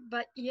leader?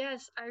 But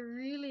yes, I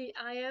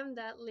am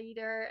that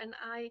leader, and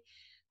I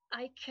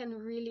can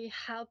really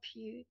help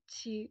you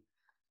to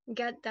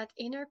get that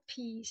inner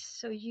peace,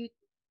 so you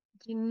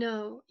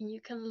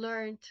can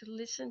learn to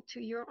listen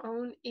to your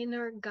own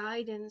inner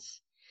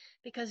guidance,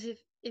 because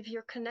if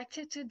you're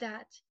connected to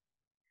that,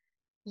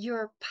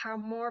 you're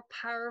more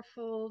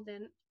powerful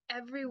than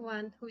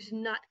everyone who's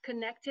not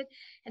connected,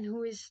 and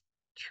who is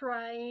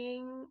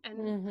trying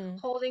and Mhm.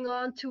 holding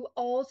on to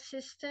old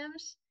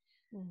systems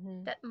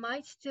Mhm. that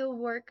might still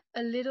work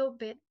a little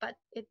bit, but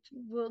it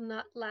will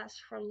not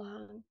last for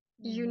long.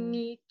 you Mm-hmm.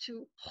 need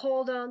to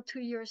hold on to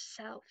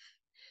yourself,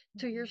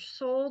 to your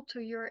soul,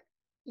 to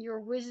your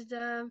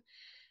wisdom,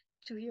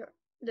 to your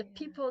the Yeah.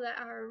 people that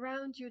are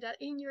around you, that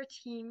in your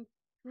team,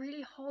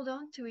 really hold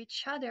on to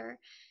each other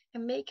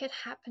and make it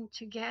happen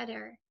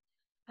together.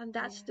 And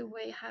that's the Yeah.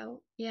 way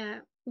how, yeah,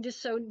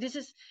 this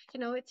is,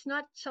 it's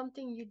not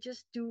something you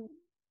just do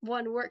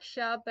one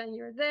workshop and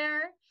you're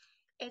there.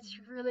 It's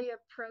Mm-hmm. really a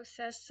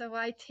process. So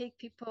I take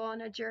people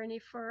on a journey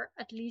for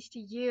at least a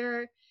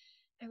year,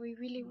 and we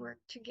really Wow. work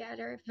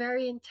together.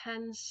 Very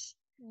intense,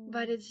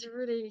 but Mm. it's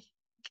really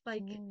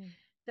like Mm.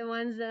 the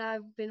ones that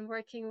I've been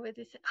working with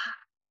is,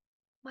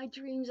 my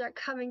dreams are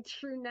coming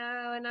true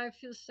now, and I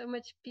feel so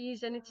much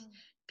peace. And it's Oh.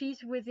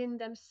 peace within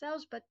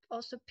themselves, but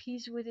also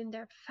peace within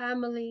their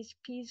families,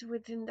 peace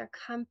within their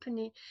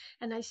company.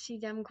 And I see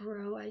them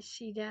grow. I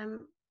see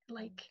them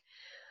like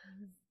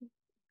Mm.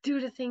 do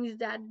the things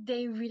that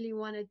they really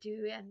want to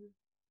do, and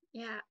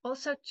yeah,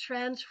 also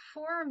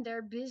transform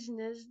their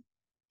business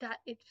that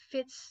it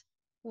fits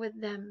with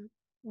them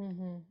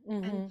Mm-hmm.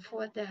 and Mm-hmm.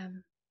 for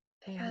them.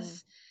 Mm-hmm.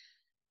 Because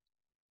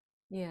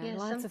Yeah, yeah,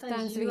 lots of sometimes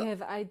times we you,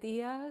 have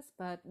ideas,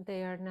 but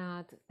they are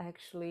not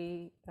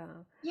actually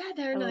yeah,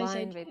 they're nice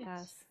aligned with ideas.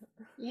 us.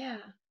 Yeah,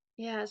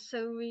 yeah.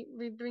 So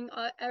we bring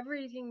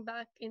everything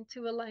back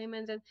into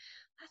alignment, and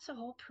that's a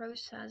whole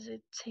process.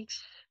 It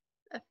takes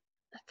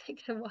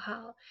a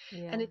while,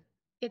 and Yeah.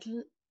 it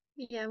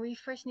yeah. We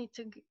first need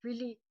to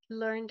really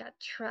learn that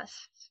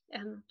trust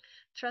and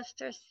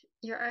trust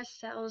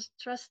ourselves.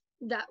 Trust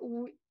that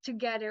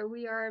together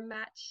we are a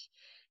match,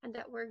 and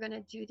that we're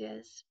gonna do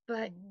this.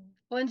 But Mm-hmm.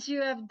 once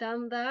you have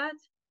done that,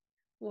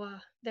 wow,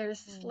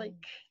 there's Mm.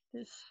 like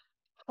this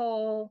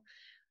whole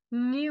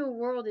new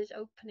world is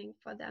opening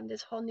for them,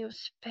 this whole new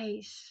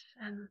space,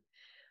 and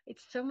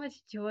it's so much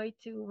joy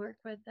to work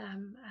with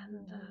them.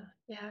 And Mm-hmm.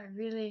 yeah,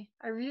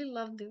 I really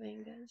love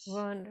doing this.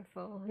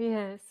 Wonderful.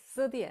 Yes.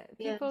 So yeah,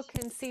 people Yes.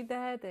 can see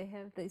that they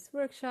have this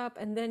workshop,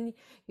 and then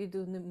you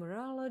do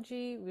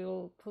numerology.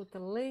 We'll put a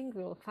link.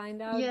 We'll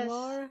find out Yes.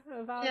 more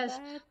about Yes.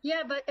 that.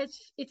 Yeah, but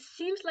it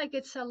seems like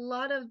it's a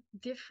lot of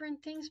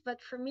different things, but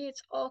for me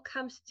it's all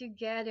comes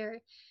together.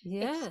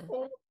 It's Yeah.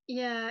 all,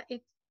 yeah,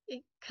 it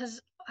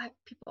because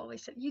people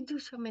always said you do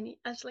so many.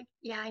 I was like,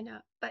 yeah, I know,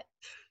 but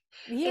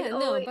it Yeah,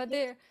 no, always but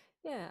they're,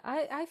 yeah,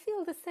 I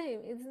feel the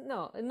same. It's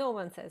no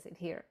one says it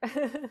here.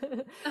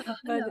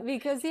 But no.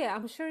 because yeah,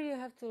 I'm sure you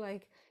have to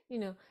like,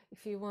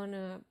 if you want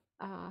to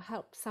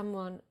help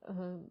someone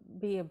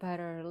be a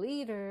better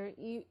leader,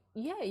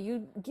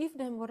 you give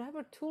them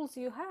whatever tools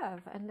you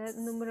have, and that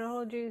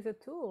numerology is a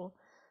tool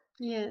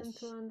for them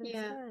to Yes.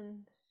 Yeah.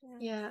 understand. Yeah.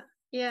 Yeah,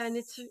 yeah, and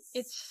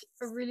it's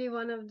really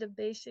one of the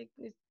basic.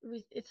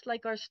 It's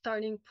like our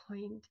starting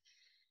point,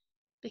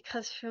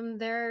 because from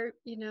there,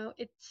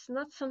 it's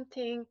not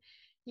something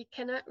you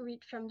cannot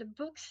read from the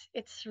books.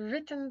 It's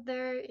written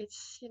there.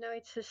 It's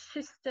a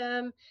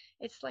system.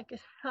 It's like a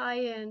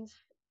science,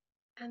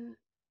 and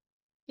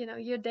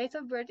your date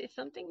of birth is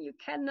something you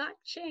cannot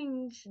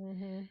change,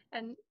 Mm-hmm.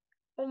 and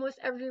almost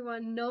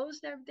everyone knows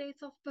their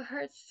date of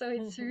birth, so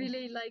it's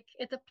really like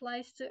it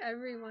applies to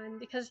everyone,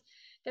 because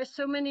there's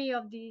so many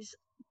of these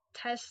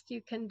tests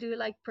you can do,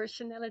 like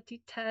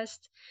personality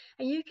test,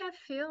 and you can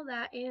fill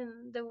that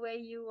in the way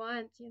you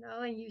want,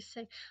 and you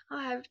say,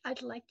 oh,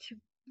 I'd like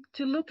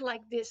to look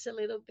like this a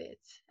little bit,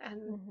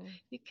 and Mm-hmm.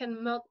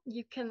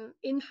 you can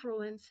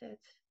influence it.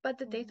 But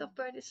the date Mm-hmm. of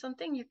birth is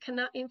something you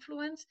cannot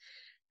influence,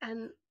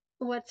 and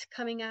what's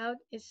coming out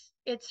is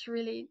it's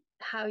really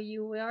how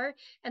you are,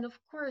 and of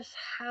course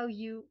how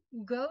you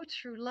go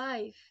through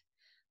life.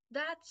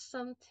 That's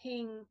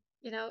something,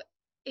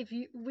 if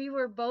we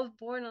were both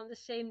born on the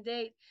same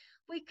date,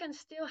 we can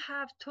still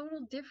have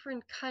total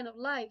different kind of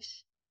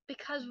lives,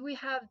 because we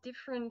have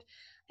different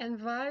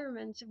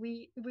environments,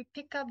 we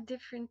pick up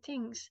different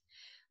things,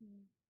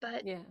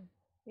 but Yeah.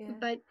 Yeah.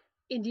 but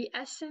in the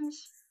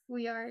essence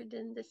we are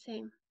then the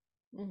same.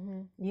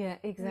 Mm-hmm. Yeah,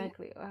 Yeah,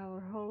 exactly.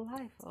 Our whole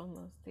life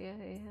almost. Yeah,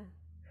 yeah.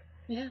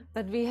 yeah,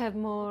 But we have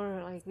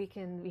more like we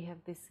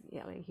have this,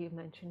 yeah, like you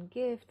mentioned,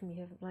 gift. We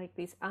have like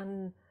these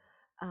kind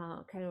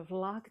of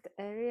locked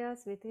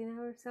areas within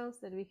ourselves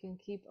that we can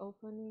keep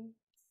opening.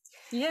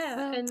 yeah.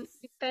 Well, And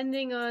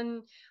depending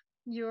on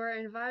your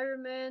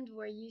environment,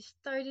 where you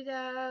started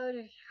out,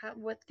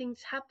 what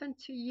things happen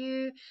to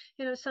you,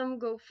 some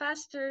go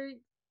faster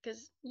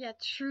because, yeah,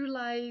 through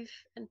life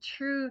and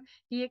through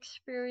the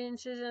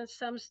experiences, and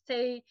some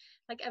stay,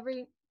 like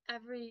every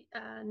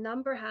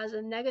number has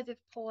a negative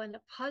pole and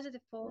a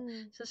positive pole.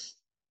 mm,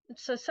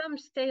 So some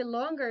stay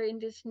longer in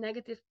this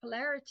negative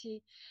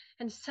polarity,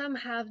 and some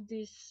have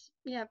these,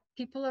 yeah,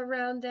 people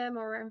around them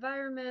or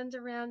environment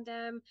around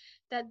them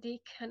that they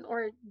can,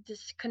 or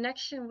this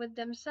connection with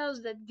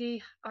themselves, that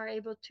they are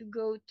able to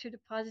go to the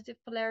positive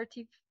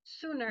polarity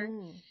sooner,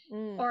 mm,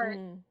 mm, or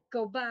mm,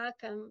 go back.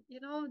 And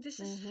this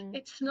is, mm-hmm,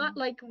 it's not mm,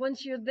 like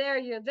once you're there.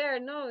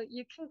 No,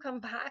 you can come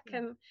back, yeah,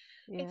 and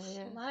yeah, it's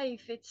yeah.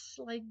 life. It's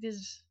like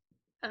this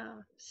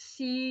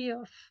sea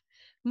of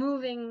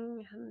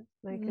moving, and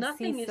Like a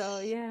nothing is, seesaw.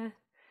 Yeah.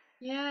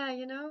 yeah,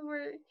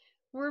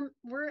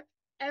 we're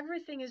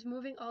everything is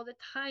moving all the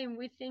time.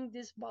 We think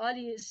this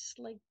body is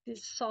like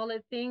this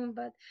solid thing,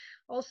 but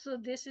also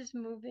this is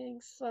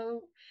moving.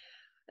 So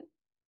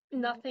Yeah.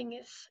 nothing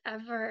is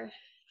ever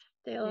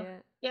still. Yeah.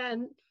 Yeah,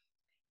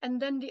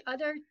 and then the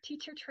other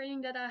teacher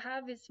training that I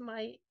have is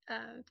my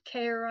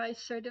KRI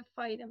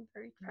certified. I'm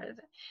very proud of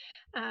it.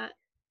 Uh,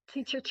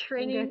 Teacher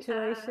training.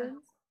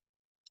 Congratulations.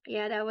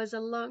 Yeah, that was a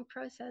long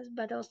process,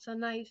 but also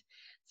nice.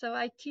 So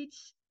I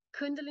teach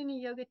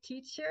Kundalini yoga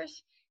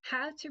teachers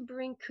how to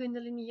bring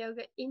Kundalini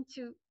yoga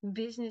into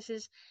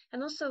businesses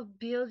and also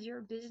build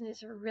your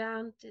business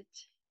around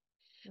it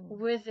Mm.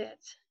 with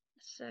it.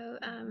 So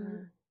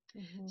Mhm.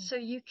 Mhm. so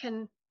you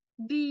can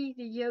be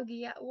the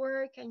yogi at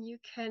work, and you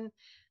can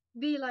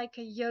be like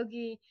a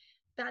yogi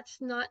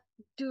that's not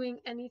doing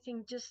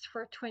anything just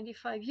for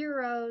 25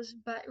 euros,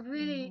 but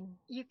really Mhm.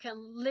 you can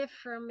live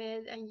from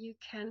it, and you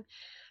can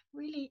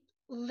really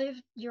live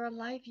your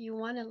life you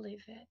want to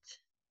live it.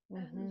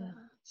 And Mhm.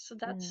 so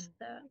that's Mm.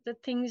 the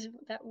things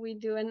that we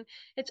do, and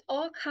it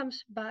all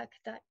comes back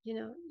that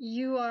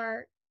you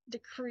are the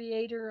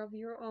creator of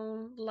your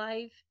own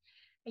life,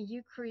 and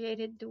you create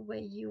it the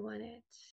way you want it.